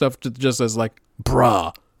back stuff just as like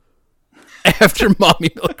 "bruh" after "mommy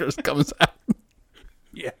milkers" comes out.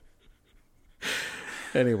 Yeah.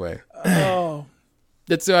 Anyway. Oh.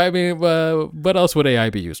 What else would AI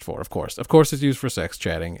be used for? Of course, it's used for sex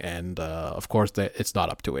chatting, and of course it's not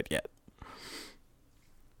up to it yet.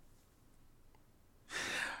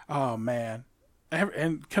 Oh man.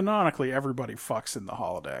 And canonically, everybody fucks in the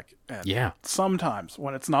holodeck. And yeah. Sometimes,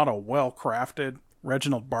 when it's not a well-crafted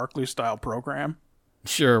Reginald Barkley-style program.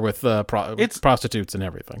 Sure, with prostitutes and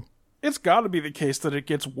everything. It's got to be the case that it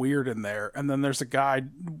gets weird in there. And then there's a guy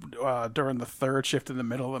during the third shift in the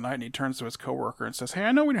middle of the night, and he turns to his coworker and says, hey,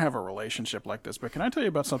 I know we don't have a relationship like this, but can I tell you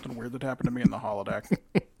about something weird that happened to me in the holodeck?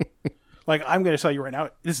 Like, I'm going to tell you right now,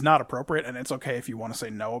 it's not appropriate, and it's okay if you want to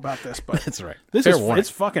say no about this, but that's right.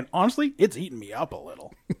 It's fucking, honestly, it's eating me up a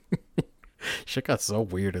little. Shit got so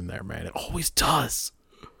weird in there, man. It always does.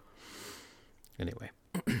 Anyway,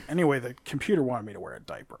 the computer wanted me to wear a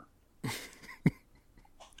diaper.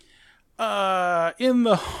 In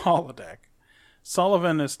the holodeck,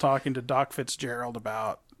 Sullivan is talking to Doc Fitzgerald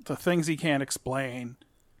about the things he can't explain,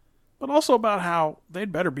 but also about how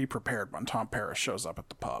they'd better be prepared when Tom Paris shows up at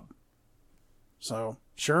the pub. So,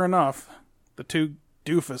 sure enough, the two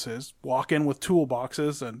doofuses walk in with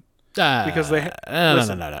toolboxes and because they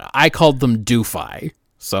no. I called them doofi.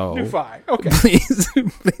 So doofi.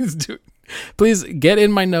 Okay. Please get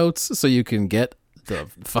in my notes so you can get the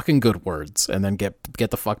fucking good words and then get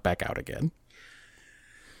the fuck back out again.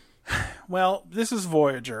 Well, this is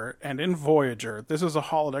Voyager, and in Voyager, this is a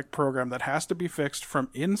holodeck program that has to be fixed from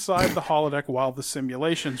inside the holodeck while the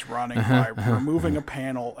simulation's running by removing a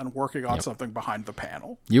panel and working on something behind the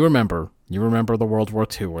panel. You remember the World War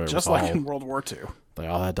II where just like in World War II. They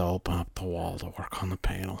all had to open up the wall to work on the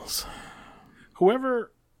panels.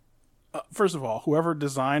 First of all, whoever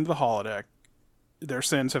designed the holodeck, their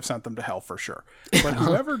sins have sent them to hell for sure. But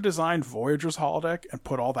whoever designed Voyager's holodeck and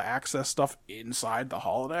put all the access stuff inside the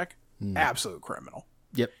holodeck, absolute criminal.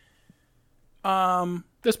 Yep.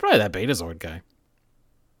 There's probably that Betazoid guy.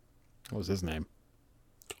 What was his name?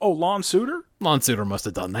 Oh, Lon Suter? Lon Suter must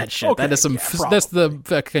have done that shit. Okay, that is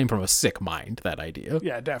that came from a sick mind, that idea.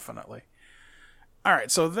 Yeah, definitely. All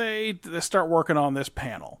right, so they start working on this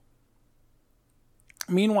panel.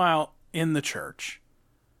 Meanwhile, in the church,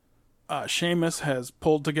 Seamus has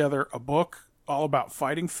pulled together a book all about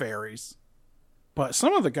fighting fairies, but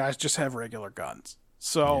some of the guys just have regular guns.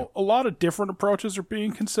 So a lot of different approaches are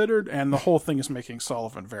being considered, and the whole thing is making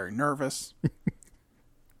Sullivan very nervous.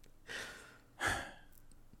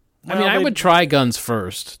 I would try guns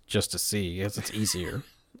first, just to see, because it's easier.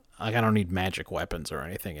 Like, I don't need magic weapons or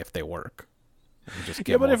anything if they work.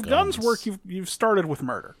 But if guns work, you've started with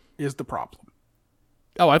murder, is the problem.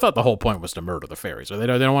 Oh, I thought the whole point was to murder the fairies. They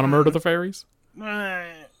don't want to murder the fairies?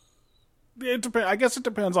 I guess it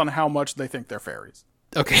depends on how much they think they're fairies.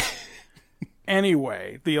 Okay.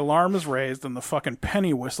 Anyway, the alarm is raised and the fucking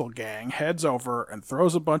penny whistle gang heads over and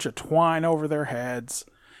throws a bunch of twine over their heads.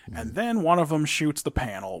 And then one of them shoots the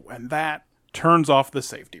panel, and that turns off the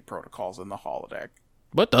safety protocols in the holodeck.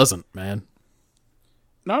 But doesn't, man.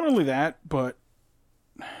 Not only that, but...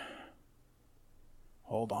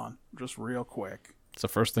 Hold on, just real quick. It's the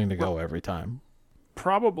first thing to go every time.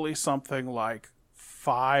 Probably something like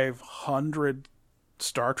 500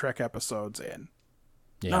 Star Trek episodes in.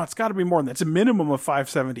 Yeah. No, it's got to be more than that. It's a minimum of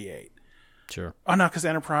 578. Sure. Oh, no, because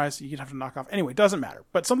Enterprise, you'd have to knock off. Anyway, doesn't matter.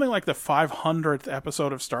 But something like the 500th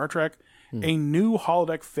episode of Star Trek, a new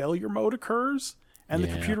holodeck failure mode occurs, and the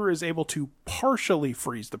computer is able to partially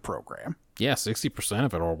freeze the program. Yeah, 60%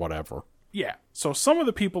 of it or whatever. Yeah, so some of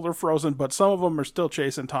the people are frozen, but some of them are still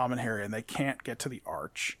chasing Tom and Harry, and they can't get to the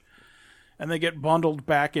arch. And they get bundled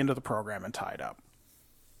back into the program and tied up.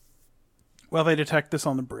 Well, they detect this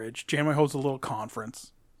on the bridge. Janeway holds a little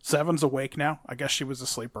conference. Seven's awake now. I guess she was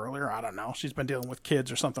asleep earlier. I don't know. She's been dealing with kids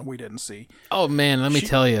or something we didn't see. Oh, man, let me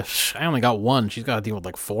tell you. I only got one. She's got to deal with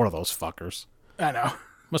like 4 of those fuckers. I know.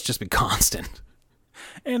 Must just be constant.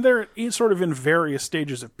 And they're sort of in various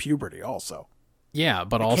stages of puberty also. Yeah,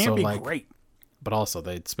 but it also can't be like great. But also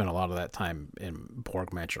they spend a lot of that time in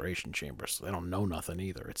Borg maturation chambers, so they don't know nothing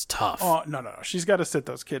either. It's tough. Oh, no. She's got to sit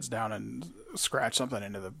those kids down and scratch something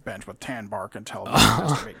into the bench with tan bark and tell them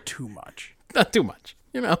not to make too much. Not too much,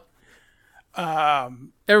 you know.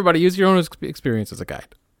 Everybody use your own experience as a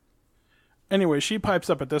guide. Anyway, she pipes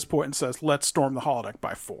up at this point and says, let's storm the holodeck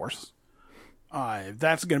by force.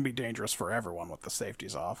 That's going to be dangerous for everyone with the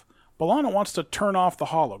safeties off. B'Elanna wants to turn off the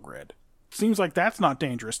hologrid. Seems like that's not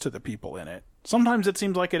dangerous to the people in it. Sometimes it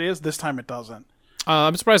seems like it is. This time it doesn't.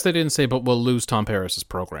 I'm surprised they didn't say, but we'll lose Tom Paris's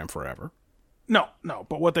program forever. No.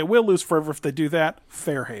 But what they will lose forever if they do that,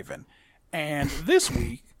 Fairhaven. And this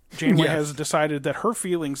week, Janeway has decided that her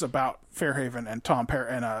feelings about Fairhaven and Tom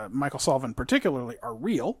Paris and Michael Sullivan particularly are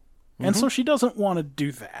real. And so she doesn't want to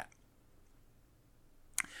do that.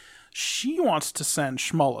 She wants to send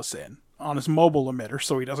Schmullis in on his mobile emitter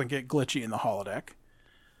so he doesn't get glitchy in the holodeck.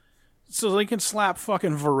 So they can slap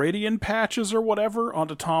fucking Viridian patches or whatever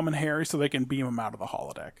onto Tom and Harry so they can beam them out of the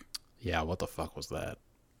holodeck. Yeah, what the fuck was that?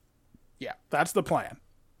 Yeah, that's the plan.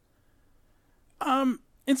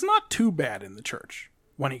 It's not too bad in the church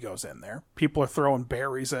when he goes in there. People are throwing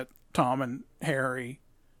berries at Tom and Harry.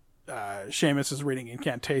 Seamus is reading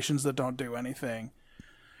incantations that don't do anything.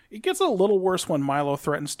 It gets a little worse when Milo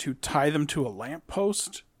threatens to tie them to a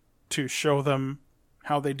lamppost to show them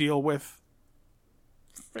how they deal with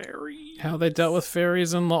fairies. How they dealt with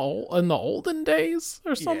fairies in the olden days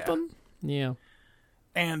or something? Yeah.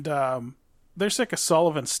 And they're sick of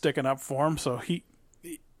Sullivan sticking up for him, so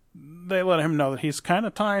they let him know that he's kind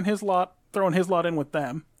of tying his lot, throwing his lot in with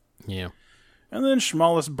them. Yeah. And then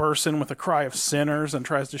Schmollis bursts in with a cry of sinners and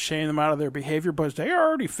tries to shame them out of their behavior, but they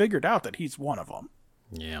already figured out that he's one of them.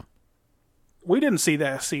 Yeah. We didn't see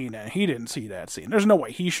that scene, and he didn't see that scene. There's no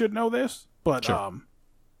way he should know this, but, Sure.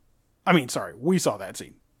 we saw that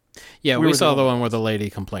scene. Yeah, we saw the one where the lady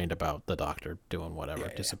complained about the doctor doing whatever,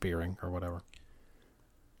 disappearing or whatever.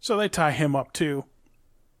 So they tie him up, too.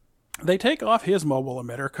 They take off his mobile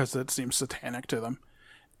emitter because it seems satanic to them.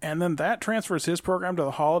 And then that transfers his program to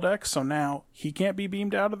the holodeck, so now he can't be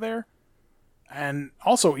beamed out of there. And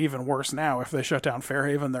also, even worse now, if they shut down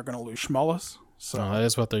Fairhaven, they're going to lose Schmollis. So that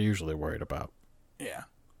is what they're usually worried about. Yeah.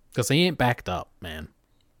 Because he ain't backed up, man.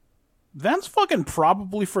 That's fucking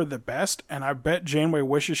probably for the best, and I bet Janeway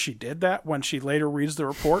wishes she did that when she later reads the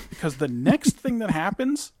report, because the next thing that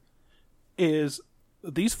happens is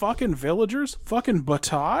these fucking villagers, fucking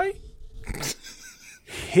Bataille,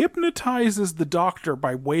 hypnotizes the doctor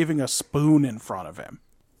by waving a spoon in front of him.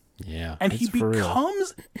 Yeah. And he for real.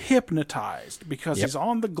 becomes hypnotized because he's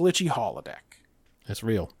on the glitchy holodeck. It's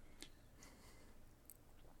real.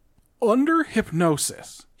 Under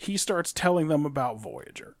hypnosis, he starts telling them about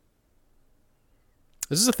Voyager.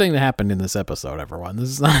 This is a thing that happened in this episode, everyone. This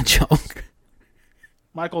is not a joke.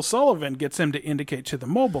 Michael Sullivan gets him to indicate to the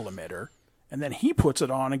mobile emitter, and then he puts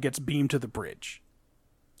it on and gets beamed to the bridge.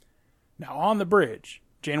 Now, on the bridge,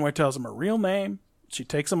 Janeway tells him her real name. She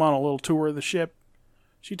takes him on a little tour of the ship.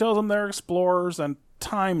 She tells him they're explorers and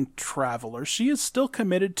time travelers. She is still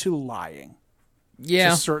committed to lying. Yeah.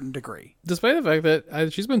 To a certain degree. Despite the fact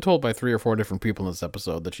that she's been told by 3 or 4 different people in this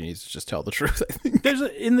episode that she needs to just tell the truth, I think.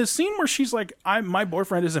 In the scene where she's like, my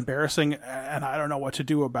boyfriend is embarrassing and I don't know what to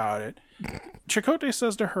do about it, Chakotay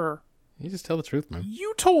says to her, you just tell the truth, man.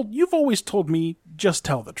 You've always told me just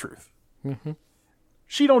tell the truth. Mm-hmm.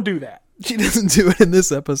 She don't do that. She doesn't do it in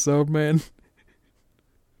this episode, man.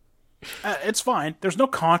 It's fine. There's no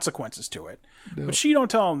consequences to it. No. But she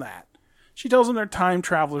don't tell them that. She tells them they're time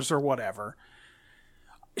travelers or whatever.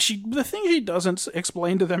 The thing she doesn't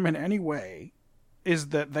explain to them in any way is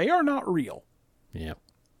that they are not real. Yeah.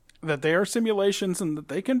 That they are simulations and that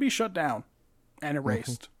they can be shut down and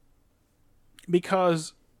erased. Mm-hmm.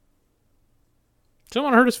 Because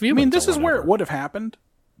someone hurt his feelings. I mean, this is where it would have happened.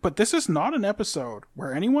 But this is not an episode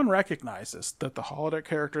where anyone recognizes that the holodeck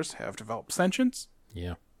characters have developed sentience.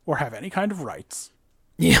 Yeah. Or have any kind of rights.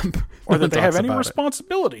 Yep. Or that they have any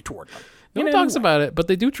responsibility toward them. No one talks about it, but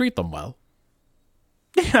they do treat them well.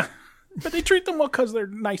 Yeah. But they treat them well because they're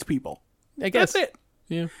nice people. I guess. That's it.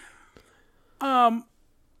 Yeah.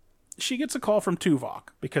 She gets a call from Tuvok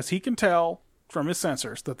because he can tell from his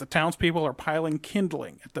sensors that the townspeople are piling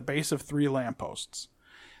kindling at the base of 3 lampposts.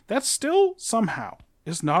 That still, somehow,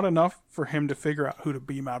 is not enough for him to figure out who to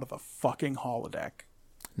beam out of the fucking holodeck.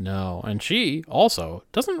 No, and she also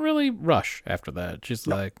doesn't really rush after that. She's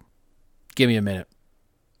like, give me a minute.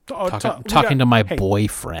 Talking to my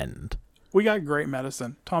boyfriend. We got great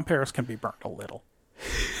medicine. Tom Paris can be burnt a little.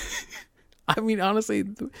 I mean, honestly,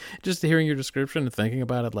 just hearing your description and thinking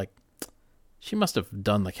about it, like, she must have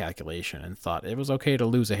done the calculation and thought it was okay to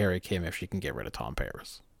lose a Harry Kim if she can get rid of Tom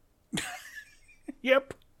Paris.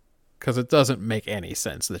 Yep. Because it doesn't make any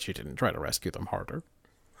sense that she didn't try to rescue them harder.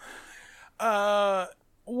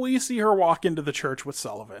 We see her walk into the church with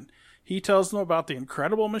Sullivan. He tells them about the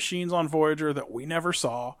incredible machines on Voyager that we never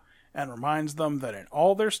saw, and reminds them that in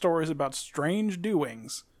all their stories about strange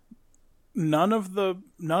doings, none of the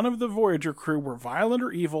Voyager crew were violent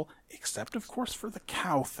or evil, except of course for the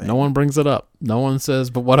cow thing. No one brings it up. No one says,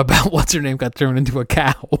 but what about what's her name got turned into a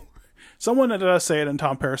cow? Someone does say it, and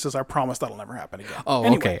Tom Paris says, "I promise that'll never happen again." Oh,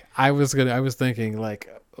 anyway. Okay. I was thinking like,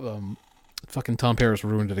 fucking Tom Paris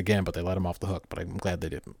ruined it again, but they let him off the hook. But I'm glad they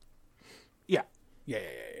didn't. Yeah.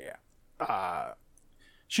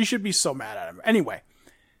 She should be so mad at him. Anyway,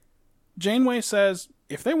 Janeway says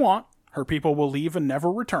if they want, her people will leave and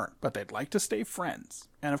never return, but they'd like to stay friends.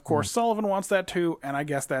 And of course, Sullivan wants that too, and I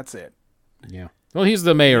guess that's it. Yeah. Well, he's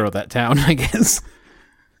the mayor of that town, I guess.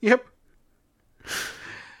 Yep.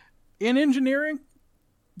 In engineering,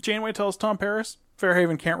 Janeway tells Tom Paris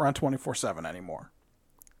Fairhaven can't run 24/7 anymore.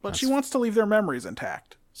 But she wants to leave their memories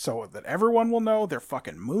intact, so that everyone will know they're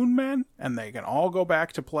fucking moon men, and they can all go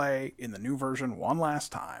back to play in the new version one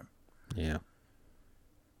last time. Yeah.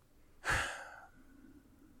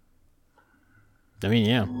 I mean,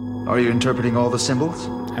 yeah. Are you interpreting all the symbols?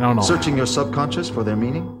 I don't know. Searching your subconscious for their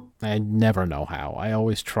meaning? I never know how. I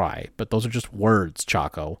always try, but those are just words,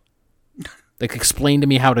 Chaco. Like, explain to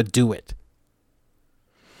me how to do it.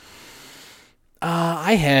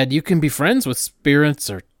 You can be friends with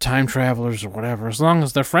spirits or time travelers or whatever, as long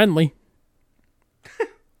as they're friendly.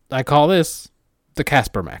 I call this the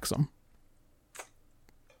Casper Maxim.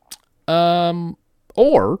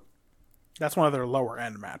 Or That's one of their lower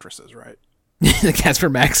end mattresses, right? the Casper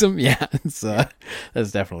Maxim, yeah,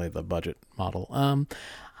 that's definitely the budget model.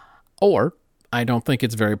 Or I don't think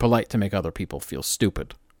it's very polite to make other people feel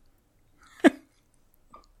stupid.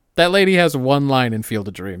 That lady has one line in Field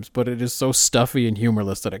of Dreams, but it is so stuffy and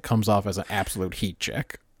humorless that it comes off as an absolute heat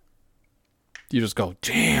check. You just go,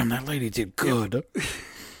 damn, that lady did good. Which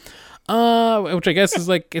I guess is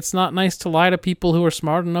like, it's not nice to lie to people who are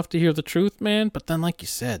smart enough to hear the truth, man. But then, like you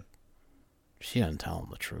said, she doesn't tell them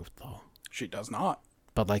the truth, though. She does not.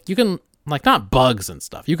 But, like, you can, like, not bugs and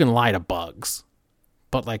stuff. You can lie to bugs.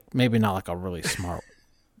 But, like, maybe not like a really smart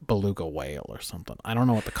beluga whale or something. I don't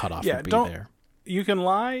know what the cutoff would be there. You can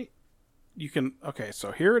lie. Okay,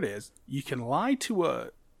 so here it is. You can lie to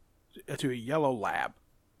a yellow lab.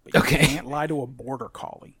 But you can't lie to a border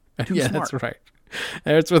collie. Too smart. That's right.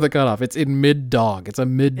 That's where the cutoff. It's in mid-dog. It's a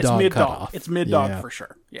mid-dog cutoff. It's mid-dog for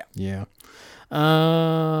sure. Yeah. Yeah.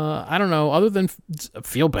 I don't know. Other than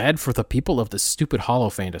feel bad for the people of this stupid hollow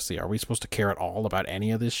fantasy, are we supposed to care at all about any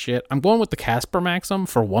of this shit? I'm going with the Casper Maxim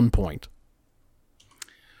for 1 point.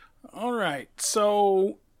 All right.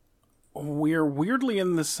 So we're weirdly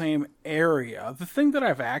in the same area. The thing that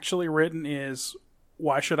I've actually written is,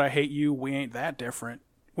 why should I hate you? We ain't that different.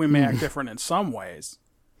 We may act different in some ways,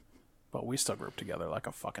 but we still group together like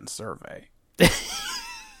a fucking survey.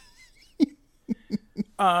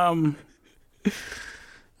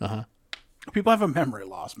 People have a memory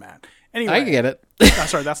loss, man. Anyway, I get it.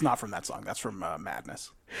 Sorry, that's not from that song. That's from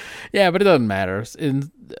Madness. Yeah, but it doesn't matter.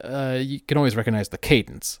 You can always recognize the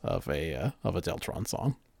cadence of a Deltron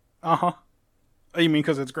song. You mean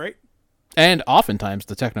because it's great? And oftentimes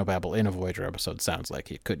the technobabble in a Voyager episode sounds like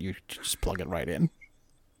you just plug it right in.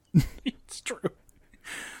 It's true.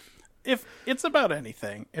 If it's about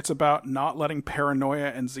anything, it's about not letting paranoia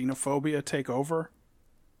and xenophobia take over.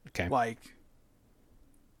 Okay. Like,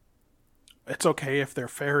 it's okay if they're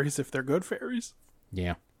fairies, if they're good fairies.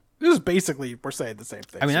 Yeah. This is basically, we're saying the same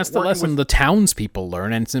thing. I mean, that's the lesson the townspeople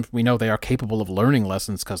learn, and since we know they are capable of learning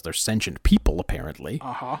lessons because they're sentient people, apparently.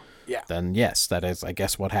 Yeah. Then, yes, that is, I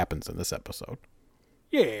guess, what happens in this episode.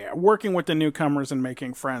 Yeah, working with the newcomers and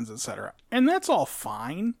making friends, etc. And that's all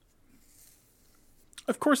fine.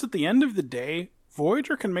 Of course, at the end of the day,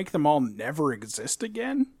 Voyager can make them all never exist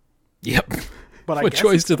again. Yep. But what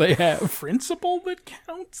choice do they have? Principle that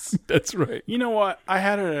counts? That's right. You know what? I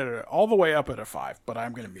had it all the way up at a 5, but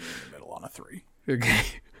I'm going to be in the middle on a 3. Okay.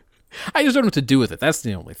 I just don't know what to do with it. That's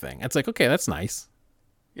the only thing. It's like, okay, that's nice.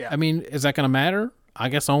 Yeah. I mean, is that going to matter? I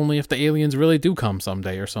guess only if the aliens really do come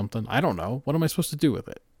someday or something. I don't know. What am I supposed to do with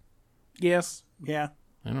it? Yes. Yeah.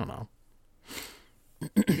 I don't know.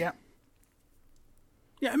 Yeah.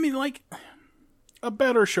 Yeah, I mean, like, a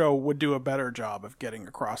better show would do a better job of getting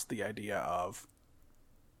across the idea of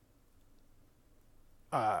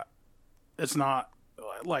it's not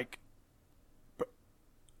like,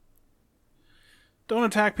 don't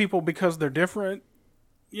attack people because they're different,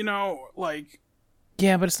 you know, like,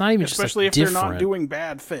 yeah, but it's not even especially just if they're not doing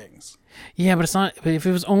bad things. Yeah, but it's not. But if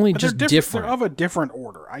it was only just different, they're of a different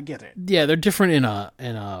order. I get it. Yeah, they're different in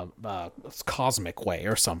a cosmic way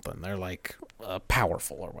or something. They're like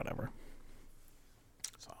powerful or whatever.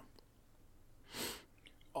 So,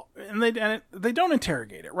 and they don't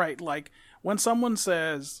interrogate it, right? Like when someone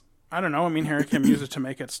says, I don't know. I mean, Harry Kim used it to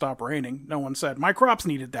make it stop raining. No one said my crops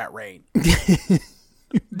needed that rain. Do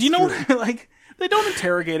you know what, like? They don't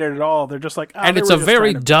interrogate it at all. They're just like, and it's a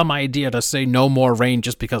very dumb idea to say no more rain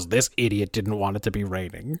just because this idiot didn't want it to be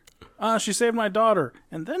raining. She saved my daughter.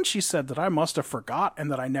 And then she said that I must have forgot and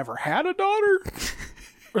that I never had a daughter.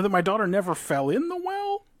 Or that my daughter never fell in the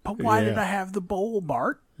well. But why did I have the bowl,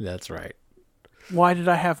 Bart? That's right. Why did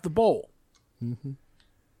I have the bowl? Mm-hmm.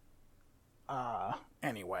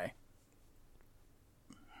 Anyway.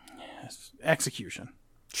 Yes. Execution.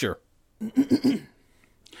 Sure.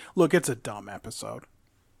 Look, it's a dumb episode.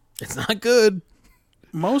 It's not good.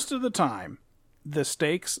 Most of the time, the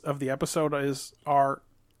stakes of the episode are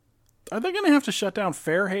they going to have to shut down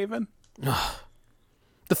Fairhaven?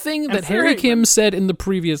 The thing that Harry Kim said in the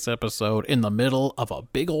previous episode in the middle of a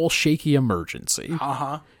big old shaky emergency.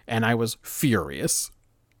 And I was furious.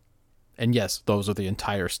 And yes, those are the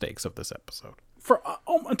entire stakes of this episode. For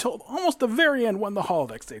until almost the very end when the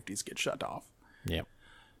holodeck safeties get shut off. Yep.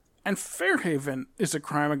 And Fairhaven is a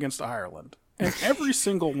crime against Ireland. And every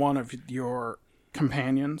single one of your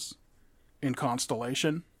companions in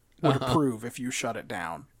Constellation would approve if you shut it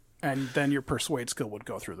down. And then your persuade skill would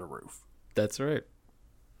go through the roof. That's right.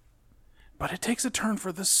 But it takes a turn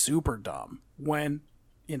for the super dumb when,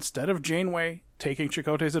 instead of Janeway taking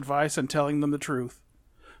Chakotay's advice and telling them the truth,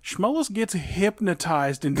 Schmollus gets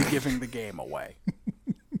hypnotized into giving the game away.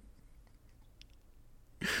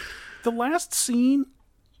 The last scene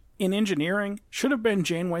in Engineering should have been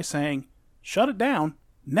Janeway saying, "Shut it down.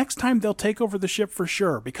 Next time they'll take over the ship for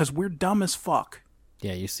sure because we're dumb as fuck."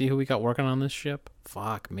 Yeah, you see who we got working on this ship?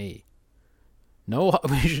 Fuck me. No,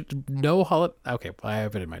 no holiday. Okay, I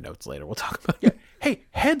have it in my notes later. We'll talk about it. Hey,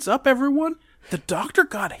 heads up, everyone. The Doctor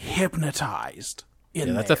got hypnotized in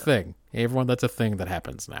there. That's a thing. Hey, everyone, that's a thing that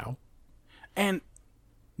happens now. And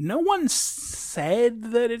no one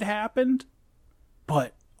said that it happened,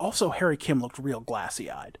 but also Harry Kim looked real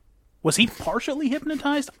glassy-eyed. Was he partially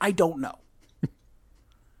hypnotized? I don't know.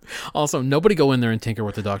 Also, nobody go in there and tinker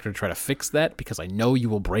with the Doctor to try to fix that, because I know you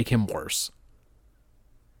will break him worse.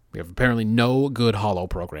 We have apparently no good holo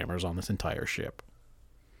programmers on this entire ship.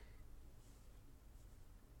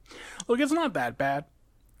 Look, it's not that bad.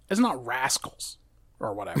 It's not Rascals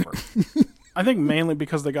or whatever. I think mainly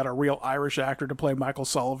because they got a real Irish actor to play Michael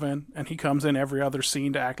Sullivan, and he comes in every other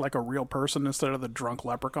scene to act like a real person instead of the drunk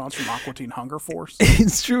leprechauns from Aqua Teen Hunger Force.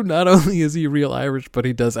 It's true, not only is he real Irish, but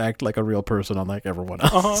he does act like a real person unlike everyone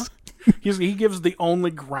else. Uh-huh. He gives the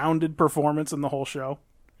only grounded performance in the whole show.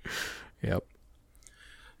 Yep.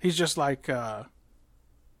 He's just like, I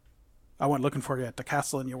went looking for you at the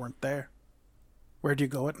castle and you weren't there. Where'd you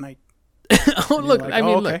go at night? Oh, look, like, I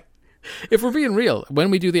mean, okay. look. If we're being real, when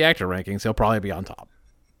we do the actor rankings, he'll probably be on top.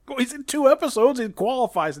 Well, he's in 2 episodes. He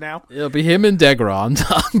qualifies now. It'll be him and Degra on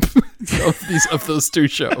top of those 2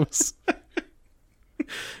 shows.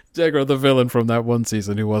 Degra, the villain from that one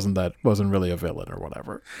season, who wasn't really a villain or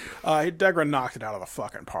whatever. Degra knocked it out of the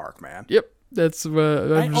fucking park, man. Yep, that's.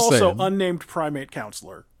 I'm just saying. Unnamed primate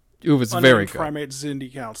counselor. It was unnamed very good. Primate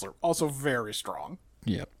Zindi counselor, also very strong.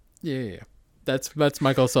 Yep. Yeah. That's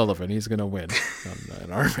Michael Sullivan. He's gonna win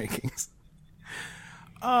in our rankings.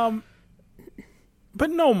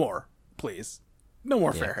 But no more, please. No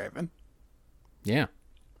more Fairhaven. Yeah.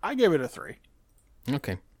 I gave it a 3.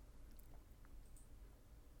 Okay.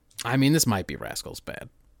 I mean, this might be Rascals bad.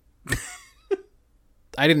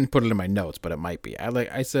 I didn't put it in my notes, but it might be.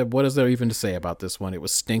 I said, what is there even to say about this one? It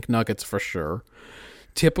was stink nuggets for sure.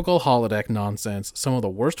 Typical holodeck nonsense. Some of the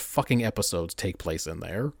worst fucking episodes take place in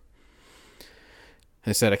there.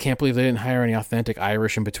 I said, I can't believe they didn't hire any authentic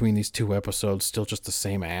Irish in between these 2 episodes. Still just the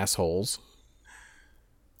same assholes.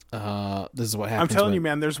 This is what happens. I'm telling you,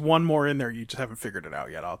 man, there's one more in there. You just haven't figured it out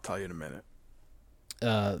yet. I'll tell you in a minute.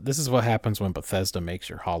 This is what happens when Bethesda makes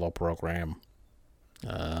your holo program.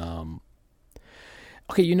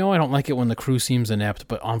 Okay, you know I don't like it when the crew seems inept,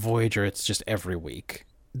 but on Voyager it's just every week.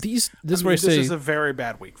 This is a very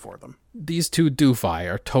bad week for them. These 2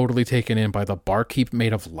 doofi are totally taken in by the barkeep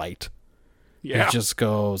made of light. Yeah. He just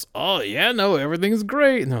goes, oh, yeah, no, everything's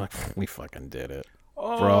great. And they're like, we fucking did it.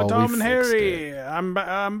 Oh, Bro, Tom and Harry, I'm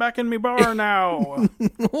back in me bar now.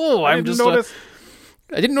 Oh, I didn't notice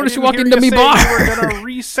you walked into me bar. You were going to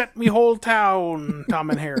reset me whole town,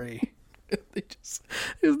 Tom and Harry. They just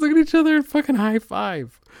look at each other and fucking high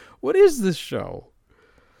five. What is this show?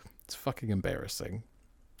 It's fucking embarrassing.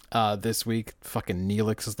 This week, fucking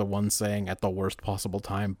Neelix is the one saying at the worst possible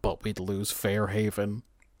time, but we'd lose Fairhaven.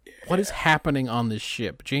 Yeah. What is happening on this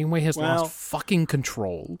ship? Janeway has lost fucking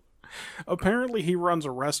control. Apparently he runs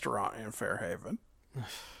a restaurant in Fairhaven.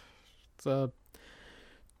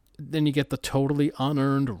 Then you get the totally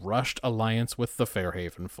unearned, rushed alliance with the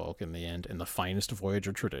Fairhaven folk in the end, in the finest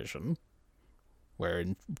Voyager tradition, where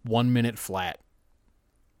in 1 minute flat,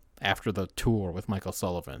 after the tour with Michael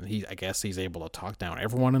Sullivan, I guess he's able to talk down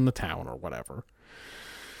everyone in the town or whatever.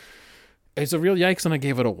 It's a real yikes, and I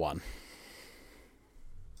gave it a 1.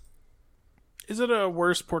 Is it a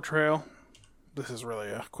worse portrayal? This is really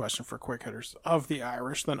a question for quick hitters of the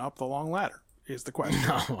Irish than Up the Long Ladder. Is the question?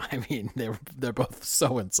 No, I mean they're both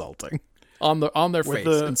so insulting on their face.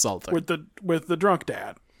 Insulting with the drunk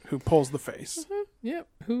dad who pulls the face. Mm-hmm. Yep,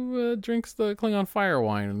 who drinks the Klingon fire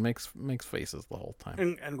wine and makes faces the whole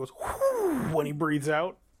time and goes whoo when he breathes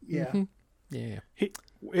out. Yeah, mm-hmm. Yeah.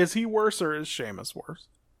 Is he worse or is Seamus worse?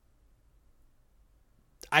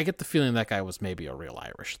 I get the feeling that guy was maybe a real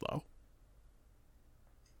Irish though,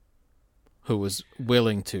 who was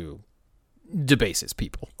willing to debase his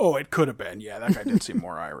people. Oh, it could have been. Yeah, that guy did seem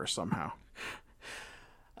more Irish somehow.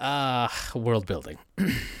 World building.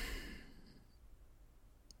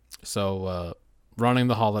 So, running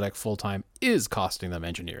the holodeck full-time is costing them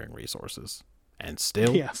engineering resources. And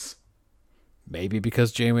still, yes, maybe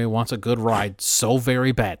because Janeway wants a good ride so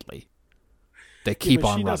very badly, they keep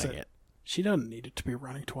on running it. She doesn't need it to be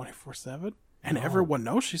running 24/7. And everyone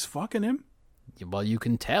knows she's fucking him. Well, you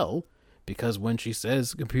can tell. Because when she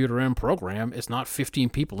says computer and program, it's not 15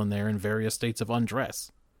 people in there in various states of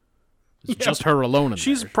undress. It's just her alone in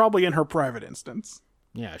She's there. probably in her private instance.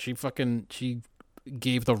 Yeah, she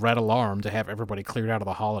gave the red alarm to have everybody cleared out of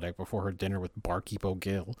the holodeck before her dinner with Barkeep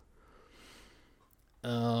O'Gill.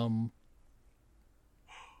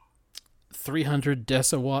 300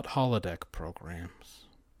 deciwatt holodeck programs.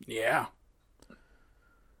 Yeah.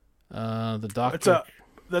 The doctor...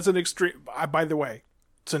 That's an extreme... By the way,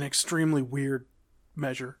 it's an extremely weird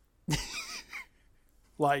measure.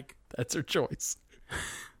 Like... That's her choice.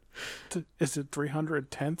 Is it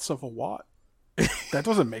 300 tenths of a watt? That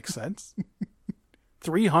doesn't make sense.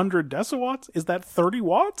 300 decawatts? Is that 30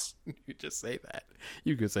 watts? You just say that.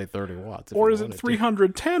 You could say 30 watts. Or is it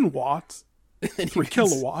 310 watts? 3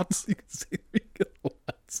 kilowatts. You can say 3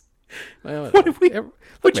 kilowatts. Well, What if we... look,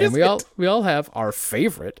 Which man, is we all have our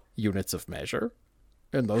favorite units of measure,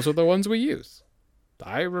 and those are the ones we use.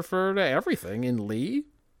 I refer to everything in Lee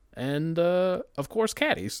and, of course,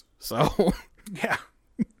 caddies. So... Yeah.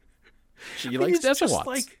 She likes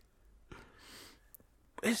decawatts.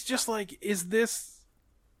 It's just like, is this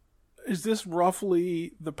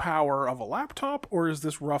roughly the power of a laptop, or is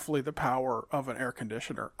this roughly the power of an air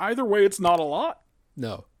conditioner? Either way, it's not a lot.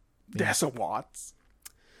 No. Decawatts.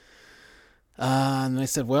 And they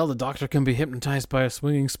said, well, the doctor can be hypnotized by a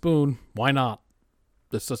swinging spoon. Why not?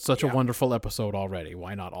 This is such a wonderful episode already.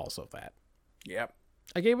 Why not also that? Yep.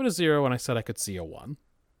 I gave it a 0 and I said I could see a 1.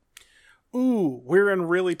 Ooh, we're in a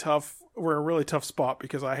really tough spot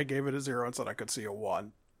because I gave it a 0 and said I could see a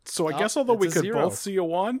 1. So I guess although we could 0. both see a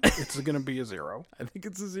 1, it's going to be a 0. I think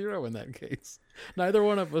it's a 0 in that case. Neither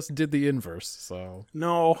one of us did the inverse, so...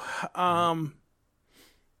 No.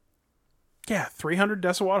 Yeah, 300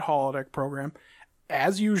 deciwatt holodeck program.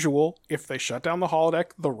 As usual, if they shut down the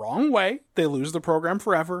holodeck the wrong way, they lose the program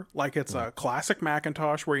forever, like it's a classic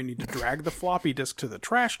Macintosh where you need to drag the floppy disk to the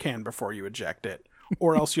trash can before you eject it,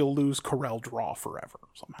 or else you'll lose Corel Draw forever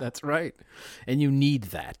somehow. That's right. And you need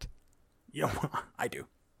that. Yeah, I do.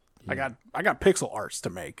 Yeah. I got pixel arts to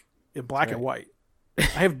make in black and white. I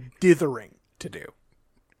have dithering to do.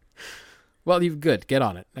 Well, you've good. Get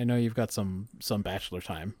on it. I know you've got some bachelor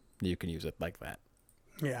time. You can use it like that.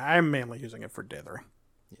 Yeah, I'm mainly using it for dithering.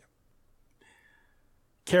 Yeah.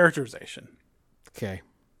 Characterization. Okay.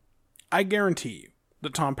 I guarantee you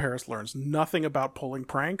that Tom Paris learns nothing about pulling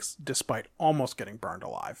pranks despite almost getting burned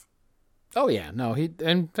alive. Oh yeah, no, he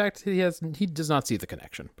does not see the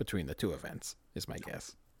connection between the two events, is my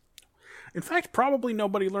guess. In fact, probably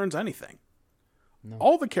nobody learns anything. No.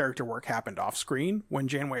 All the character work happened off screen when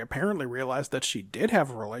Janeway apparently realized that she did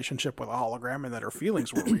have a relationship with a hologram and that her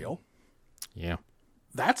feelings were real. Yeah.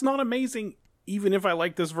 That's not amazing, even if I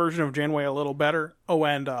like this version of Janeway a little better. Oh,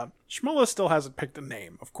 and Shmullis still hasn't picked a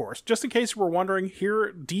name, of course. Just in case you were wondering,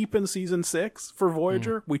 here deep in Season 6 for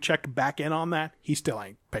Voyager, we checked back in on that. He still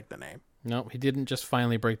ain't picked a name. No, he didn't just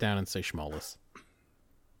finally break down and say Shmullis.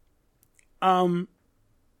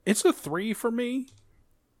 It's a 3 for me.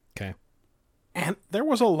 Okay. And there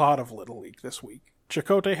was a lot of Little League this week.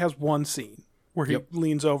 Chakotay has one scene where he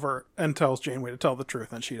leans over and tells Janeway to tell the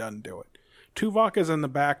truth, and she doesn't do it. Tuvok is in the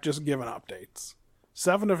back just giving updates.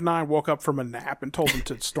 7 of 9 woke up from a nap and told him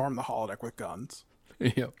to storm the holodeck with guns.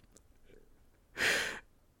 Yep.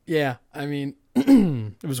 Yeah, I mean,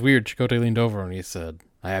 it was weird. Chakotay leaned over and he said,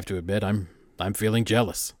 I have to admit, I'm feeling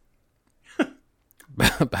jealous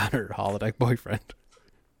about her holodeck boyfriend.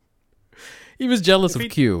 He was jealous of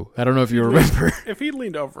Q. I don't know if you remember. If he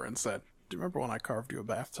leaned over and said, do you remember when I carved you a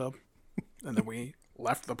bathtub? And then we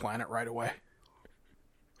left the planet right away.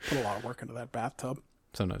 Put a lot of work into that bathtub.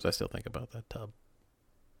 Sometimes I still think about that tub.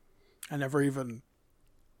 I never even,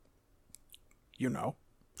 I never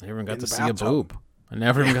even got to see a boob. I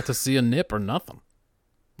never even got to see a nip or nothing.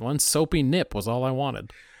 One soapy nip was all I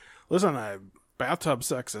wanted. Listen, bathtub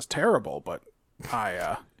sex is terrible, but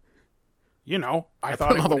I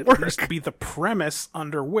thought it would at least be the premise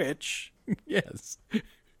under which... Yes.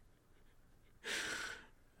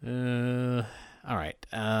 All right.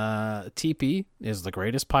 TP is the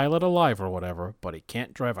greatest pilot alive or whatever, but he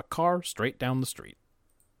can't drive a car straight down the street.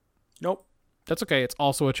 Nope. That's okay. It's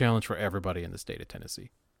also a challenge for everybody in the state of Tennessee.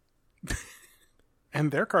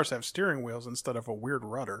 And their cars have steering wheels instead of a weird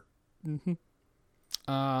rudder.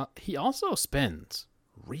 Mm-hmm. He also spends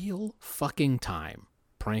real fucking time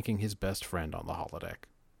pranking his best friend on the holodeck.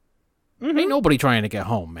 Mm-hmm. Ain't nobody trying to get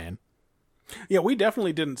home, man. Yeah, we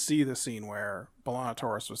definitely didn't see the scene where B'Elanna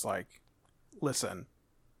Torres was like, listen,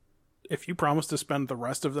 if you promise to spend the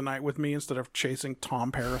rest of the night with me instead of chasing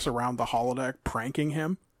Tom Paris around the holodeck pranking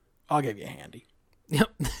him, I'll give you a handy. Yep.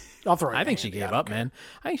 I'll throw you I think she gave up, man.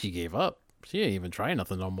 I think she gave up. She ain't even trying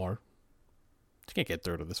nothing no more. She can't get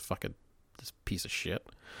through to this piece of shit.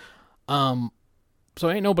 So So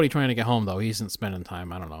ain't nobody trying to get home, though. He isn't spending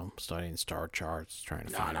time, I don't know, studying star charts, trying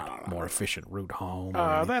to find a more efficient route home.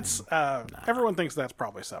 Everyone thinks that's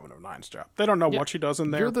probably 7 of 9's job. They don't know what she does in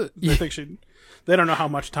there. You're They don't know how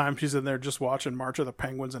much time she's in there just watching March of the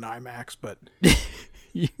Penguins in IMAX, but...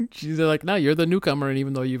 She's like, no, you're the newcomer, and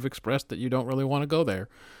even though you've expressed that you don't really want to go there,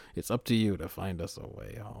 it's up to you to find us a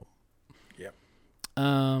way home. Yep.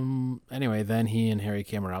 Anyway, then he and Harry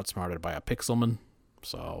Kim are outsmarted by a pixelman,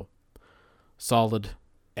 so solid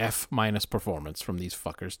F- performance from these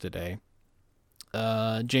fuckers today.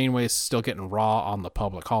 Janeway's still getting raw on the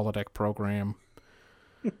public holodeck program.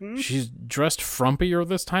 She's dressed frumpier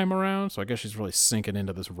this time around, so I guess she's really sinking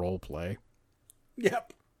into this role play.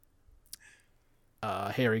 Yep.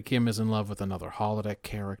 Harry Kim is in love with another holodeck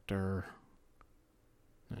character.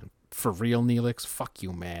 And for real, Neelix, fuck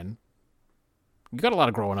you, man. You got a lot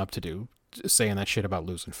of growing up to do, saying that shit about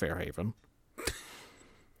losing Fairhaven.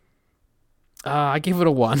 I give it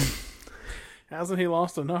a 1. Hasn't he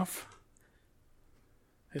lost enough?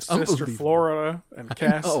 His sister Florida and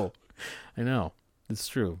Cass. I know. It's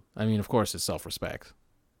true. I mean, of course, it's self-respect.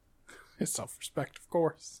 His self-respect, of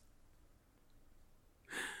course.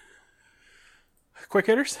 Quick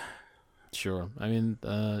hitters? Sure. I mean,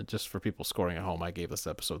 just for people scoring at home, I gave this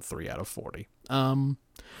episode 3 out of 40.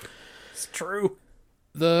 It's true.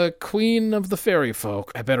 The Queen of the Fairy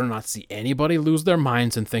Folk. I better not see anybody lose their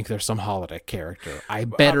minds and think there's some holodeck character. I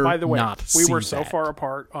better by the way, not we see were so that. far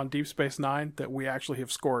apart on Deep Space Nine that we actually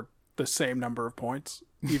have scored the same number of points,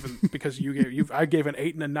 even because I gave an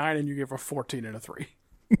 8 and a 9, and you gave a 14 and a 3.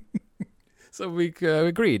 So we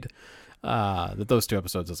agreed that those two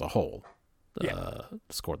episodes as a whole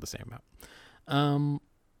scored the same amount.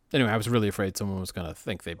 Anyway, I was really afraid someone was going to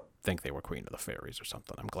think they were Queen of the Fairies or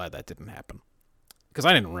something. I'm glad that didn't happen. Because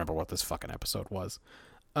I didn't remember what this fucking episode was.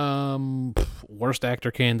 Worst actor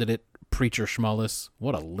candidate, Preacher Schmullis.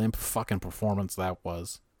 What a limp fucking performance that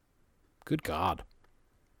was. Good God.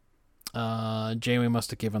 Jamie must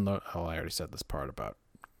have given I already said this part about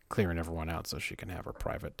clearing everyone out so she can have her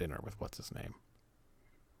private dinner with what's his name.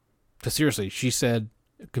 Because seriously, she said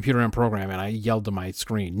computer and program, and I yelled to my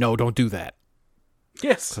screen, no, don't do that.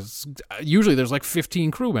 Yes. Because usually there's like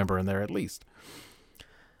 15 crew member in there at least.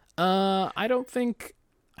 I don't think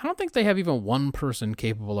they have even one person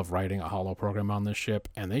capable of writing a holo program on this ship,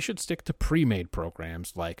 and they should stick to pre-made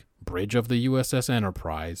programs like Bridge of the USS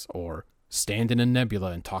Enterprise or Stand in a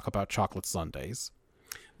Nebula and talk about chocolate sundaes.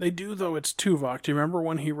 They do, though. It's Tuvok. Do you remember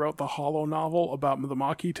when he wrote the holo novel about the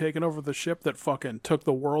Maquis taking over the ship that fucking took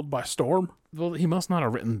the world by storm? Well, he must not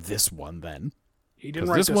have written this one then. He didn't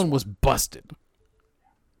write this one was busted.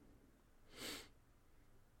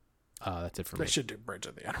 That's it for me. They should do Bridge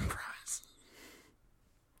of the Enterprise.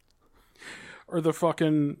 Or the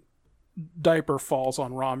fucking diaper falls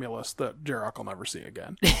on Romulus that Jarok will never see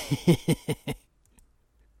again.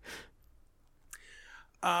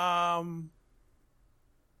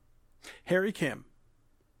 Harry Kim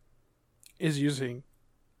is using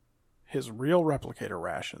his real replicator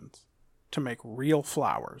rations to make real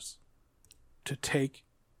flowers to take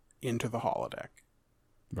into the holodeck.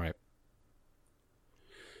 Right.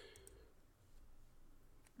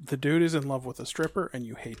 The dude is in love with a stripper, and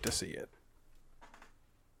you hate to see it.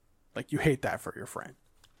 Like, you hate that for your friend.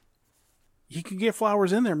 You can get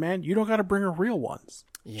flowers in there, man. You don't got to bring her real ones.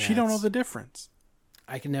 Yeah, she don't know the difference.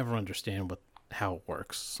 I can never understand how it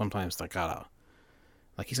works. Sometimes they gotta,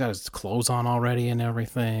 like, he's got his clothes on already and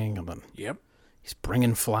everything, and then he's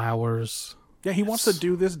bringing flowers. Yeah, he wants to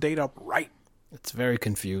do this date up right. It's very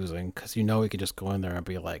confusing because he could just go in there and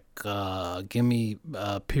be like, "Give me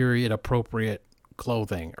period appropriate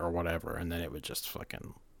clothing or whatever," and then it would just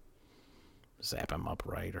fucking zap him up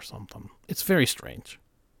right or something. It's very strange.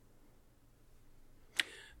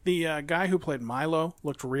 The guy who played Milo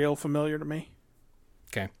looked real familiar to me.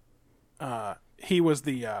 Okay. He was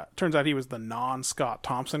turns out he was the non-Scott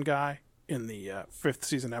Thompson guy in the 5th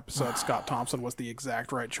season episode. Scott Thompson was the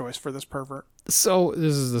exact right choice for this pervert. So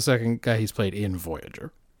this is the second guy he's played in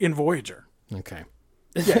Voyager. In Voyager. Okay.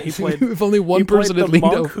 Yeah, he played... if only one person had the leaned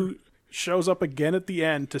monk over. who shows up again at the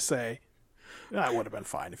end to say, "That would have been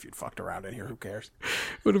fine if you'd fucked around in here. Who cares?"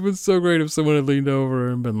 Would have been so great if someone had leaned over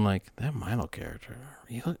and been like, "That Milo character,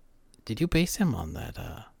 did you base him on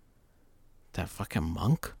that fucking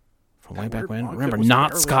monk from way back when? Remember,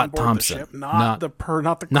 not Scott Thompson, not the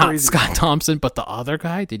crazy not Scott one. Thompson, but the other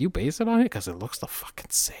guy. Did you base it on it? Because it looks the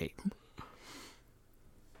fucking same."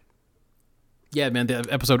 Yeah, man, the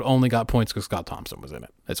episode only got points because Scott Thompson was in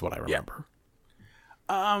it. That's what I remember.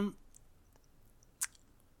 Yeah.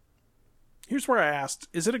 Here's where I asked,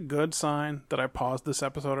 is it a good sign that I paused this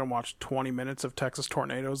episode and watched 20 minutes of Texas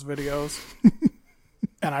Tornadoes videos?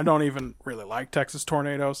 And I don't even really like Texas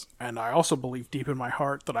Tornadoes. And I also believe deep in my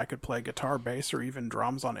heart that I could play guitar, bass, or even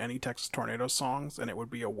drums on any Texas Tornadoes songs, and it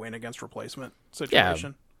would be a win against replacement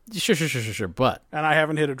situation. Yeah, sure. But And I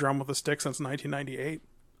haven't hit a drum with a stick since 1998.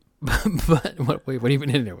 but what have you been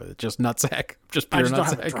hitting it with? It just nutsack, just pure I just don't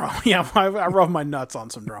have a nutsack. drum. Yeah, I rubbed my nuts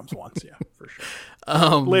on some drums once. Yeah, for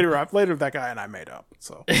sure. Later, that guy and I made up.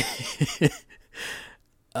 So.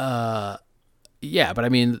 Yeah, but I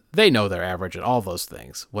mean, they know they're average at all those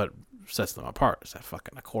things. What sets them apart is that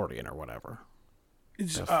fucking accordion or whatever.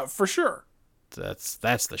 For sure. That's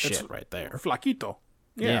the shit right there. Flaquito.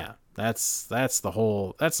 Yeah. That's the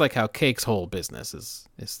whole. That's like how Cake's whole business is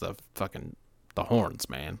the fucking the horns,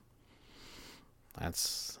 man.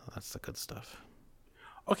 That's the good stuff.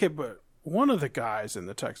 Okay, but one of the guys in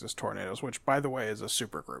the Texas Tornadoes, which by the way is a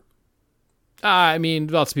supergroup. I mean,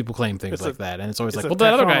 lots of people claim things like that, and it's always like, well, a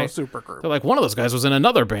that other guy. Supergroup. They're like, one of those guys was in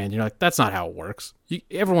another band. You're like, that's not how it works.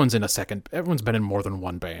 Everyone's been in more than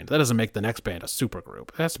one band. That doesn't make the next band a supergroup.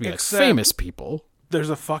 It has to be like famous people.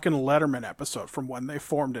 There's a fucking Letterman episode from when they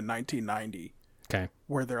formed in 1990. Okay.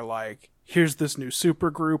 Where they're like, here's this new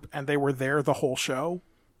supergroup, and they were there the whole show,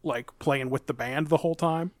 like playing with the band the whole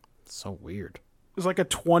time. So weird. It was like a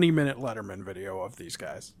 20-minute Letterman video of these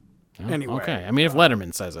guys. Anyway. Okay. I mean, if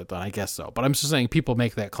Letterman says it, then I guess so. But I'm just saying people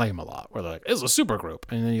make that claim a lot, where they're like, it's a supergroup.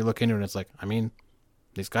 And then you look into it and it's like, I mean,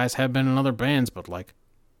 these guys have been in other bands, but like,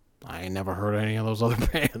 I ain't never heard any of those other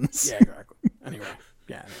bands. Yeah, exactly. Anyway,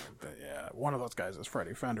 one of those guys is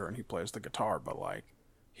Freddie Fender, and he plays the guitar, but like,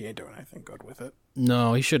 he ain't doing anything good with it.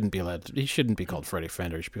 No, he shouldn't be called Freddie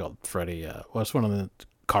Fender. He should be called Freddie, what's one of the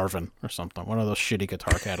Carvin or something. One of those shitty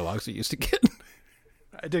guitar catalogs you used to get.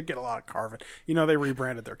 I did get a lot of Carvin. You know, they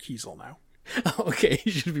rebranded their Kiesel now. Okay,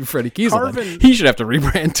 he should be Freddie Kiesel. Carvin, he should have to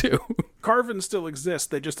rebrand too. Carvin still exists.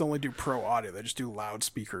 They just only do pro audio. They just do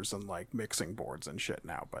loudspeakers and like mixing boards and shit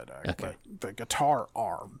now. But the guitar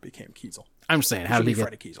arm became Kiesel. I'm saying, how did he get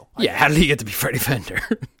Freddie Kiesel? How did he get to be Freddie Fender?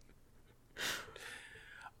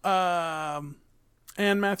 And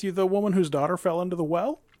Matthew, the woman whose daughter fell into the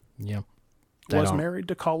well, was married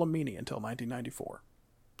to Colomini until 1994.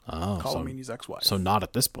 Oh, Colomini's ex-wife. So not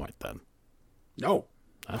at this point then. No.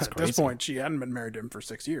 That's At crazy. this point, she hadn't been married to him for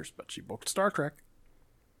 6 years, but she booked Star Trek.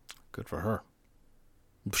 Good for her.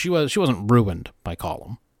 She wasn't ruined by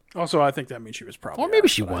Column. Also, I think that means she was probably. Or maybe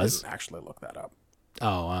Irish, she but was. I didn't actually look that up.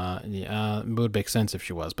 Oh, it would make sense if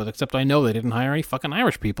she was, but except I know they didn't hire any fucking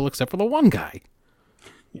Irish people except for the one guy.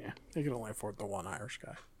 Yeah, they could only afford the one Irish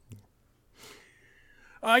guy.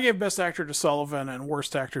 I gave Best Actor to Sullivan and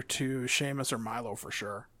Worst Actor to Seamus or Milo for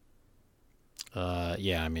sure.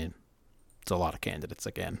 Yeah, I mean, it's a lot of candidates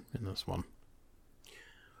again in this one.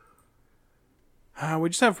 We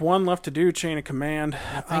just have one left to do, Chain of Command.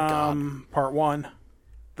 Thank God. Part 1.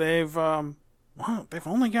 They've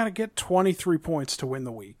only got to get 23 points to win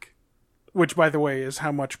the week. Which, by the way, is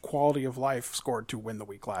how much Quality of Life scored to win the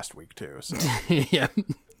week last week, too. So. Yeah.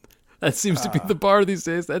 That seems to be the bar these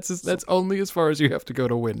days. That's only as far as you have to go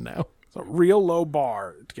to win now. So, real low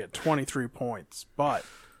bar to get 23 points. But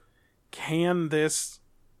can this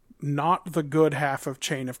not the good half of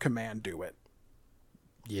Chain of Command do it?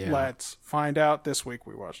 Yeah. Let's find out this week.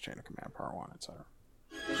 We watched Chain of Command Part 1, etc.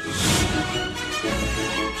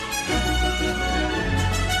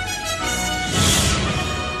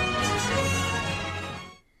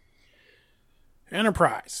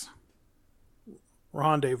 Enterprise.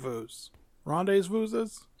 Rendezvous.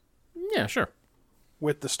 Yeah, sure.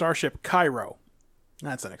 With the starship Cairo.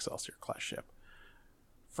 That's an Excelsior class ship.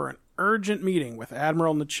 For an urgent meeting with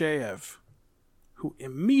Admiral Nechayev, who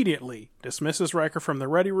immediately dismisses Riker from the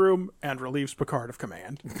ready room and relieves Picard of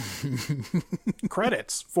command.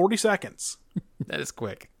 Credits, 40 seconds. That is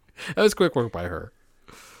quick. That was quick work by her.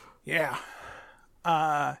 Yeah.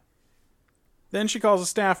 Then she calls a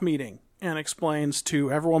staff meeting and explains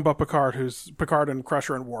to everyone but Picard and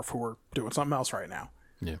Crusher and Worf, who are doing something else right now,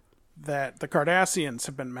 that the Cardassians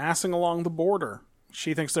have been massing along the border.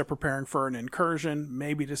 She thinks they're preparing for an incursion,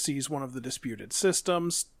 maybe to seize one of the disputed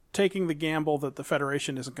systems, taking the gamble that the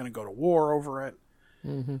Federation isn't going to go to war over it.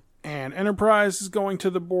 Mm-hmm. And Enterprise is going to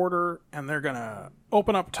the border, and they're going to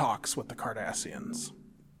open up talks with the Cardassians.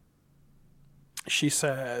 She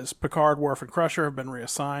says Picard, Worf, and Crusher have been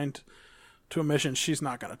reassigned to a mission she's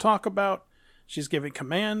not going to talk about. She's giving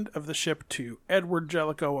command of the ship to Edward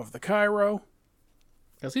Jellicoe of the Cairo.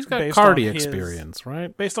 Because he's got Cardi experience,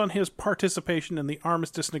 right? Based on his participation in the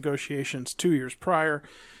armistice negotiations 2 years prior,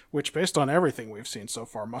 which, based on everything we've seen so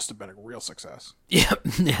far, must have been a real success. Yeah,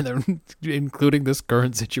 they're including this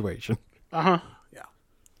current situation. Uh-huh, yeah.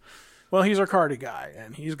 Well, he's our Cardi guy,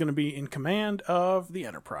 and he's going to be in command of the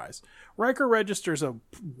Enterprise. Riker registers a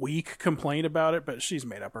weak complaint about it, but she's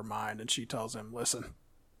made up her mind, and she tells him, listen,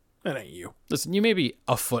 that ain't you. Listen, you may be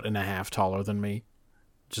 1.5 feet taller than me,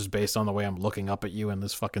 just based on the way I'm looking up at you in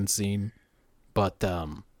this fucking scene, but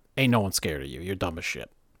ain't no one scared of you. You're dumb as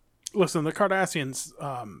shit. Listen, the Cardassians,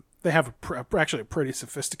 they have actually a pretty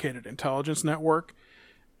sophisticated intelligence network,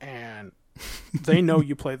 and they know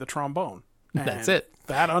you play the trombone. That's it.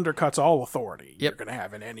 That undercuts all authority you're going to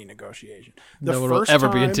have in any negotiation. No one will ever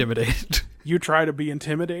be intimidated. You try to be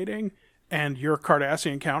intimidating, and your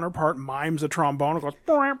Cardassian counterpart mimes a trombone and goes,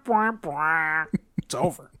 "Bwah, bwah, bwah." It's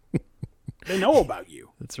over. They know about you.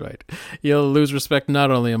 That's right. You'll lose respect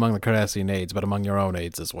not only among the Cardassian aides, but among your own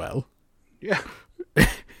aides as well. Yeah.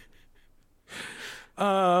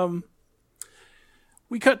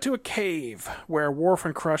 We cut to a cave where Worf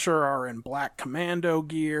and Crusher are in black commando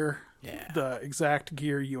gear. Yeah. The exact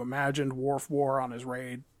gear you imagined Worf wore on his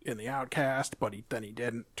raid in the Outcast, but then he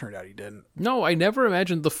didn't. Turned out he didn't. No, I never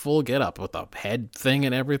imagined the full getup with the head thing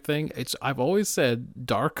and everything. I've always said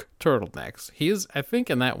dark turtlenecks. I think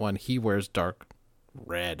in that one he wears dark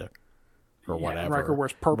red or whatever. Riker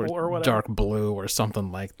wears purple or whatever. Dark blue or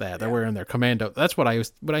something like that. They're wearing their commando. That's what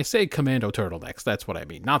when I say commando turtlenecks, that's what I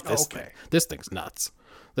mean. Not this thing. This thing's nuts.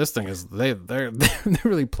 This thing is they're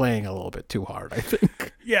really playing a little bit too hard, I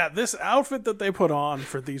think. Yeah, this outfit that they put on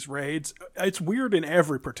for these raids, it's weird in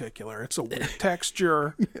every particular. It's a weird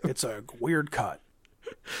texture. It's a weird cut.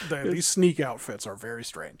 These sneak outfits are very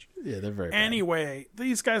strange. Yeah, they're very Anyway,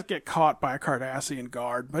 these guys get caught by a Cardassian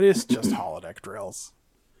guard, but it's just holodeck drills.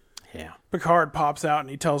 Yeah. Picard pops out and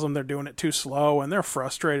he tells them they're doing it too slow, and they're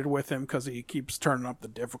frustrated with him because he keeps turning up the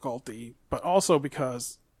difficulty, but also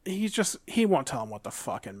because he won't tell them what the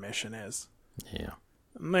fucking mission is. Yeah.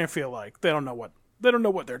 And they feel like they don't know what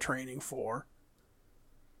they're training for.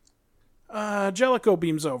 Jellicoe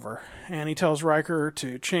beams over, and he tells Riker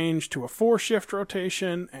to change to a 4-shift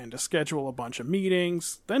rotation and to schedule a bunch of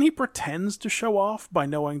meetings. Then he pretends to show off by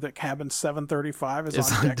knowing that cabin 735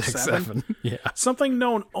 is on deck 7. Yeah. Something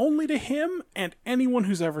known only to him and anyone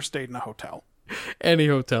who's ever stayed in a hotel. Any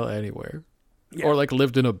hotel anywhere. Yeah. Or like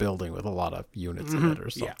lived in a building with a lot of units in it or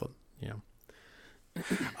something.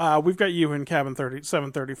 Yeah. We've got you in cabin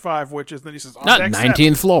 735, which is, then he says, on Not deck 19th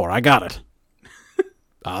 7. floor. I got it.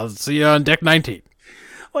 I'll see you on deck 19.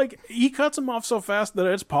 Like, he cuts him off so fast that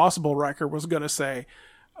it's possible Riker was going to say,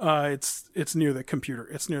 it's near the computer.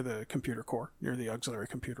 It's near the computer core, near the auxiliary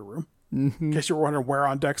computer room. Mm-hmm. In case you were wondering where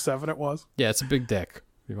on deck 7 it was. Yeah, it's a big deck.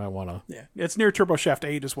 You might want to... Yeah, it's near Turbo Shaft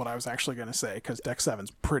 8 is what I was actually going to say, because deck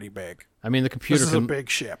 7's pretty big. I mean, the computer... This is a big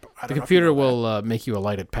ship. The computer will make you a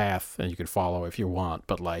lighted path, and you can follow if you want,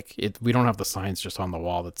 but like we don't have the signs just on the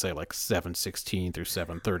wall that say like 716 through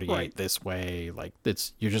 738 this way. Like,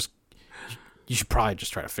 you should probably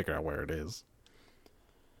just try to figure out where it is.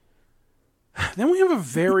 Then we have a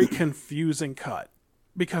very confusing cut,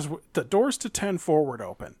 because the doors to 10 forward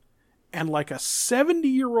open. And like a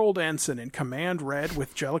 70-year-old ensign in command red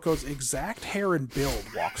with Jellicoe's exact hair and build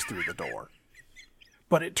walks through the door.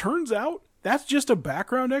 But it turns out that's just a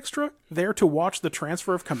background extra there to watch the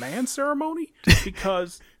transfer of command ceremony,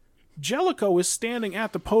 because Jellicoe is standing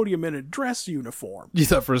at the podium in a dress uniform. You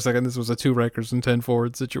thought for a second this was a 2 Rikers and 10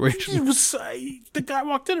 forward situation? It was, the guy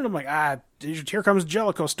walked in and I'm like, here comes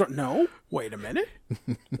Jellicoe. No, wait a minute.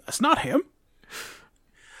 That's not him.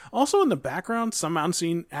 Also in the background, some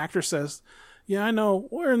unseen actor says, yeah, I know,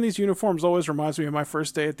 wearing these uniforms always reminds me of my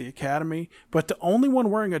first day at the academy, but the only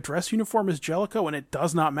one wearing a dress uniform is Jellicoe, and it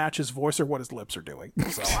does not match his voice or what his lips are doing.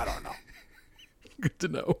 So I don't know. Good to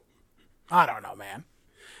know. I don't know, man.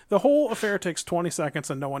 The whole affair takes 20 seconds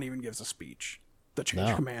and no one even gives a speech. The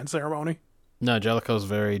change command ceremony. No, Jellicoe's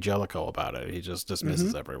very Jellicoe about it. He just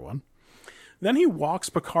dismisses everyone. Then he walks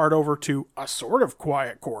Picard over to a sort of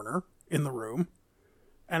quiet corner in the room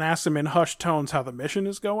and asks him in hushed tones how the mission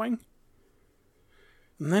is going.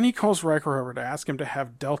 And then he calls Riker over to ask him to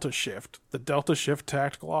have Delta Shift, the Delta Shift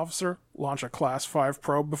tactical officer, launch a Class 5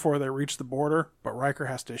 probe before they reach the border, but Riker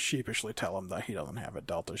has to sheepishly tell him that he doesn't have a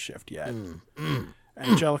Delta Shift yet.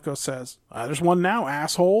 And Jellicoe says, there's one now,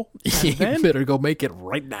 asshole. And then, you better go make it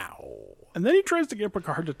right now. And then he tries to get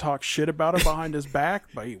Picard to talk shit about him behind his back,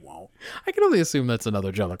 but he won't. I can only assume that's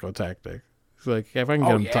another Jellicoe tactic. It's like, if I can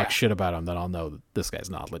get him to talk shit about him, then I'll know that this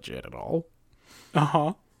guy's not legit at all.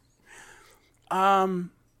 Uh-huh.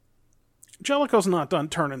 Jellicoe's not done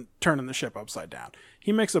turning the ship upside down.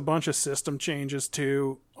 He makes a bunch of system changes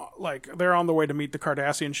too. Like, they're on the way to meet the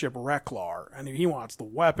Cardassian ship Reklar, and he wants the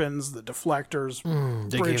weapons, the deflectors,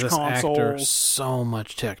 They bridge gave this actor consoles. so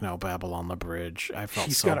much technobabble on the bridge. I felt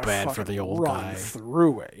He's so gotta bad for fucking the old run guy.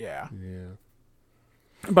 through it, yeah.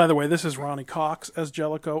 By the way, this is Ronnie Cox as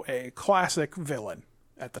Jellicoe, a classic villain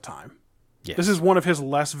at the time. Yes. This is one of his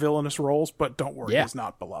less villainous roles, but don't worry, Yeah. he's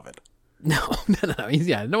not beloved. No.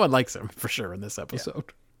 No one likes him for sure in this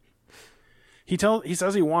episode. He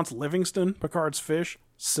says he wants Livingston, Picard's fish,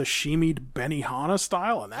 sashimi'd Benihana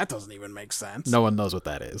style, and that doesn't even make sense. No one knows what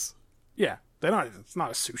that is. Yeah, it's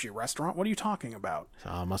not a sushi restaurant. What are you talking about?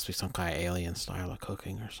 Must be some kind of alien style of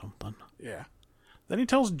cooking or something. Yeah. Then he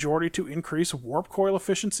tells Geordi to increase warp coil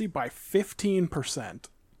efficiency by 15%.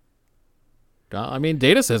 I mean,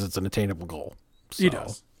 Data says it's an attainable goal. So. He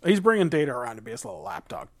does. He's bringing Data around to be his little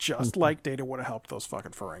lapdog, just like Data would have helped those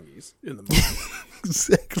fucking Ferengis in the movie.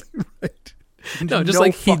 Exactly right. No, just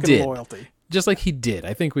like he fucking did. Loyalty. Just like he did.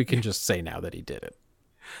 I think we can just say now that he did it.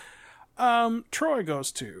 Troy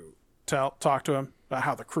goes to talk to him about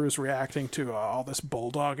how the crew's reacting to all this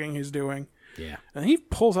bulldogging he's doing. Yeah. And he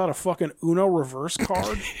pulls out a fucking Uno reverse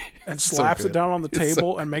card and slaps it down on the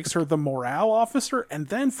table and makes her the morale officer. And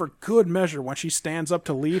then, for good measure, when she stands up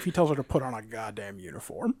to leave, he tells her to put on a goddamn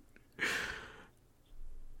uniform.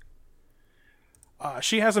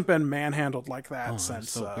 She hasn't been manhandled like that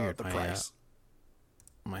since so weird. the price.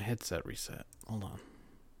 My headset reset. Hold on.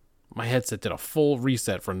 My headset did a full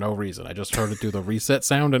reset for no reason. I just heard it do the reset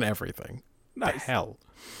sound and everything. Nice. The hell.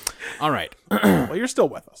 All right. Well, you're still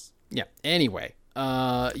with us. Yeah. Anyway.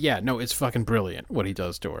 No, it's fucking brilliant what he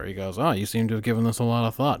does to her. He goes, "Oh, you seem to have given this a lot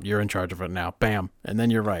of thought. You're in charge of it now." Bam. And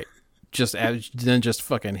then you're right. Then just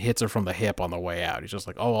fucking hits her from the hip on the way out. He's just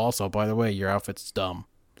like, "Oh, also, by the way, your outfit's dumb.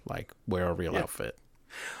 Like, wear a real outfit."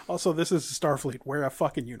 Also, this is Starfleet. Wear a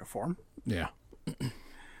fucking uniform. Yeah.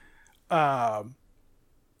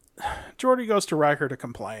 Geordi goes to Riker to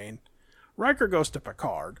complain. Riker goes to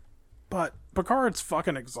Picard. But Picard's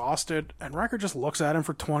fucking exhausted, and Riker just looks at him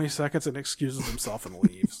for 20 seconds and excuses himself and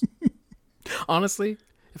leaves. Honestly,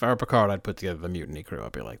 if I were Picard, I'd put together the mutiny crew.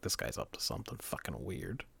 I'd be like, this guy's up to something fucking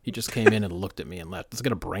weird. He just came in and looked at me and left. Let's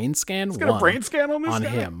get a brain scan. Let's get a brain scan on this guy?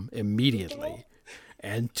 him immediately.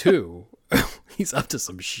 And 2, he's up to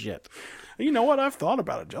some shit. You know what? I've thought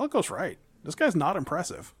about it. Jellicoe's right. This guy's not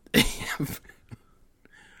impressive.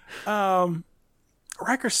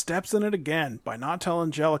 Riker steps in it again by not telling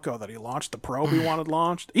Jellicoe that he launched the probe he wanted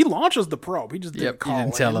launched. He launches the probe. He just didn't call you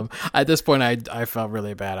didn't tell him. At this point, I felt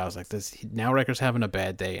really bad. I was like, now Riker's having a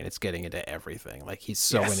bad day, and it's getting into everything. Like, he's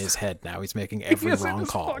so in his head now. He's making every wrong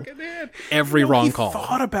call. Every wrong call. He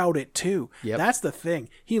thought about it, too. Yep. That's the thing.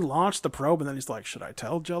 He launched the probe, and then he's like, should I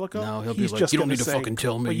tell Jellicoe? No, he'll he's be like, just you don't gonna need to say, fucking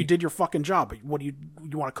tell me. Well, you did your fucking job. What do you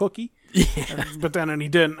want a cookie? Yeah. But then, and he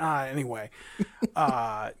didn't. Anyway.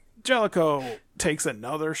 Jellicoe takes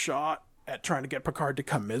another shot at trying to get Picard to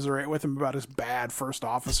commiserate with him about his bad first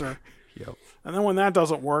officer. Yep. And then when that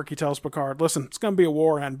doesn't work, he tells Picard, listen, it's going to be a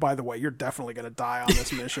war, and by the way, you're definitely going to die on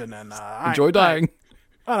this mission. And enjoy dying.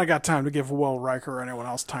 I don't got time to give Will Riker or anyone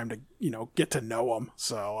else time to, get to know him.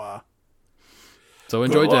 So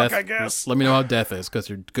enjoy death. I guess. Let me know how death is, because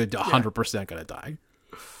you're 100% going to die.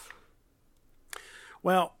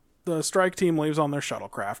 Well, the strike team leaves on their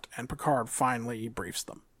shuttlecraft, and Picard finally briefs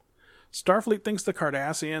them. Starfleet thinks the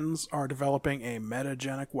Cardassians are developing a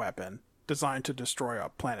metagenic weapon designed to destroy a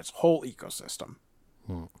planet's whole ecosystem.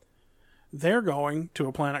 They're going to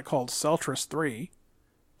a planet called Celtris 3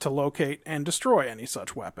 to locate and destroy any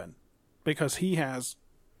such weapon, because he has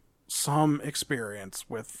some experience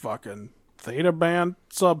with fucking Theta Band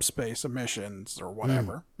subspace emissions or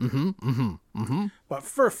whatever. But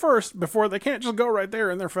first, before they can't just go right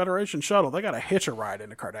there in their Federation shuttle, they got to hitch a ride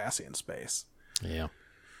into Cardassian space. Yeah.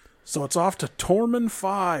 So it's off to Tormund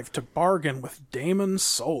 5 to bargain with Damon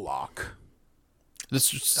Solok.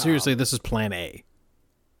 This is plan A.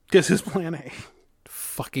 This is plan A.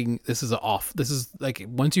 This is like,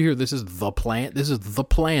 once you hear this is the plan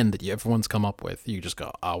that everyone's come up with, you just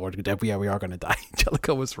go, oh, we are going to die.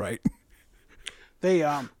 Jellicoe was right. They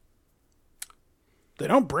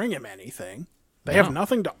don't bring him anything. They have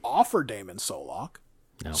nothing to offer Damon Solok.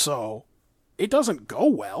 No. So it doesn't go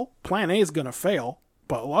well. Plan A is going to fail.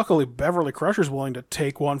 But luckily, Beverly Crusher's willing to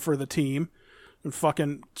take one for the team. And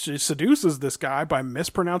fucking she seduces this guy by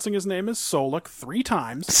mispronouncing his name as Solok 3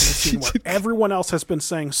 times in a scene where everyone else has been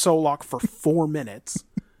saying Solok for 4 minutes.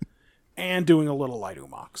 And doing a little light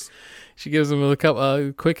umox. She gives him a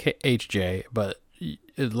quick HJ, but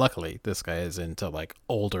luckily this guy is into like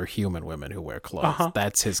older human women who wear clothes.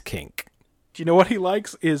 That's his kink. Do you know what he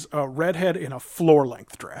likes? Is a redhead in a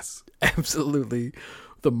floor-length dress. Absolutely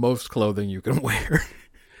the most clothing you can wear.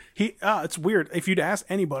 It's weird. If you'd ask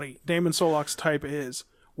anybody, Damon Solok's type is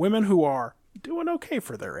women who are doing okay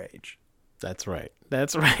for their age. That's right.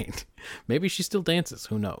 That's right. Maybe she still dances.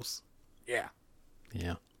 Who knows? Yeah.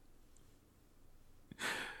 Yeah.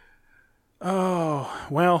 Oh,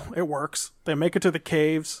 well, it works. They make it to the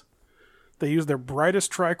caves. They use their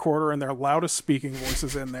brightest tricorder and their loudest speaking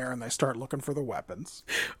voices in there, and they start looking for the weapons.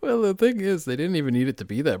 Well, the thing is, they didn't even need it to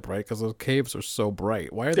be that bright because those caves are so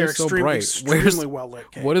bright. Why are They're they so bright? Extremely well lit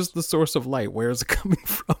caves. What is the source of light? Where is it coming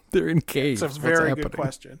from? They're in caves. It's a very good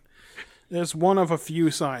question. It's one of a few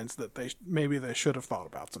signs that they should have thought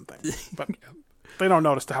about some things, but they don't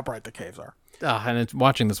notice how bright the caves are. And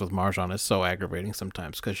watching this with Marjan is so aggravating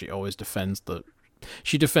sometimes because she always defends the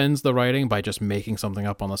writing by just making something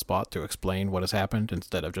up on the spot to explain what has happened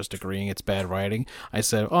instead of just agreeing it's bad writing. I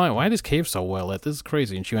said, "Oh, why are these caves so well lit? This is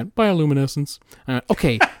crazy." And she went, "Bioluminescence." I went,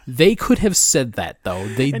 "Okay, they could have said that though.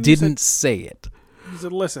 They didn't say it." He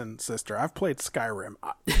said, "Listen, sister, I've played Skyrim.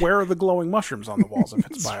 Where are the glowing mushrooms on the walls if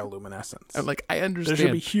it's bioluminescence?" I'm like, I understand. There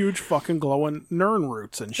should be huge fucking glowing Nern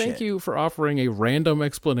roots and shit. Thank you for offering a random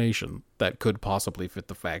explanation that could possibly fit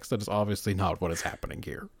the facts. That is obviously not what is happening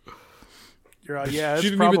here. You're like, yeah, it's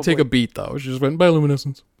she didn't even take a beat though. She just went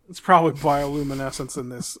bioluminescence. It's probably bioluminescence in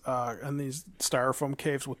this in these styrofoam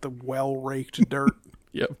caves with the well raked dirt.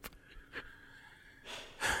 Yep.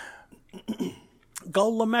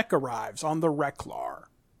 Gul Lamech arrives on the Reklar,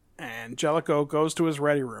 and Jellicoe goes to his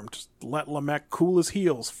ready room to let Lamech cool his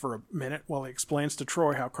heels for a minute while he explains to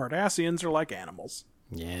Troy how Cardassians are like animals.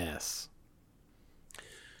 Yes.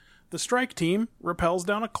 The strike team rappels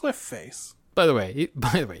down a cliff face. By the way,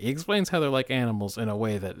 he explains how they're like animals in a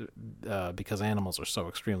way that, because animals are so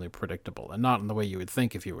extremely predictable, and not in the way you would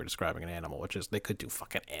think if you were describing an animal, which is they could do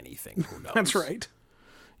fucking anything. Who knows? That's right.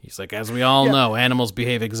 He's like, as we all know, animals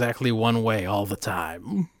behave exactly one way all the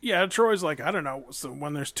time. Yeah, Troy's like, I don't know. So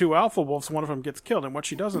when there's two alpha wolves, one of them gets killed. And what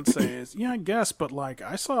she doesn't say is, yeah, I guess, but like,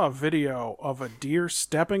 I saw a video of a deer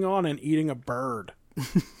stepping on and eating a bird.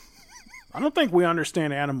 I don't think we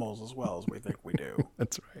understand animals as well as we think we do.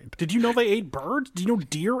 That's right. Did you know they ate birds? Do you know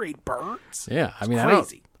deer ate birds? Yeah, I mean,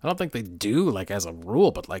 crazy. I don't think they do, like, as a rule,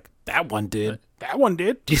 but, like, that one did. That one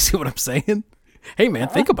did. Do you see what I'm saying? Hey, man,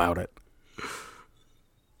 think about it.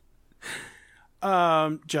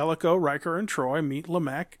 Jellicoe, Riker, and Troy meet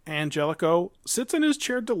Lamech, and Jellicoe sits in his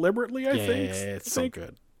chair deliberately, I think. Yeah, it's so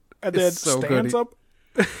good. And then stands up.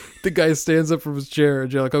 The guy stands up from his chair, and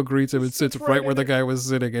Jellicoe greets him and sits right where the guy was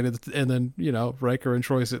sitting. And then, Riker and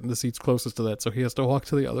Troy sit in the seats closest to that, so he has to walk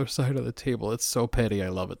to the other side of the table. It's so petty. I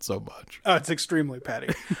love it so much. Oh, it's extremely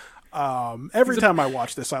petty. Every time I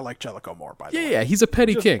watch this, I like Jellicoe more, by the way. Yeah, he's a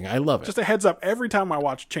petty king. I love it. Just a heads up, every time I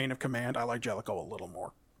watch Chain of Command, I like Jellicoe a little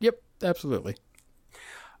more. Yep, absolutely.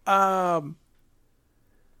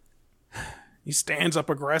 He stands up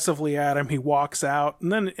aggressively at him. He walks out.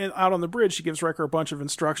 And then out on the bridge, she gives Riker a bunch of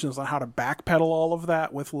instructions on how to backpedal all of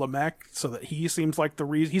that with Lamech so that he seems like the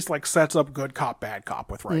reason. He's like sets up good cop, bad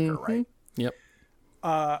cop with Riker, right? Yep.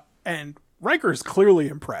 And Riker is clearly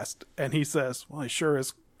impressed. And he says, well, he sure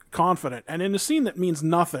is confident. And in a scene that means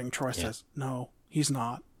nothing, Troy says, no, he's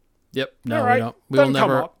not. Yep. No, all right. we don't. We'll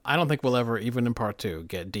never. I don't think we'll ever, even in part 2,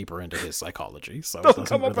 get deeper into his psychology. So it doesn't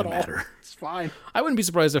come up really at matter. all. It's fine. I wouldn't be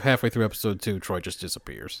surprised if halfway through episode 2, Troy just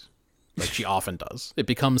disappears, like she often does. It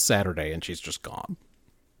becomes Saturday and she's just gone.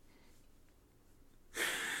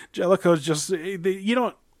 Jellicoe's just in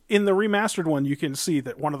the remastered one, you can see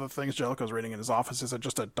that one of the things Jellicoe's reading in his office is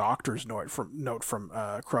just a doctor's note from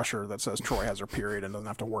Crusher that says Troy has her period and doesn't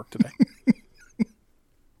have to work today.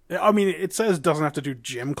 I mean, it says doesn't have to do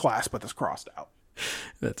gym class, but it's crossed out.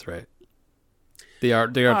 That's right. The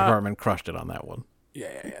art department crushed it on that one.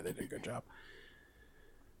 Yeah, they did a good job.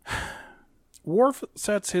 Worf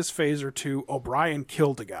sets his phaser to O'Brien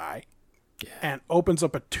killed a guy and opens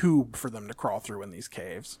up a tube for them to crawl through in these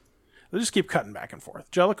caves. They just keep cutting back and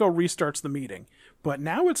forth. Jellicoe restarts the meeting, but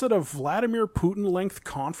now it's at a Vladimir Putin-length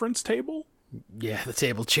conference table. Yeah, the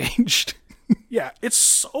table changed. Yeah, it's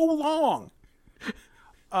so long.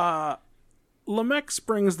 Lamech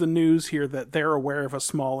springs the news here that they're aware of a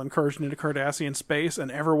small incursion into Cardassian space, and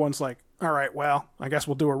everyone's like, all right, well, I guess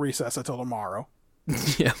we'll do a recess until tomorrow.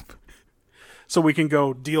 Yep. So we can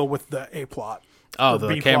go deal with the A-plot. Oh, the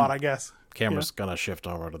B-plot, I guess. Camera's gonna shift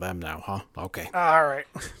over to them now, huh? Okay. All right.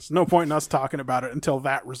 There's no point in us talking about it until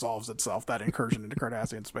that resolves itself, that incursion into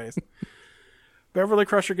Cardassian space. Beverly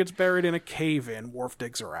Crusher gets buried in a cave-in. Worf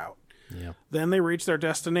digs her out. Yep. Then they reach their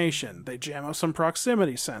destination. They jam up some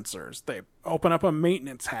proximity sensors. They open up a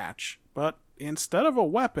maintenance hatch. But instead of a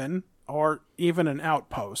weapon, or even an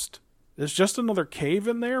outpost. There's just another cave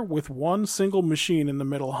in there with one single machine in the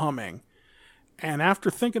middle humming. And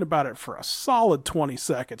after thinking about it for a solid 20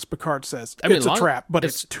 seconds, Picard says, it's a trap, but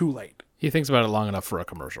it's too late. He thinks about it long enough for a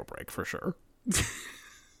commercial break, for sure.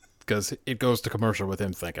 Because it goes to commercial with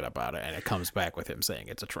him thinking about it, and it comes back with him saying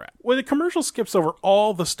it's a trap. Well, the commercial skips over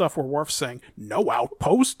all the stuff where Worf's saying, no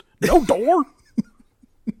outpost, no door.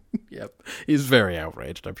 Yep. He's very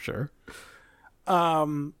outraged, I'm sure.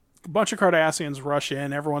 A bunch of Cardassians rush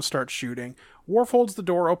in. Everyone starts shooting. Worf holds the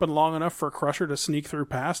door open long enough for Crusher to sneak through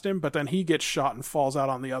past him, but then he gets shot and falls out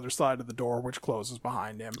on the other side of the door, which closes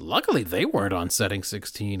behind him. Luckily, they weren't on setting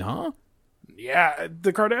 16, huh? Yeah,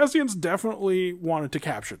 the Cardassians definitely wanted to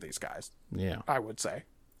capture these guys. Yeah. I would say.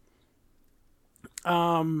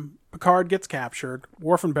 Picard gets captured.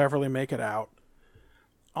 Worf and Beverly make it out.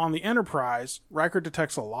 On the Enterprise, Riker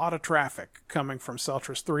detects a lot of traffic coming from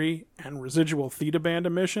Celtris 3 and residual Theta Band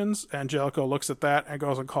emissions, and Jellicoe looks at that and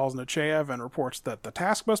goes and calls Nechayev and reports that the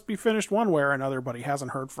task must be finished one way or another, but he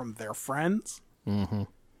hasn't heard from their friends. Mm-hmm.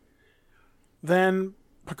 Then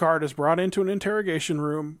Picard is brought into an interrogation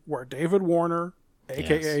room where David Warner,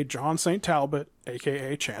 a.k.a. John St. Talbot,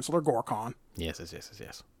 a.k.a. Chancellor Gorkon, Yes.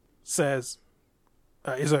 says...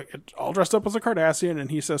 he's all dressed up as a Cardassian, and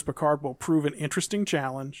he says Picard will prove an interesting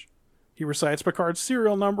challenge. He recites Picard's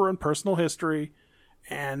serial number and personal history,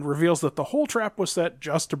 and reveals that the whole trap was set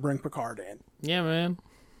just to bring Picard in. Yeah, man.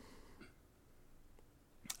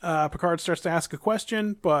 Picard starts to ask a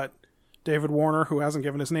question, but David Warner, who hasn't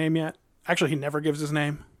given his name yet, actually he never gives his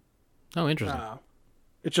name. Oh, interesting.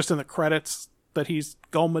 It's just in the credits that he's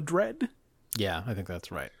Gulma Dread. Yeah, I think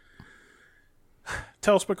that's right.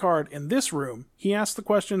 Tells Picard, in this room, he asks the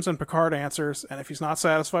questions and Picard answers, and if he's not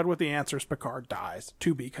satisfied with the answers, Picard dies.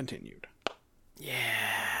 To be continued. Yeah.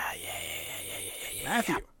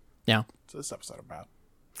 Matthew. Yeah. What's this episode about?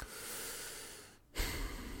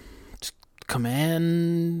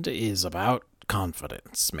 Command is about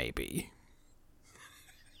confidence, maybe.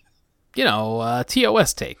 You know,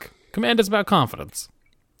 TOS take. Command is about confidence.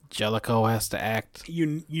 Jellicoe has to act.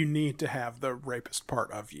 You need to have the rapist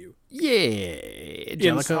part of you. Yeah.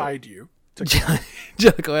 Inside you.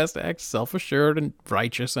 Jellicoe has to act self-assured and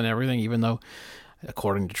righteous and everything, even though,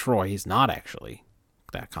 according to Troy, he's not actually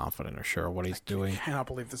that confident or sure what he's doing. I cannot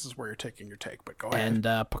believe this is where you're taking your take, but go ahead.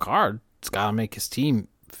 And Picard's got to make his team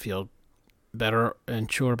feel better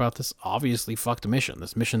and sure about this obviously fucked mission.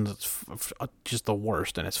 This mission that's just the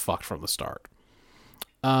worst, and it's fucked from the start.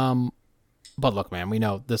 But look, man, we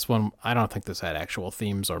know this one. I don't think this had actual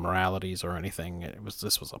themes or moralities or anything.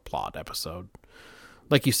 This was a plot episode.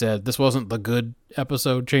 Like you said, this wasn't the good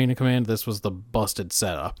episode Chain of Command. This was the busted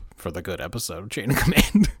setup for the good episode Chain of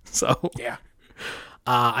Command. So yeah,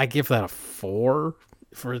 I give that a 4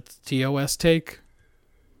 for its TOS take.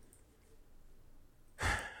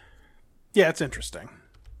 Yeah, it's interesting.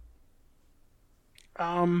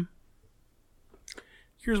 Here's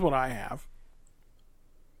what I have.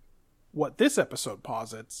 What this episode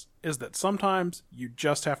posits is that sometimes you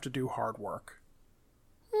just have to do hard work.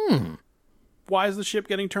 Why is the ship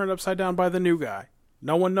getting turned upside down by the new guy?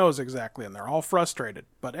 No one knows exactly, and they're all frustrated,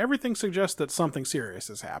 but everything suggests that something serious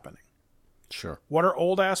is happening. Sure. What are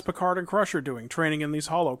old-ass Picard and Crusher doing, training in these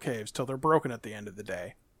hollow caves till they're broken at the end of the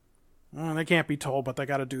day? Well, they can't be told, but they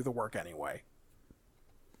gotta do the work anyway.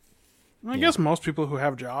 I guess most people who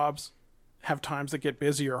have jobs have times that get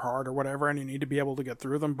busy or hard or whatever, and you need to be able to get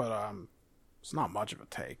through them, but it's not much of a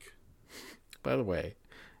take. By the way,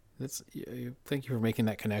 thank you for making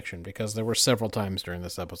that connection, because there were several times during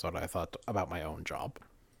this episode I thought about my own job.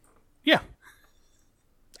 Yeah.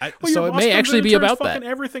 So it may actually be about that.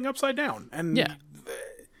 Everything upside down, and yeah,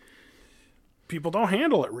 people don't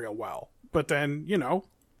handle it real well. But then,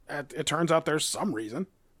 it turns out there's some reason.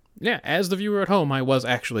 Yeah, as the viewer at home, I was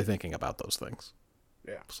actually thinking about those things.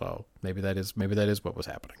 Yeah. So maybe that is what was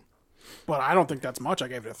happening. But I don't think that's much. I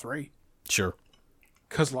gave it a 3. Sure.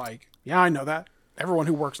 Because, I know that. Everyone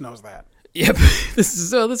who works knows that. Yep.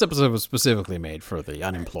 This episode was specifically made for the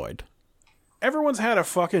unemployed. Everyone's had a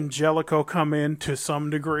fucking Jellicoe come in to some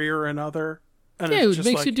degree or another. And yeah, it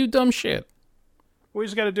makes you do dumb shit. We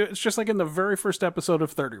just got to do it. It's just like in the very first episode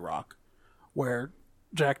of 30 Rock, where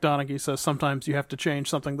Jack Donaghy says sometimes you have to change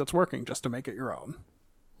something that's working just to make it your own.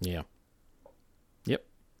 Yeah. Yep.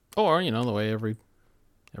 Or, the way every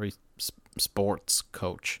sports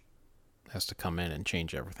coach has to come in and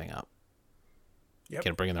change everything up. Yep.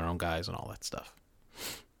 Can bring in their own guys and all that stuff.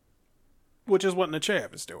 Which is what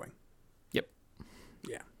Nechayev is doing. Yep.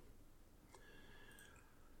 Yeah.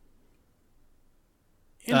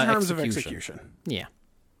 In terms of execution. Yeah.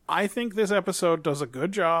 I think this episode does a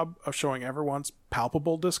good job of showing everyone's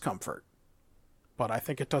palpable discomfort. But I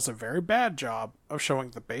think it does a very bad job of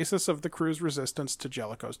showing the basis of the crew's resistance to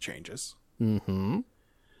Jellicoe's changes. Mm-hmm.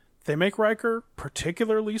 They make Riker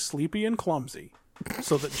particularly sleepy and clumsy,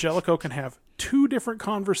 so that Jellicoe can have 2 different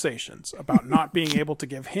conversations about not being able to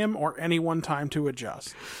give him or anyone time to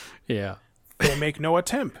adjust. Yeah. They make no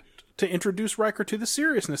attempt to introduce Riker to the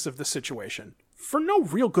seriousness of the situation, for no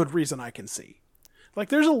real good reason I can see. Like,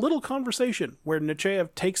 there's a little conversation where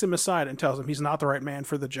Nechayev takes him aside and tells him he's not the right man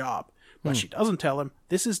for the job. But she doesn't tell him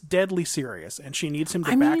this is deadly serious, and she needs him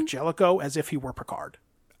to back Jellicoe as if he were Picard.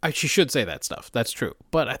 She should say that stuff. That's true.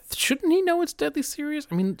 But shouldn't he know it's deadly serious?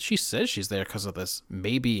 I mean, she says she's there because of this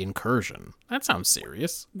maybe incursion. That sounds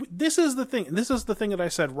serious. This is the thing. This is the thing that I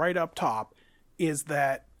said right up top, is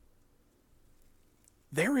that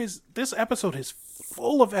this episode is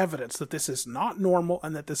full of evidence that this is not normal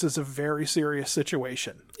and that this is a very serious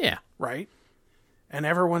situation. Yeah. Right? And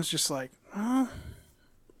everyone's just like, I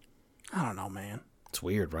don't know, man. It's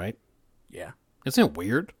weird, right? Yeah. Isn't it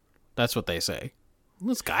weird? That's what they say.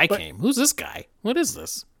 This guy came. Who's this guy? What is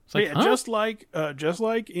this? It's like, yeah, just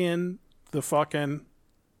like in the fucking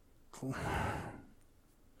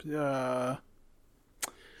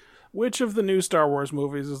which of the new Star Wars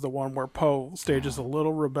movies is the one where Poe stages a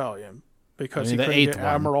little rebellion because he couldn't get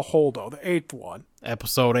Admiral Holdo, the 8th one.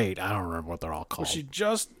 Episode 8. I don't remember what they're all called. Well,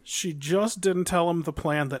 she just didn't tell him the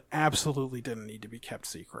plan that absolutely didn't need to be kept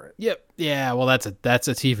secret. Yep. Yeah, well, that's a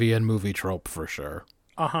TV and movie trope for sure.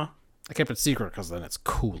 Uh-huh. I kept it secret because then it's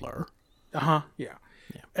cooler. Uh-huh, yeah.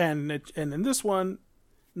 And in this one,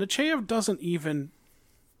 Nechayev doesn't even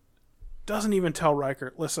tell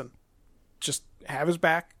Riker, listen, just have his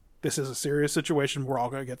back. This is a serious situation. We're all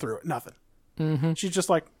going to get through it. Nothing. Mm-hmm. She's just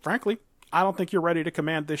like, frankly, I don't think you're ready to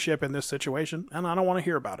command this ship in this situation, and I don't want to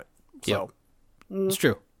hear about it. So, It's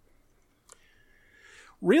true.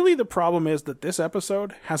 Really, the problem is that this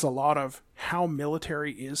episode has a lot of how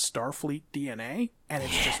military is Starfleet DNA, and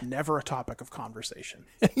it's just never a topic of conversation.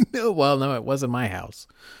 No, well, no, it was in my house.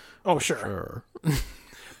 Oh, sure.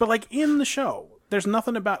 But, like, in the show, there's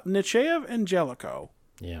nothing about Nechayev and Jellicoe.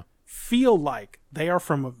 Yeah. Feel like they are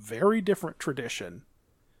from a very different tradition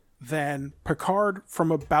than Picard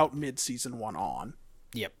from about mid-season 1 on.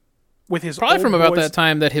 Yep. With his probably old from about voice. that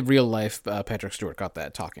time that his real life Patrick Stewart got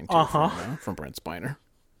that talking to from Brent Spiner.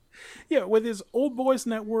 Yeah, with his old boys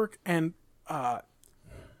network and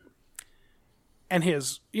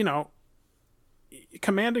his,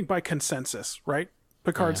 commanding by consensus, right?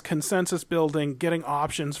 Picard's consensus building, getting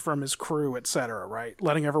options from his crew, etc., right?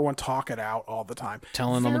 Letting everyone talk it out all the time.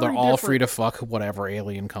 Telling them they're all free to fuck whatever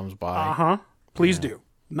alien comes by. Uh-huh. Please do.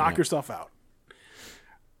 Knock yourself out.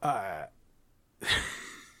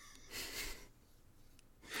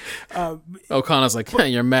 O'Connor's like,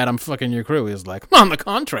 you're mad I'm fucking your crew. He's like, on the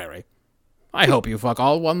contrary. I hope you fuck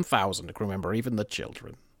all 1,000 crew member, even the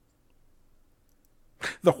children.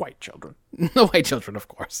 The white children. The white children, of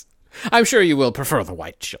course. I'm sure you will prefer the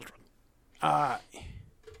white children.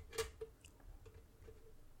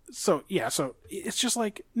 So it's just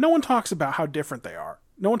like, no one talks about how different they are.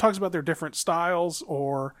 No one talks about their different styles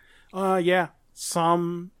or,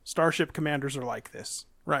 some starship commanders are like this,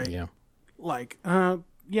 right? Yeah. Like,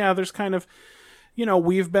 there's kind of,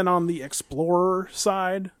 we've been on the explorer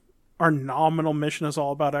side. Our nominal mission is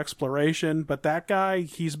all about exploration, but that guy,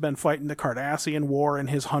 he's been fighting the Cardassian War in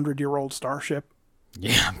his 100-year-old starship.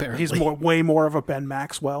 Yeah, apparently. He's way more of a Ben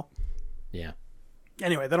Maxwell. Yeah.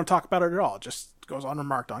 Anyway, they don't talk about it at all. It just goes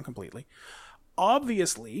unremarked on completely.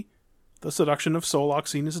 Obviously, the seduction of Solok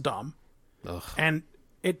scene is dumb. Ugh. And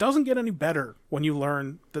it doesn't get any better when you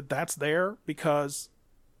learn that that's there because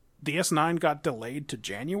DS9 got delayed to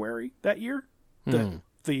January that year.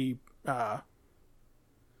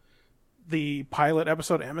 The pilot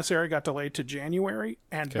episode Emissary got delayed to January,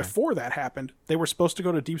 and before that happened, they were supposed to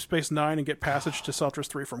go to Deep Space Nine and get passage to Celtris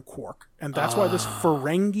 3 from Quark. And that's why this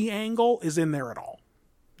Ferengi angle is in there at all.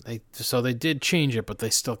 So they did change it, but they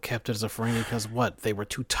still kept it as a Ferengi because what? They were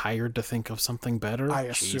too tired to think of something better? I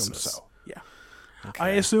assume Jesus. so, yeah. Okay. I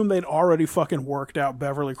assume they'd already fucking worked out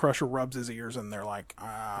Beverly Crusher rubs his ears, and they're like,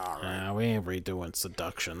 all right. We ain't redoing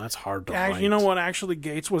seduction. That's hard to write. You know what? Actually,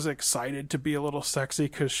 Gates was excited to be a little sexy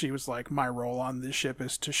because she was like, my role on this ship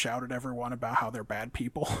is to shout at everyone about how they're bad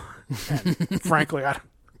people. And frankly,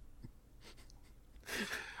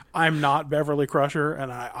 I'm not Beverly Crusher,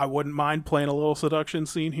 and I wouldn't mind playing a little seduction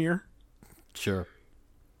scene here. Sure.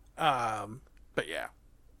 But yeah.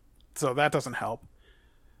 So that doesn't help.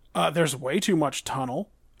 There's way too much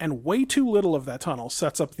tunnel, and way too little of that tunnel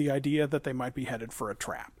sets up the idea that they might be headed for a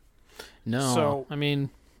trap. No, So- I mean,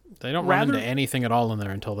 They don't run into anything at all in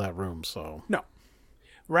there until that room, so... No.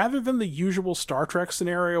 Rather than the usual Star Trek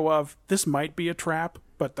scenario of, this might be a trap,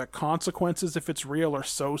 but the consequences, if it's real, are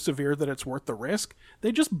so severe that it's worth the risk,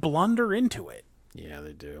 they just blunder into it. Yeah,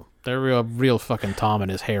 they do. They're real fucking Tom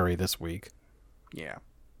and his Harry this week. Yeah.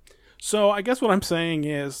 So I guess what I'm saying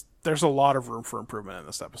is, there's a lot of room for improvement in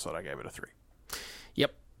this episode. I gave it a 3.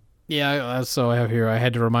 Yep. Yeah, so I have here, I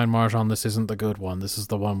had to remind Marjan this isn't the good one. This is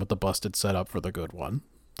the one with the busted setup for the good one.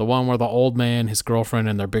 The one where the old man, his girlfriend,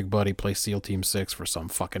 and their big buddy play SEAL Team 6 for some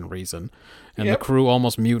fucking reason. And the crew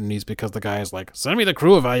almost mutinies because the guy is like, send me the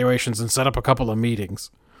crew evaluations and set up a couple of meetings.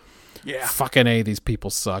 Yeah. Fucking A, these people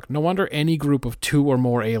suck. No wonder any group of 2 or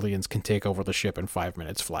more aliens can take over the ship in 5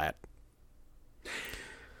 minutes flat.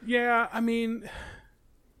 Yeah, I mean,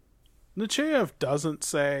 Nechayev doesn't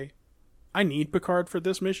say, I need Picard for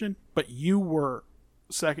this mission, but you were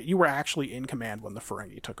actually in command when the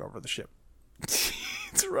Ferengi took over the ship.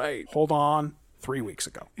 That's right. Hold on, 3 weeks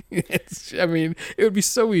ago. I mean, it would be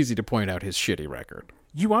so easy to point out his shitty record.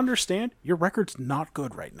 You understand? Your record's not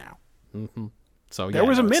good right now. Mm-hmm. So yeah, there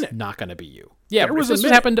was a minute. It's not going to be you. Yeah, there was if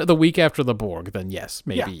this happened the week after the Borg, then yes,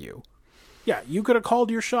 maybe you. Yeah, you could have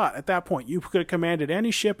called your shot at that point. You could have commanded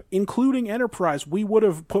any ship, including Enterprise. We would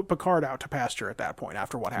have put Picard out to pasture at that point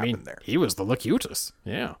after what happened there. He was the Locutus.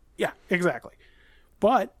 Yeah. Yeah, exactly.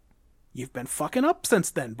 But you've been fucking up since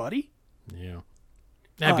then, buddy. Yeah.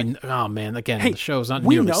 Oh, man, again, the show's not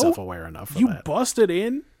nearly self-aware enough for that. You busted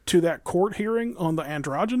in to that court hearing on the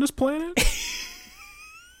androgynous planet?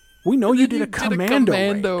 We know you did a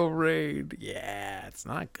commando raid. Yeah, it's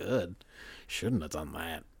not good. Shouldn't have done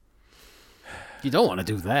that. You don't want to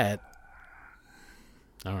do that.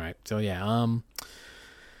 All right. So, yeah.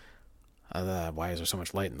 Why is there so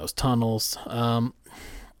much light in those tunnels? And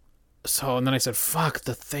then I said, fuck,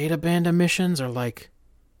 the Theta Band missions are like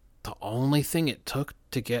the only thing it took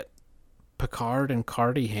to get Picard and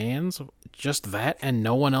Cardi hands. Just that, and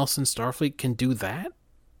no one else in Starfleet can do that?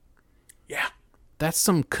 Yeah. That's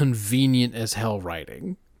some convenient as hell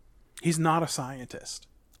writing. He's not a scientist.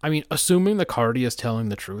 I mean, assuming the Cardi is telling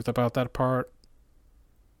the truth about that part,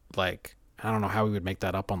 like, I don't know how we would make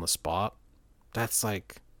that up on the spot. That's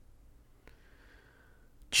like,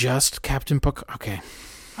 just Captain Picard. Okay.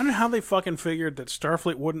 I don't know how they fucking figured that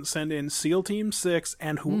Starfleet wouldn't send in SEAL Team 6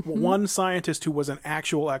 and one scientist who was an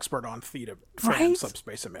actual expert on Theta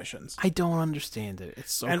subspace emissions. I don't understand it.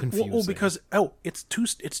 It's so confusing. Well, because it's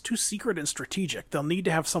too secret and strategic. They'll need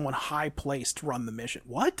to have someone high placed to run the mission.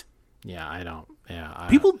 What? Yeah, I don't. Yeah,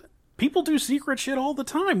 people do secret shit all the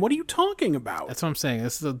time. What are you talking about? That's what I'm saying.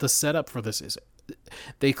 This the setup for this is.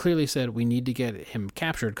 They clearly said we need to get him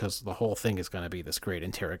captured because the whole thing is going to be this great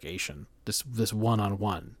interrogation, this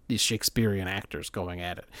one-on-one, these Shakespearean actors going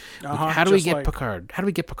at it. How do we get Picard? How do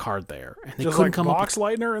we get Picard there? And they couldn't come Box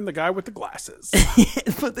Lightner and the guy with the glasses.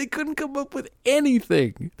 But they couldn't come up with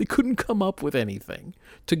anything. They couldn't come up with anything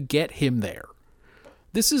to get him there.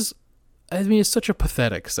 This is, I mean, it's such a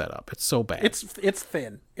pathetic setup. It's so bad. It's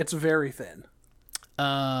thin. It's very thin.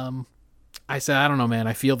 I said, I don't know, man.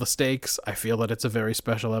 I feel the stakes. I feel that it's a very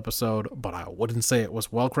special episode, but I wouldn't say it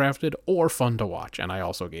was well-crafted or fun to watch, and I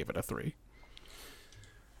also gave it a 3.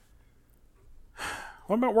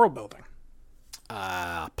 What about world building?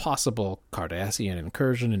 Possible Cardassian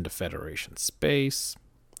incursion into Federation space.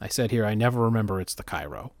 I said here, I never remember it's the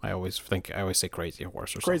Cairo. I always say Crazy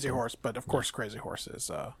Horse or something. Crazy Horse, but of course Crazy Horse is... Is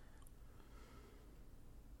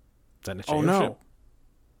that a ship?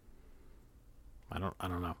 I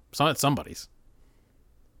don't know. It's somebody's.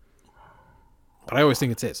 But I always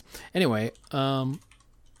think it's his. Anyway,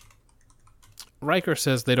 Riker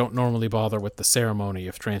says they don't normally bother with the ceremony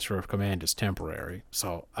if transfer of command is temporary.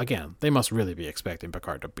 So, again, they must really be expecting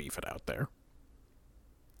Picard to beef it out there.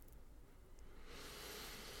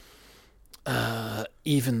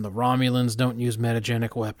 Even the Romulans don't use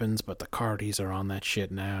metagenic weapons, but the Cardis are on that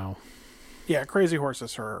shit now. Yeah, Crazy Horse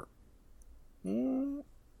is her...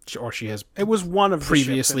 Or she has it was one of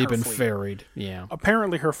previously been fleet. ferried. Yeah.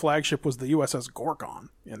 Apparently her flagship was the USS Gorgon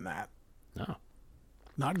in that. No.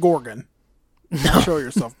 Not Gorgon. No. Show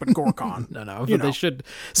yourself, but Gorgon. No. But they should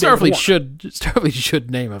Starfleet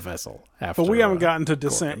should name a vessel after. But we haven't gotten to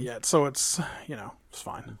descent yet, so it's it's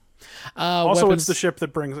fine. Also, weapons. It's the ship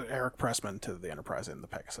that brings Eric Pressman to the Enterprise in the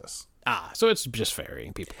Pegasus. So it's just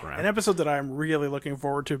ferrying people around. An episode that I'm really looking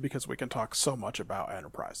forward to because we can talk so much about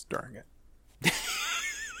Enterprise during it.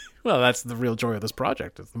 Well, that's the real joy of this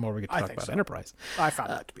project. Is the more we get to talk about Enterprise. I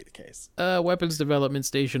found that to be the case. Weapons development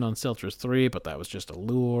station on Seltzer 3, but that was just a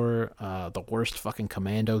lure. The worst fucking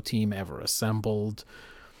commando team ever assembled.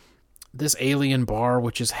 This alien bar,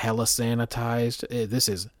 which is hella sanitized, this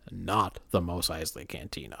is not the Mos Eisley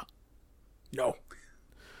Cantina. No.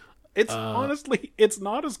 It's honestly, it's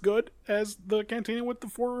not as good as the cantina with the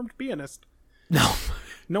four-armed pianist. No.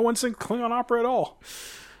 No one sings Klingon opera at all.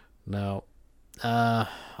 No.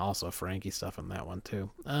 Also Frankie stuff in that one, too.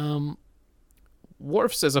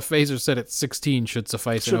 Worf says a phaser set at 16 should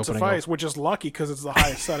suffice in opening up. Which is lucky because it's the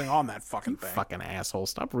highest setting on that fucking thing. Fucking asshole.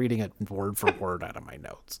 Stop reading it word for word out of my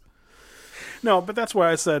notes. No, but that's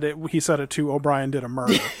why I said it. He said it too. O'Brien did a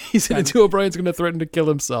murder. He said it to O'Brien's going to threaten to kill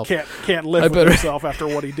himself. Can't live with himself after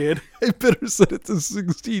what he did. I better set it to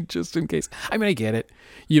 16 just in case. I mean, I get it.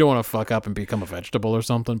 You don't want to fuck up and become a vegetable or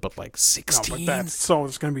something, but like 16? No, but there's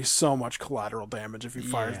going to be so much collateral damage if he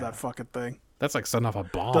fires that fucking thing. That's like setting off a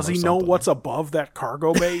bomb. Does he know what's above that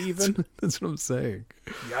cargo bay even? That's what I'm saying.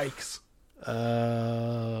 Yikes.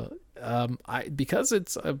 Because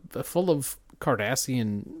it's full of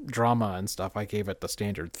Cardassian drama and stuff, I gave it the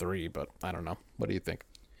standard 3, but I don't know. What do you think?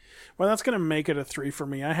 Well, that's going to make it a 3 for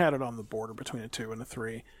me. I had it on the border between a 2 and a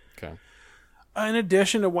 3. Okay. In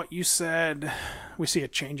addition to what you said, we see a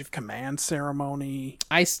change of command ceremony.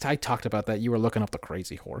 I talked about that. You were looking up the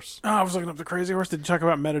Crazy Horse. Oh, I was looking up the Crazy Horse. Did you talk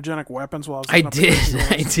about metagenic weapons while I was I looking up the Crazy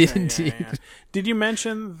Horse? I did indeed. Yeah. Did you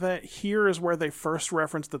mention that here is where they first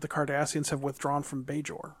referenced that the Cardassians have withdrawn from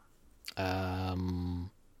Bajor?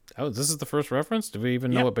 Oh, this is the first reference? Do we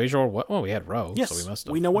even know what Bajor was? Well, we had Ro, yes, so we must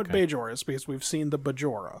have. We know what Bajor is because we've seen the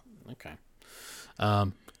Bajora. Okay.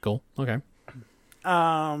 Cool. Okay.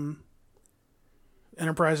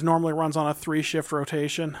 Enterprise normally runs on a 3-shift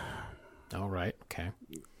rotation. All right. Okay.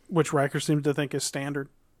 Which Riker seems to think is standard.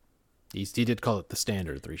 He did call it the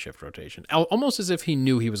standard 3-shift rotation. Almost as if he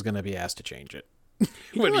knew he was going to be asked to change it.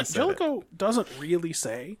 Jellicoe doesn't really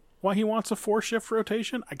say why he wants a 4-shift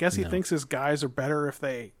rotation. I guess he thinks his guys are better if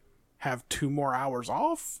they have 2 more hours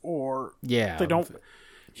off, or they don't.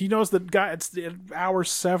 He knows that it's the hours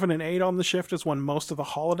 7 and 8 on the shift is when most of the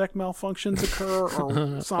holodeck malfunctions occur,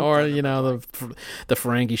 or something. Or the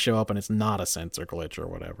Ferengi show up and it's not a sensor glitch or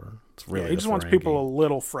whatever. It's really he just wants people a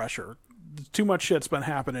little fresher. Too much shit's been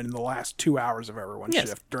happening in the last 2 hours of everyone's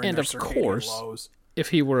shift during their circadian lows. If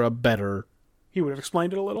he were a better, he would have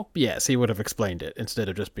explained it a little. Yes, he would have explained it instead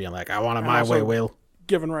of just being like, "I want it my way, Will."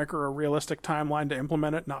 Given Riker a realistic timeline to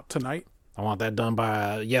implement it, not tonight. I want that done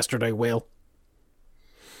by yesterday, Will.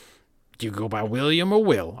 Do you go by William or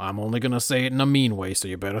Will? I'm only going to say it in a mean way, so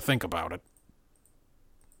you better think about it.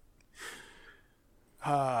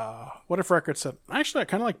 What if Riker said, actually, I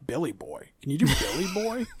kind of like Billy Boy. Can you do Billy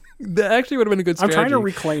Boy? That actually would have been a good strategy. I'm trying to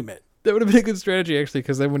reclaim it. That would have been a good strategy, actually,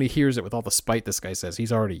 because then when he hears it with all the spite this guy says,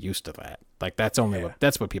 he's already used to that. Like, that's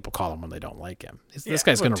what people call him when they don't like him. This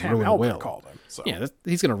guy's going to ruin Albert Will. Called him, so. Yeah,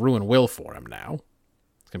 he's going to ruin Will for him now.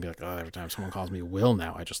 It's going to be like, oh, every time someone calls me Will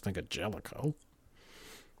now, I just think of Jellicoe.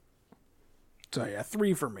 So,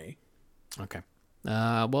 3 for me. Okay.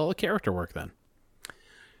 Well, character work then.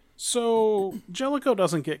 So, Jellicoe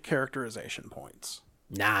doesn't get characterization points.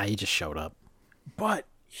 Nah, he just showed up. But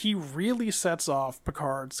he really sets off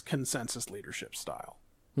Picard's consensus leadership style.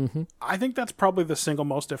 Mm-hmm. I think that's probably the single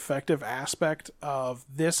most effective aspect of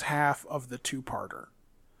this half of the 2-parter.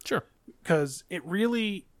 Sure. Because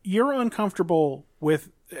you're uncomfortable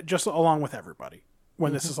with, just along with everybody,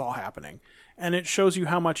 when this is all happening. And it shows you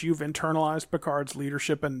how much you've internalized Picard's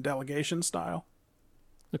leadership and delegation style.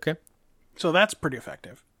 Okay. So that's pretty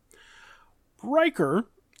effective. Riker,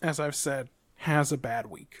 as I've said, has a bad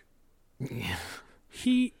week. Yeah.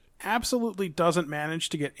 He absolutely doesn't manage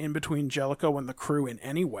to get in between Jellicoe and the crew in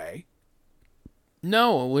any way.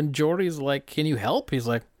 No, when Geordi's like, can you help? He's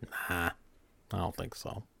like, nah, I don't think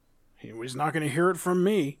so. He's not going to hear it from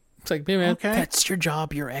me. It's like, hey man, okay. That's your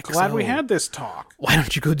job, you're XO. Glad we had this talk. Why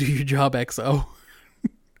don't you go do your job, XO?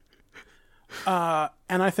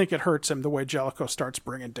 And I think it hurts him the way Jellicoe starts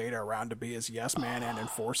bringing Data around to be his yes man and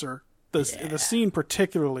enforcer. The scene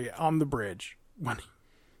particularly on the bridge, when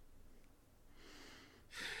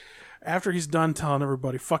after he's done telling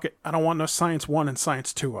everybody, fuck it, I don't want no Science 1 and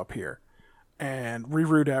Science 2 up here, and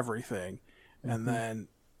reroute everything. And then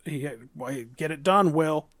get it done,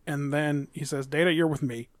 Will. And then he says, Data, you're with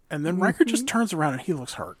me. And then Riker just turns around and he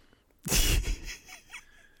looks hurt.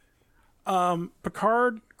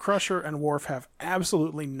 Picard, Crusher, and Worf have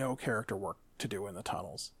absolutely no character work to do in the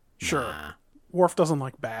tunnels. Sure. Nah. Worf doesn't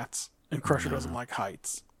like bats, and Crusher doesn't like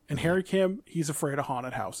heights. And Harry Kim, he's afraid of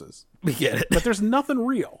haunted houses. We get it. But there's nothing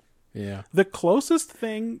real. Yeah. The closest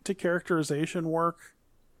thing to characterization work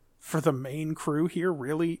for the main crew here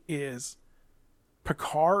really is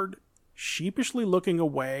Picard sheepishly looking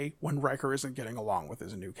away when Riker isn't getting along with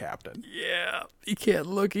his new captain. Yeah, he can't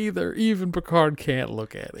look either. Even Picard can't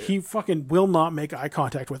look at it. He fucking will not make eye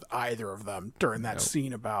contact with either of them during that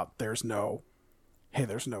scene about there's no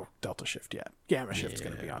Delta shift yet. Gamma shift's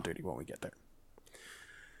going to be on duty when we get there.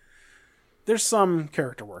 There's some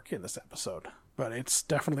character work in this episode, but it's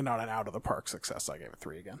definitely not an out-of-the-park success. I gave it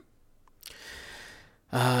 3 again.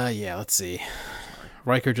 Yeah, let's see.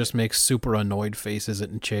 Riker just makes super annoyed faces at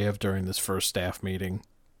Nchev during this first staff meeting.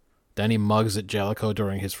 Then he mugs at Jellicoe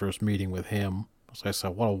during his first meeting with him. So I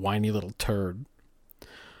said, what a whiny little turd.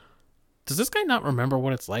 Does this guy not remember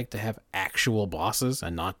what it's like to have actual bosses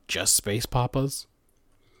and not just space papas?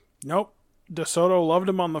 Nope. DeSoto loved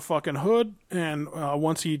him on the fucking hood, and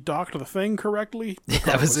once he docked the thing correctly,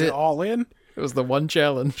 that was it. All in. It was the one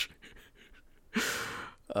challenge.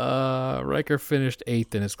 Riker finished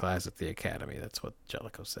 8th in his class at the academy. That's what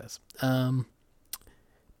Jellicoe says.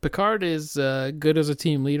 Picard is good as a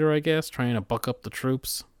team leader, I guess, trying to buck up the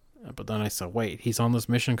troops. But then I said, wait, he's on this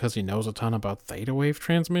mission because he knows a ton about theta wave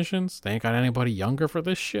transmissions? They ain't got anybody younger for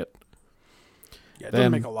this shit? Yeah, it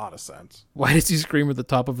doesn't make a lot of sense. Why does he scream at the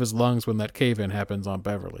top of his lungs when that cave-in happens on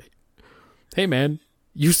Beverly? Hey, man,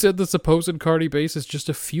 you said the supposed Cardi base is just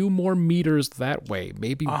a few more meters that way.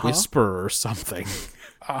 Maybe whisper or something.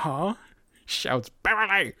 Shouts,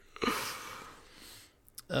 Beverly!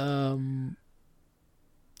 By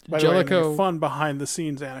the Jellicoe... way, a fun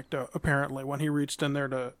behind-the-scenes anecdote, apparently, when he reached in there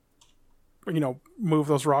to, move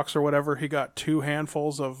those rocks or whatever, he got 2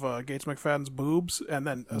 handfuls of Gates McFadden's boobs and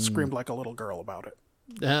then screamed like a little girl about it.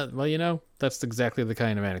 Well, that's exactly the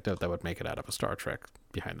kind of anecdote that would make it out of a Star Trek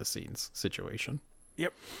behind-the-scenes situation.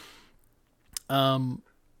 Yep.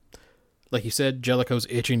 Like you said, Jellicoe's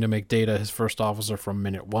itching to make Data his first officer from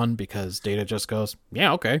minute 1 because Data just goes,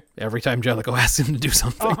 yeah, okay, every time Jellicoe asks him to do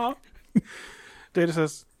something. Data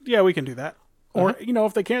says, yeah, we can do that. Or,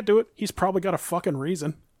 if they can't do it, he's probably got a fucking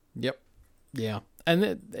reason. Yep. Yeah.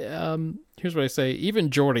 And here's what I say. Even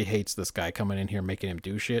Geordi hates this guy coming in here making him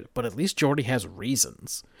do shit, but at least Geordi has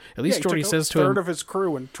reasons. At least Geordi says to him... he took a third of his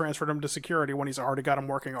crew and transferred him to security when he's already got him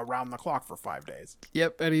working around the clock for 5 days.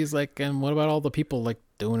 Yep, and he's like, and what about all the people,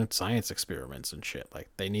 doing science experiments and shit?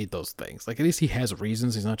 They need those things. At least he has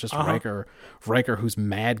reasons. He's not just Riker who's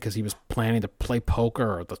mad because he was planning to play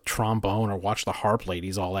poker or the trombone or watch the harp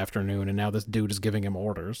ladies all afternoon, and now this dude is giving him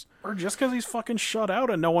orders. Or just because he's fucking shut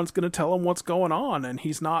out and no one's going to tell him what's going on, and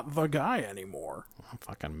he's not the guy anymore.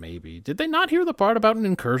 Fucking maybe. Did they not hear the part about an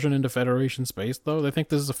incursion into Federation space, though? They think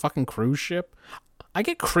this is a fucking cruise ship? I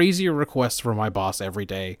get crazier requests from my boss every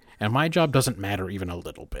day, and my job doesn't matter even a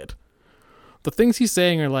little bit. The things he's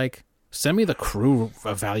saying are like, send me the crew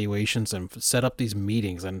evaluations and set up these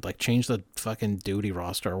meetings and change the fucking duty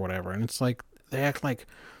roster or whatever. And it's like, they act like,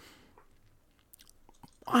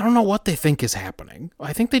 I don't know what they think is happening.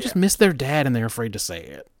 I think they just miss their dad and they're afraid to say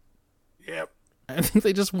it. Yep. I think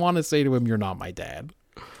they just want to say to him, you're not my dad.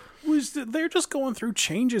 They're just going through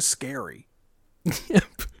change is scary. Yep.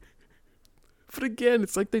 But again,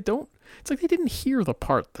 it's like they didn't hear the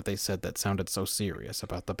part that they said that sounded so serious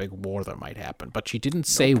about the big war that might happen. But she didn't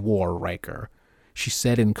say war, Riker. She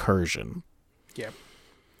said incursion. Yep.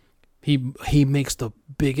 He makes the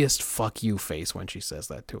biggest fuck you face when she says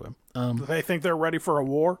that to him. Do they think they're ready for a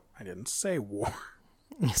war? I didn't say war.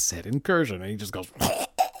 He said incursion, and he just goes...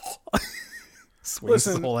 swings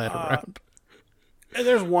his whole head around. And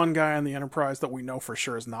there's one guy on the Enterprise that we know for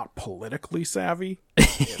sure is not politically savvy.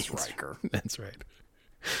 It's Riker. That's right.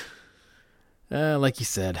 Like you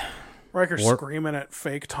said. Riker's screaming at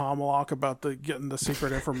fake Tomlock about getting the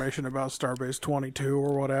secret information about Starbase 22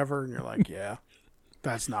 or whatever, and you're like, yeah,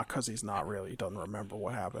 that's not because he doesn't remember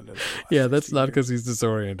what happened. Yeah, that's not because he's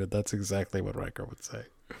disoriented. That's exactly what Riker would say.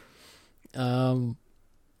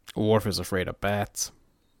 Worf is afraid of bats.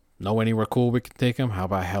 Know anywhere cool we can take him? How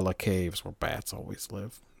about hella caves where bats always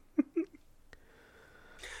live?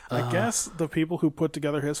 I guess the people who put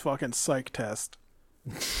together his fucking psych test...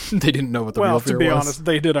 they didn't know what the real fear was. Well, to be honest,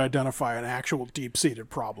 they did identify an actual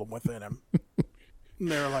deep-seated problem within him.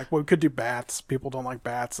 And they were like, well, we could do bats. People don't like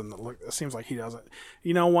bats, and it seems like he doesn't.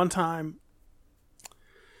 One time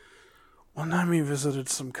he visited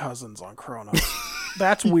some cousins on Kronos.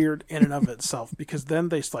 That's weird in and of itself, because then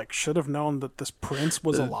they should have known that this prince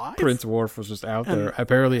was alive. Prince Worf was just out there,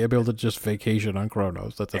 apparently able to just vacation on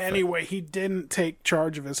Kronos. That's anyway, he didn't take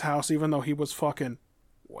charge of his house, even though he was fucking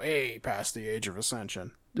way past the age of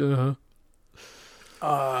ascension. But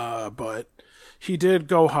he did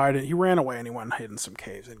go hide it. He ran away and he went and hid in some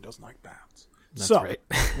caves, and he doesn't like bats. That's right.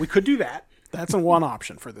 We could do that. That's one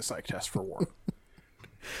option for the psych test for Worf.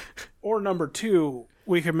 Or number 2,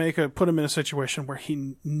 we could put him in a situation where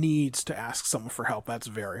he needs to ask someone for help. That's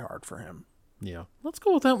very hard for him. Yeah, let's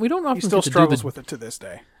go with that. We don't often He still get to struggles with it to this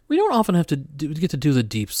day. We don't often have to get to do the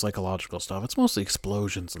deep psychological stuff. It's mostly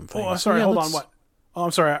explosions and things. Oh, sorry. Hold on. What? Oh,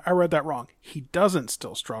 I'm sorry. I read that wrong. He doesn't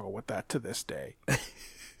still struggle with that to this day.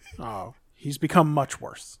 Oh, he's become much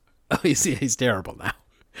worse. Oh, he's terrible now.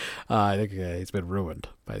 I think he's been ruined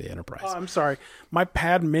by the Enterprise. Oh, I'm sorry. My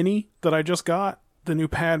Pad Mini that I just got, the new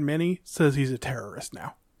Pad Mini, says he's a terrorist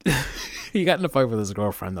now. He got in a fight with his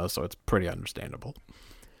girlfriend, though, so it's pretty understandable.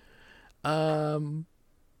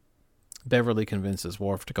 Beverly convinces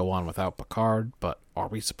Worf to go on without Picard, but are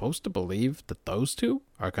we supposed to believe that those two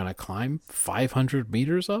are going to climb 500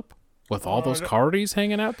 meters up with all those Cardies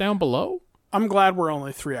hanging out down below? I'm glad we're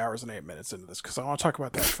only 3 hours and 8 minutes into this, because I want to talk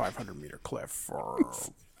about that 500-meter cliff for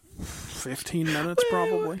 15 minutes,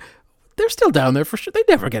 probably. They're still down there for sure. They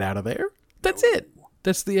never get out of there. That's it.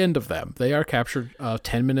 That's the end of them. They are captured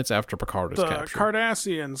 10 minutes after Picard is captured. The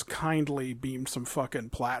Cardassians kindly beamed some fucking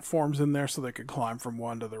platforms in there so they could climb from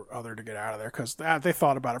one to the other to get out of there, because they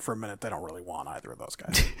thought about it for a minute. They don't really want either of those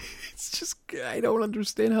guys. It's just, I don't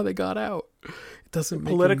understand how they got out. It doesn't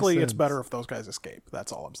make Politically, any sense. it's better if those guys escape.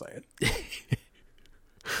 That's all I'm saying.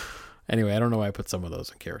 Anyway, I don't know why I put some of those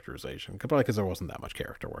in characterization. Probably because there wasn't that much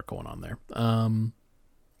character work going on there.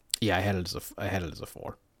 Yeah, I had it as a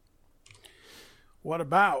 4. What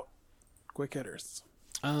about quick hitters?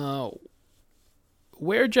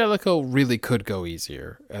 Where Jellicoe really could go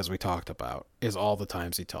easier, as we talked about, is all the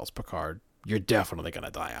times he tells Picard, "You're definitely going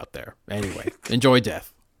to die out there. Anyway, enjoy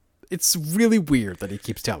death." It's really weird that he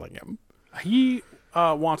keeps telling him. He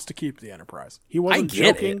wants to keep the Enterprise. He wasn't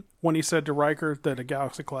joking when he said to Riker that a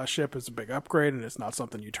Galaxy-class ship is a big upgrade and it's not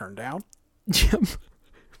something you turn down. Yep.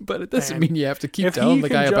 But it doesn't mean you have to keep telling the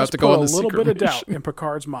guy about to go on the secret mission. If he can just put a little bit of doubt in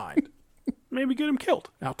Picard's mind, maybe get him killed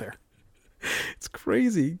out there. It's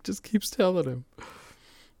crazy. He just keeps telling him.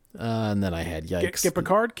 And then I had yikes. Get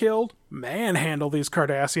Picard killed, manhandle these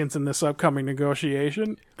Cardassians in this upcoming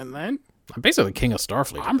negotiation, and then I'm basically king of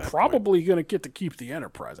Starfleet. I'm probably going to get to keep the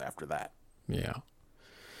Enterprise after that. Yeah.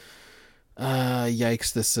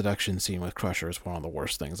 Yikes, this seduction scene with Crusher is one of the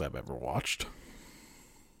worst things I've ever watched.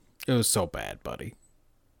 It was so bad, buddy.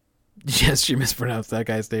 Yes, she mispronounced that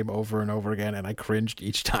guy's name over and over again, and I cringed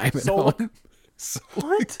each time. What?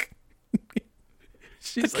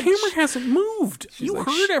 The camera hasn't moved. You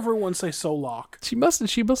heard everyone say Solok. She must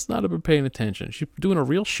not have been paying attention. She's doing a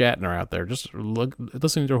real Shatner out there, just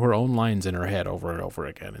listening to her own lines in her head over and over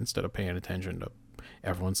again instead of paying attention to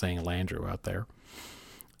everyone saying Landrew out there.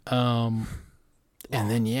 And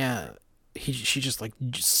then she just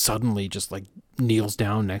suddenly kneels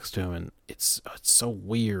down next to him, and it's so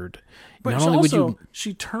weird. But not only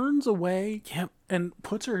she turns away and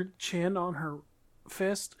puts her chin on her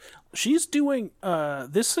fist. She's doing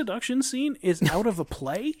this seduction scene is out of a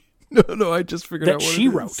play. No, I just figured out what she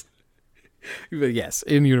wrote. But yes,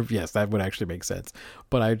 yes, that would actually make sense.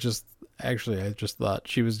 But I just thought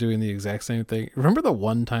she was doing the exact same thing. Remember the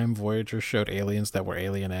one time Voyager showed aliens that were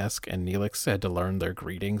alien-esque, and Neelix had to learn their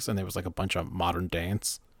greetings, and there was like a bunch of modern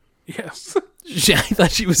dance? Yes. I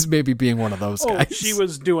thought she was maybe being one of those guys. She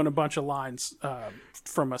was doing a bunch of lines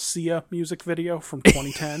from a Sia music video from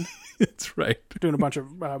 2010. That's right. Doing a bunch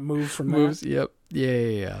of moves from moves. That. Yep.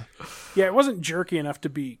 Yeah. Yeah, it wasn't jerky enough to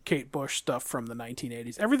be Kate Bush stuff from the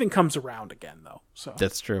 1980s. Everything comes around again, though. So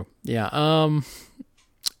that's true. Yeah.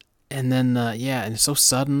 And then, and it's so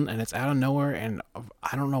sudden, and it's out of nowhere, and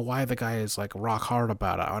I don't know why the guy is, like, rock hard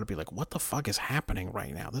about it. I ought to be like, what the fuck is happening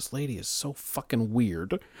right now? This lady is so fucking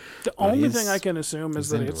weird. The only thing I can assume is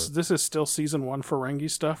that this is still season 1 Ferengi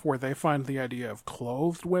stuff, where they find the idea of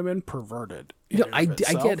clothed women perverted. I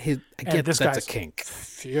get this that's guy's a kink.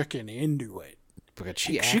 Fucking into it. Because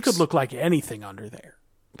she could look like anything under there.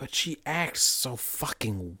 But she acts so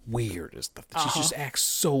fucking weird. She just acts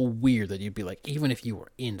so weird that you'd be like, even if you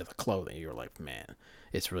were into the clothing, you're like, man,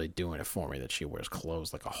 it's really doing it for me that she wears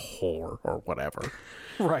clothes like a whore or whatever.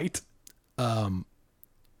 Right.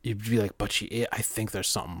 You'd be like, but I think there's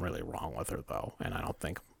something really wrong with her though, and I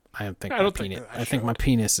think my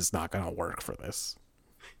penis is not going to work for this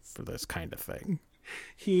kind of thing.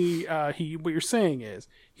 What you're saying is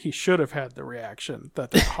he should have had the reaction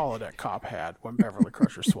that the holodeck cop had when Beverly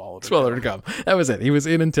Crusher swallowed her gum. That was it. He was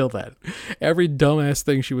in until then. Every dumbass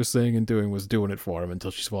thing she was saying and doing was doing it for him until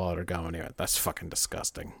she swallowed her gum, and he went, that's fucking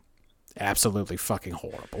disgusting. Absolutely fucking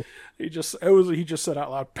horrible. He just said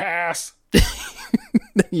out loud, pass. You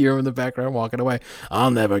hear him in the background walking away.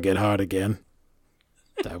 I'll never get hard again.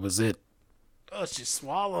 That was it. Oh, she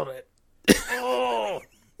swallowed it. Oh.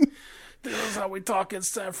 This is how we talk in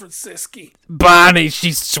San Francisco. Bonnie,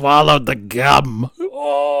 she swallowed the gum.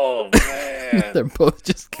 Oh, man. They're both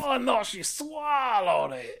just Oh, no, she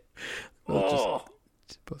swallowed it. Oh.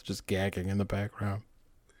 both just gagging in the background.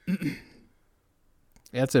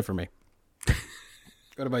 That's it for me.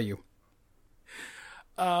 What about you?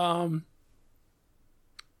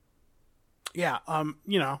 Yeah,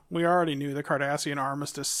 we already knew the Cardassian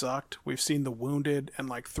armistice sucked. We've seen the Wounded and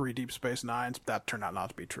like 3 Deep Space Nines. That turned out not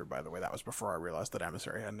to be true, by the way. That was before I realized that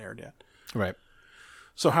Emissary hadn't aired yet. Right.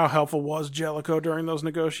 So how helpful was Jellicoe during those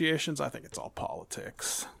negotiations? I think it's all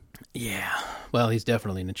politics. Yeah. Well, he's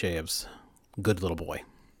definitely Nechayev's good little boy.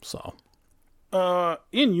 So.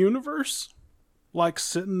 In universe, like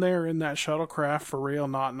sitting there in that shuttlecraft for real,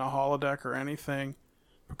 not in a holodeck or anything,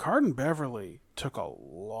 Picard and Beverly took a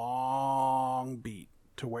long beat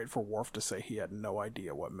to wait for Worf to say he had no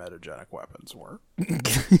idea what metagenic weapons were.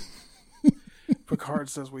 Picard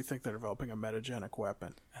says, we think they're developing a metagenic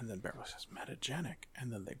weapon. And then Beverly says, metagenic.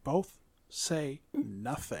 And then they both say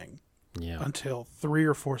nothing until 3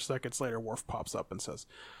 or 4 seconds later, Worf pops up and says,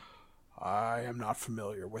 I am not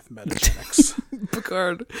familiar with metagenics.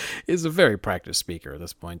 Picard is a very practiced speaker at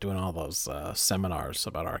this point, doing all those seminars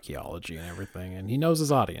about archaeology and everything. And he knows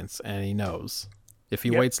his audience, and he knows if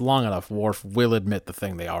he waits long enough, Worf will admit the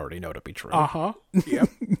thing they already know to be true. Uh-huh. Yep.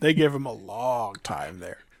 They gave him a long time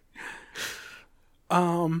there.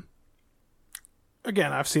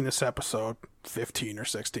 Again, I've seen this episode 15 or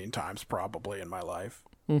 16 times probably in my life.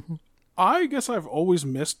 Mm-hmm. I guess I've always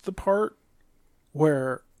missed the part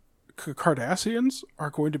where Cardassians are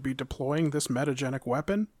going to be deploying this metagenic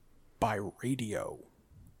weapon by radio.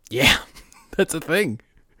 Yeah, that's a thing.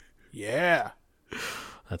 Yeah.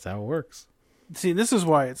 That's how it works. See, this is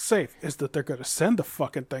why it's safe, is that they're going to send the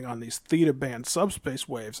fucking thing on these theta band subspace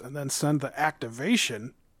waves and then send the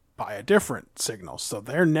activation by a different signal. So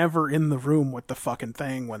they're never in the room with the fucking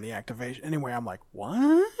thing when the activation... Anyway, I'm like,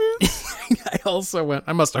 what?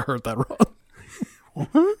 I must have heard that wrong.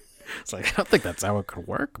 What? It's like, I don't think that's how it could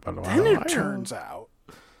work. But Then it turns out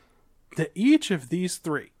that each of these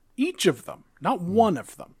 3, each of them, not one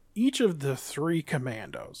of them, each of the 3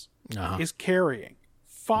 commandos is carrying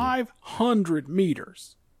 500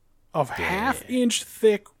 meters of half-inch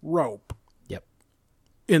thick rope. Yep.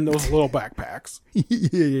 In those little backpacks.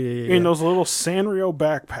 In those little Sanrio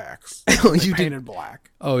backpacks. Painted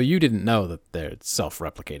black. Oh, you didn't know that they're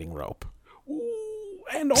self-replicating rope. Ooh,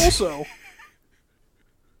 and also...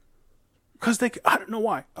 Because I don't know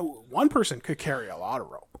why. One person could carry a lot of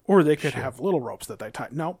rope. Or they could have little ropes that they tie.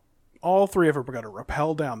 No, all 3 of them are going to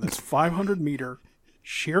rappel down this 500-meter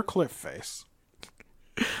sheer cliff face.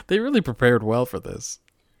 They really prepared well for this.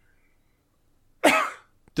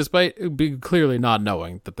 Despite being clearly not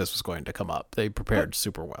knowing that this was going to come up. They prepared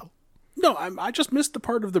super well. No, I just missed the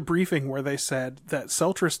part of the briefing where they said that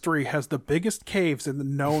Celtris 3 has the biggest caves in the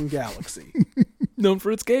known galaxy. Known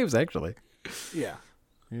for its caves, actually. Yeah.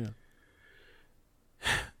 Yeah.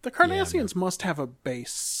 The Cardassians must have a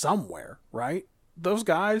base somewhere, right? Those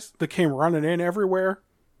guys that came running in everywhere,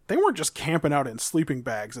 they weren't just camping out in sleeping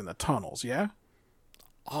bags in the tunnels, yeah?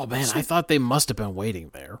 Oh, man, I thought they must have been waiting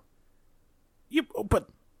there. Yeah, but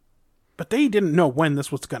they didn't know when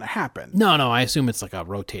this was going to happen. No, I assume it's like a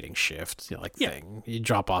rotating shift thing. You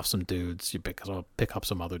drop off some dudes, you pick up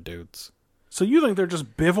some other dudes. So you think they're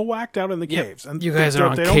just bivouacked out in the caves? And you guys are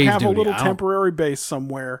on they cave don't have duty. A little temporary base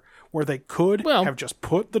somewhere where they could have just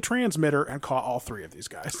put the transmitter and caught all 3 of these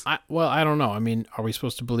guys. I don't know. I mean, are we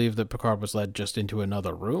supposed to believe that Picard was led just into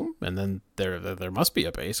another room? And then there must be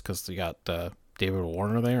a base because you got David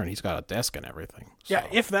Warner there and he's got a desk and everything. So. Yeah,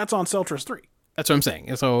 if that's on Celtris 3. That's what I'm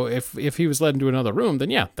saying. So if he was led into another room, then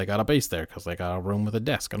yeah, they got a base there because they got a room with a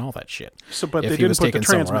desk and all that shit. So, but they didn't put the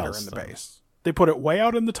transmitter in the base. They put it way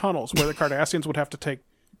out in the tunnels where the Cardassians would have to take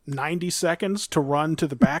 90 seconds to run to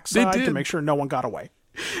the backside to make sure no one got away.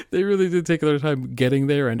 They really did take their time getting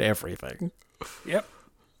there and everything. Yep.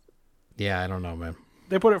 Yeah, I don't know, man.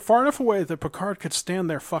 They put it far enough away that Picard could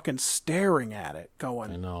stand there fucking staring at it,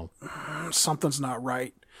 going, I know. Something's not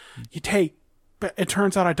right. Hey, it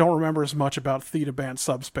turns out I don't remember as much about theta band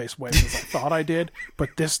subspace waves as I thought I did, but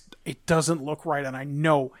it doesn't look right, and I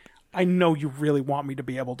know you really want me to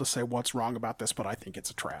be able to say what's wrong about this, but I think it's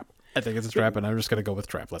a trap. I think it's a trap, and I'm just going to go with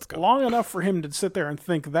trap. Let's go. Long enough for him to sit there and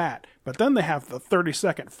think that, but then they have the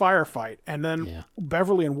 30-second firefight, and then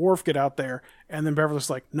Beverly and Worf get out there, and then Beverly's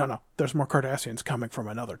like, no, there's more Cardassians coming from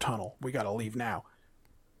another tunnel. We got to leave now.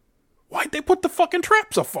 Why'd they put the fucking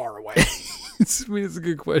trap so far away? It's a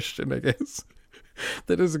good question, I guess.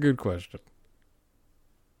 That is a good question.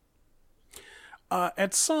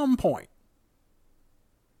 At some point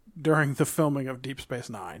during the filming of Deep Space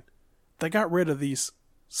Nine, they got rid of these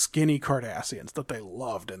skinny Cardassians that they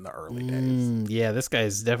loved in the early days. Yeah, this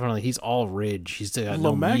guy's definitely, he's all ridge. He's got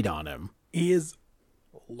no meat on him. He is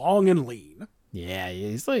long and lean. Yeah,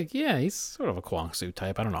 he's sort of a Kwang Su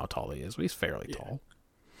type. I don't know how tall he is, but he's fairly tall.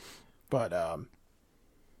 But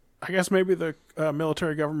I guess maybe the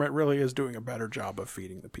military government really is doing a better job of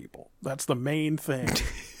feeding the people. That's the main thing.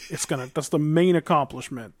 That's the main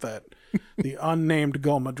accomplishment that the unnamed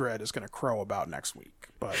Gulma Dread is gonna crow about next week.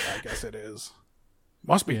 But I guess it is.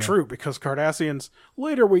 Must be true, because Cardassians,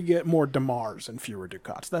 later we get more Damars and fewer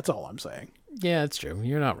Ducats. That's all I'm saying. Yeah, it's true.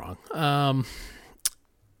 You're not wrong.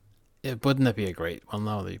 Wouldn't that be a great one,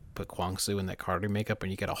 though? They put Kwang Su in that Carter makeup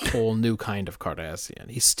and you get a whole new kind of Cardassian.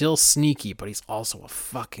 He's still sneaky, but he's also a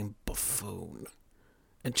fucking buffoon.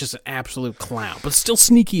 And just an absolute clown, but still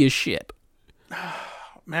sneaky as shit.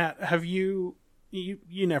 Matt, have you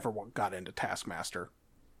never got into Taskmaster?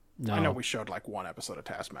 No. I know we showed like one episode of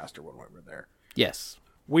Taskmaster when we were there. Yes.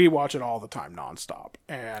 We watch it all the time, nonstop.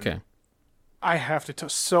 And I have to,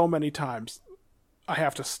 so many times, I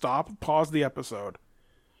have to stop, pause the episode,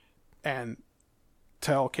 and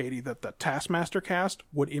tell Katie that the Taskmaster cast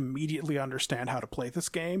would immediately understand how to play this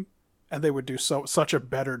game, and they would do such a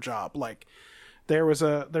better job. Like, there's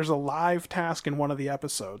a live task in one of the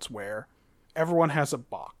episodes where everyone has a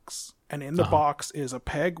box, and in the box is a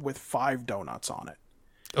peg with 5 donuts on it.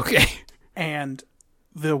 Okay. And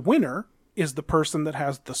the winner is the person that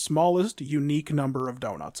has the smallest unique number of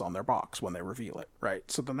donuts on their box when they reveal it, right?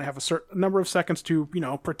 So then they have a certain number of seconds to,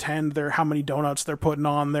 pretend how many donuts they're putting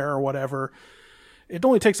on there or whatever. It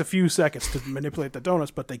only takes a few seconds to manipulate the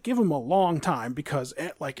donuts, but they give them a long time because,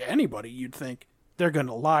 like anybody, you'd think they're going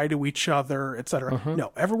to lie to each other, etc.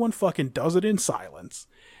 No, everyone fucking does it in silence.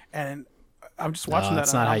 And I'm just watching that.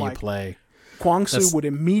 That's not how you like, play. Kwang Su would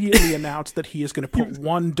immediately announce that he is going to put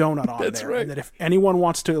one donut on there. Right. And that if anyone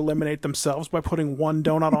wants to eliminate themselves by putting one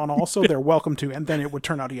donut on also, they're welcome to. And then it would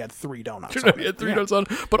turn out he had 3 donuts on. He had 3 donuts on,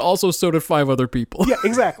 but also so did 5 other people. Yeah,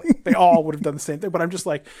 exactly. They all would have done the same thing. But I'm just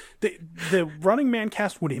like, the Running Man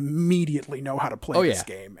cast would immediately know how to play this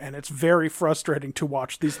game. And it's very frustrating to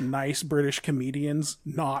watch these nice British comedians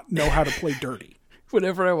not know how to play dirty.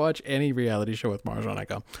 Whenever I watch any reality show with Marjan, I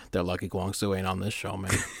go, they're lucky Kwang Su ain't on this show,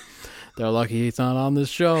 man. They're lucky he's not on this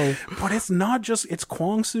show. But it's not just, it's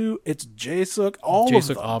Kwang Su, it's Jae-suk, all of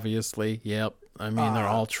them. Obviously, yep. I mean, they're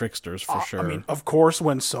all tricksters for sure. I mean, of course,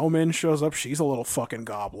 when So-min shows up, she's a little fucking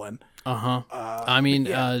goblin. When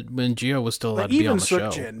Gio was still allowed to be on the show.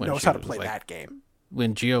 Even Suk-jin knows how to play that game.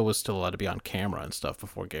 When Gio was still allowed to be on camera and stuff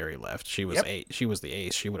before Gary left, she was she was the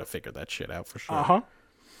ace. She would have figured that shit out for sure.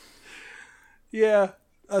 Yeah.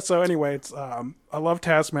 So anyway, it's I love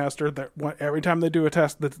Taskmaster. Every time they do a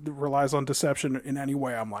test that relies on deception in any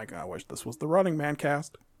way, I'm like, I wish this was the Running Man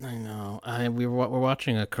cast. I know. We're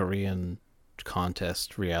watching a Korean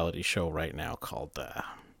contest reality show right now called The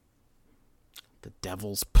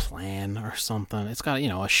Devil's Plan or something. It's got a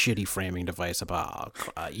shitty framing device about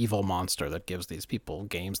an evil monster that gives these people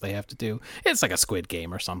games they have to do. It's like a Squid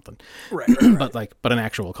Game or something, right. but an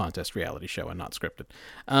actual contest reality show and not scripted.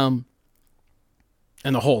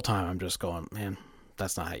 And the whole time I'm just going, man,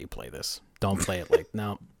 that's not how you play this. Don't play it like,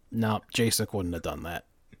 no, Jace wouldn't have done that.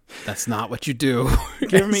 That's not what you do.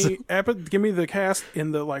 Give me the cast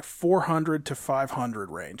in the like 400 to 500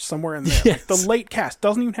 range, somewhere in there. Yes. Like the late cast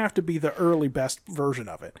doesn't even have to be the early best version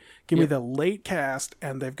of it. Give me the late cast,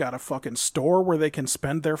 and they've got a fucking store where they can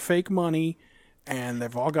spend their fake money, and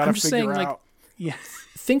they've all got to figure out.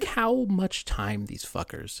 Think how much time these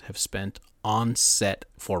fuckers have spent on set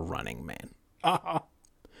for Running Man.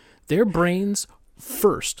 Their brains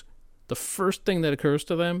the first thing that occurs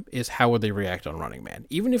to them is how would they react on Running Man,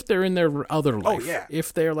 even if they're in their other life.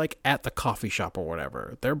 If they're like at the coffee shop or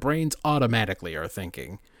whatever, their brains automatically are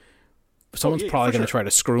thinking someone's probably going to try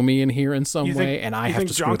to screw me in here in some way, and I have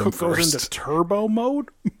to screw them first. Goes into turbo mode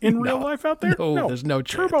in real life out there? No, there's no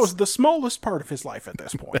chance. Turbo's the smallest part of his life at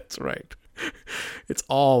this point. That's right. It's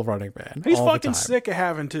all Running Man. He's fucking sick of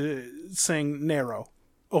having to sing Nero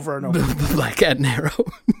over and over. The Black Cat Nero.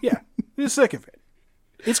 Yeah, he's sick of it.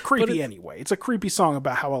 It's creepy anyway. It's a creepy song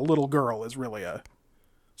about how a little girl is really a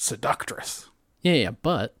seductress. Yeah,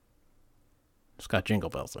 but it's got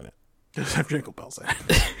jingle bells in it. Does have jingle bells in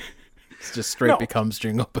it. It's just straight becomes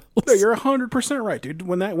jingle bells. No, you're 100% right, dude.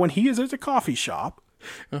 When he is at a coffee shop,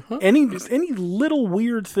 any little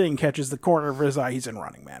weird thing catches the corner of his eye, he's in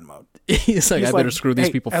Running Man mode. He's like, I better screw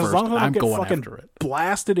these people as first. Long as I'm going after it.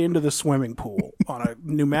 Blasted into the swimming pool on a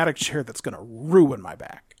pneumatic chair that's going to ruin my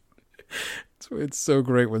back. It's so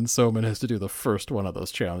great when So-min has to do the first one of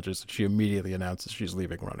those challenges, and she immediately announces she's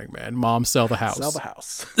leaving Running Man. Mom, sell the house. Sell the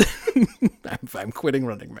house. I'm quitting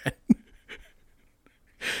Running Man.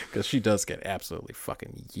 Because she does get absolutely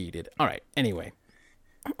fucking yeeted. All right, anyway.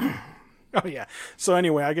 Oh, yeah. So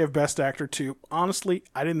anyway, I gave Best Actor to, honestly,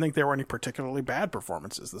 I didn't think there were any particularly bad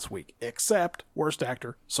performances this week, except Worst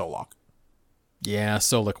Actor, Solok. Yeah,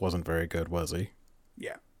 Solik wasn't very good, was he?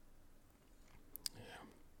 Yeah.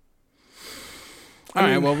 All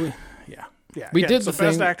right, well, Yeah. We did so the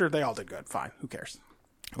Best thing- Actor, they all did good. Fine. Who cares?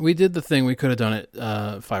 we did the thing. We could have done it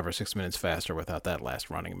 5 or 6 minutes faster without that last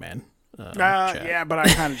Running Man. Chat. Yeah, but I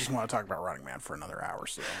kind of just want to talk about Running Man for another hour.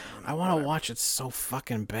 So I want to watch it so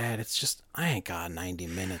fucking bad. It's just, I ain't got 90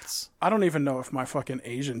 minutes. I don't even know if my fucking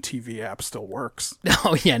Asian TV app still works.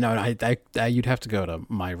 Oh, yeah, no, you'd have to go to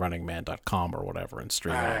myrunningman.com or whatever and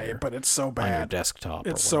stream it on your, But it's so on your bad. desktop.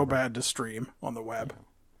 It's so bad to stream on the web.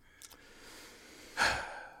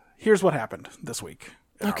 Here's what happened this week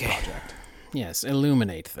in our project. Yes,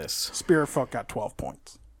 illuminate this. Spirit Folk got 12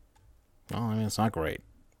 points. Well, I mean, it's not great.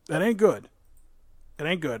 That ain't good. It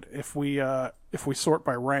ain't good. If we sort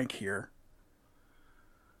by rank here,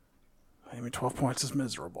 I mean, 12 points is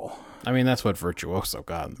miserable. I mean, that's what Virtuoso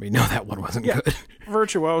got. We know that one wasn't good.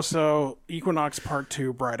 Virtuoso, Equinox Part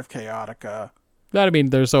 2, Bride of Chaotica. But, I mean,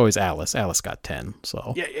 there's always Alice. Alice got 10,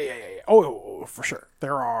 so. Yeah. Oh, for sure.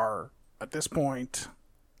 There are, at this point,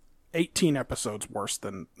 19 episodes worse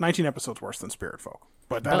than Spirit Folk.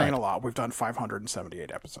 But that ain't a lot. We've done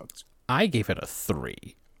 578 episodes. I gave it a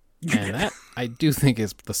 3. And that, I do think,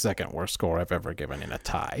 is the second worst score I've ever given in a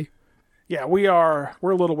tie. Yeah, we're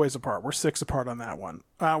a little ways apart. We're 6 apart on that one.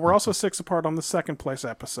 We're also 6 apart on the second place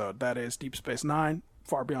episode. That is Deep Space Nine,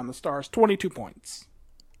 Far Beyond the Stars, 22 points.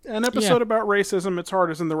 An episode about racism, its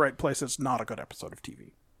heart is in the right place. It's not a good episode of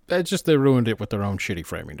TV. It's just they ruined it with their own shitty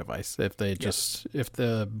framing device. If they if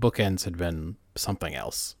the bookends had been something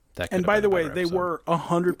else, that could And have by been the a way, better they episode. were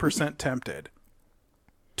 100% tempted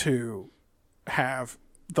to have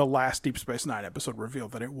the last Deep Space Nine episode reveal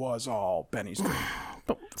that it was all Benny's dream,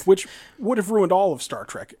 which would have ruined all of Star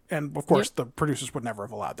Trek. And of course, the producers would never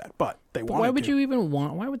have allowed that. But they wanted to. Why would you even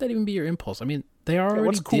want? Why would that even be your impulse? I mean, they already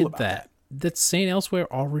what's cool did about that. That Saint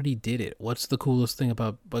Elsewhere already did it. What's the coolest thing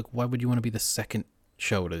about? Like, why would you want to be the second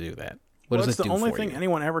show to do that? What does it's it the do only for thing you?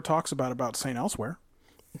 anyone ever talks about Saint Elsewhere.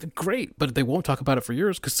 Great, but they won't talk about it for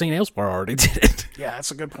years because Saint Elsewhere already did it. Yeah, that's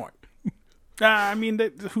a good point. I mean,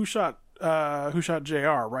 who shot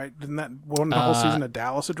JR, right? Didn't that the whole season of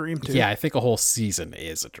Dallas a dream too? Yeah, I think a whole season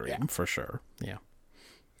is a dream for sure. Yeah.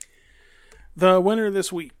 The winner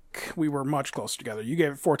this week, we were much closer together. You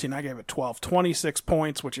gave it 14, I gave it 12. 26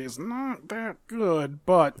 points, which is not that good,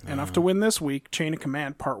 but enough to win this week. Chain of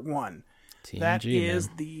Command Part 1. That is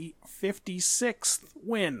the 56th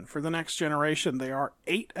win for the Next Generation. They are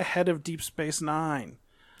 8 ahead of Deep Space Nine.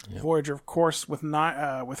 Yep. Voyager, of course, with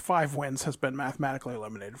 5 wins, has been mathematically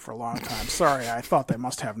eliminated for a long time. Sorry, I thought they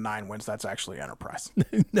must have 9 wins. That's actually Enterprise.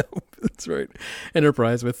 No, that's right.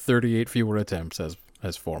 Enterprise with 38 fewer attempts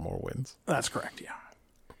has 4 more wins. That's correct, yeah.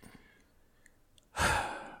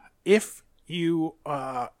 If you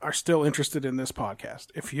are still interested in this podcast,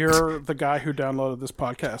 if you're the guy who downloaded this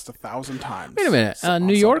podcast 1,000 times... Wait a minute.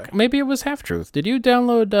 New York? Sunday, maybe it was Half Truth. Did you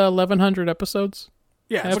download 1,100 episodes?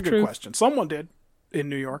 Yeah, that's a good Truth? question. Someone did in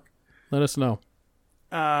New York. Let us know.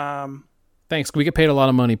 Thanks. We get paid a lot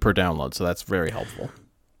of money per download, so that's very helpful.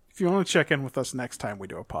 If you want to check in with us next time we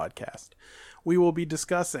do a podcast, we will be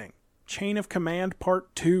discussing Chain of Command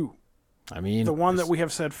Part 2. I mean, the one that we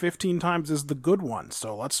have said 15 times is the good one,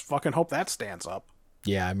 so let's fucking hope that stands up.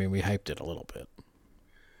 Yeah, I mean, we hyped it a little bit.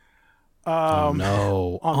 On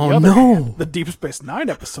no. the other hand, the Deep Space Nine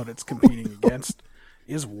episode it's competing against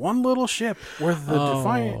is one little ship where the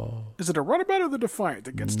Defiant... Is it a runabout or the Defiant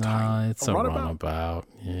that gets tied? It's a runabout.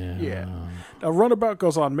 Yeah. A runabout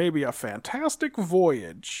goes on maybe a fantastic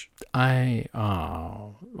voyage. I'm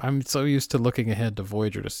so used to looking ahead to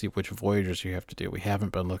Voyager to see which Voyagers you have to do. We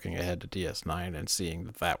haven't been looking ahead to DS9 and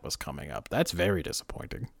seeing that was coming up. That's very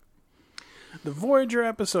disappointing. The Voyager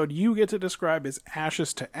episode you get to describe is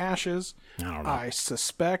Ashes to Ashes. I don't know. I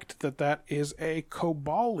suspect that is a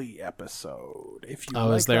Kobali episode. If you is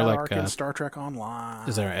like there that like arc in Star Trek Online.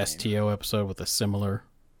 Is there an STO episode with a similar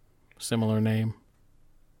name?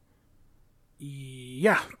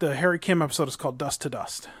 Yeah, the Harry Kim episode is called Dust to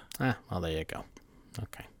Dust. Well, there you go.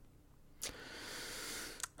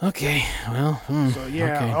 Okay, well... So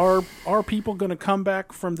yeah, okay. are people going to come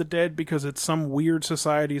back from the dead because it's some weird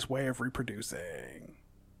society's way of reproducing?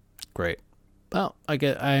 Great. Well,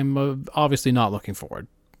 I'm obviously not looking forward.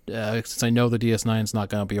 Since I know the DS9 is not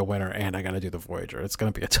going to be a winner and I got to do the Voyager. It's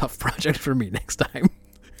going to be a tough project for me next time.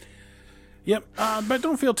 Yep, but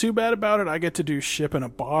don't feel too bad about it. I get to do Ship in a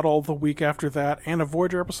Bottle the week after that and a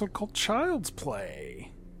Voyager episode called Child's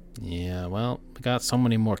Play. Yeah, well, we got so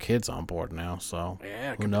many more kids on board now, so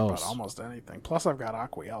Yeah, it who could knows? be about almost anything. Plus, I've got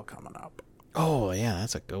Aquiel coming up. Oh, yeah,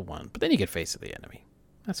 that's a good one. But then you get Face of the Enemy.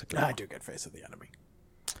 That's a good I one. do get Face of the Enemy.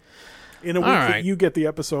 In a week All that right. you get the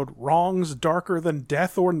episode Wrongs Darker Than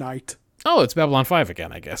Death or Night. Oh, it's Babylon 5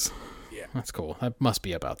 again, I guess. Yeah. That's cool. That must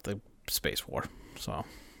be about the space war. So,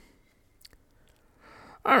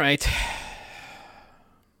 all right.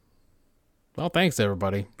 Well, thanks,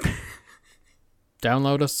 everybody.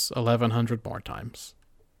 Download us 1,100 more times.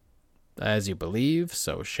 As you believe,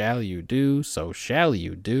 so shall you do, so shall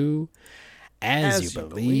you do. As you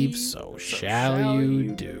believe, so shall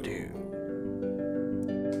you do.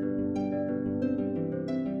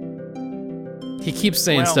 He keeps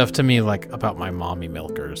saying stuff to me like about my mommy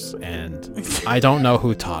milkers, and I don't know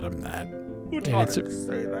who taught him that. Who And taught it's him to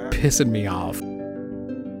say that? pissing me off.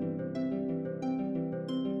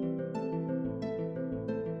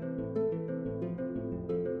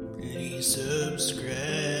 Please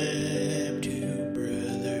subscribe.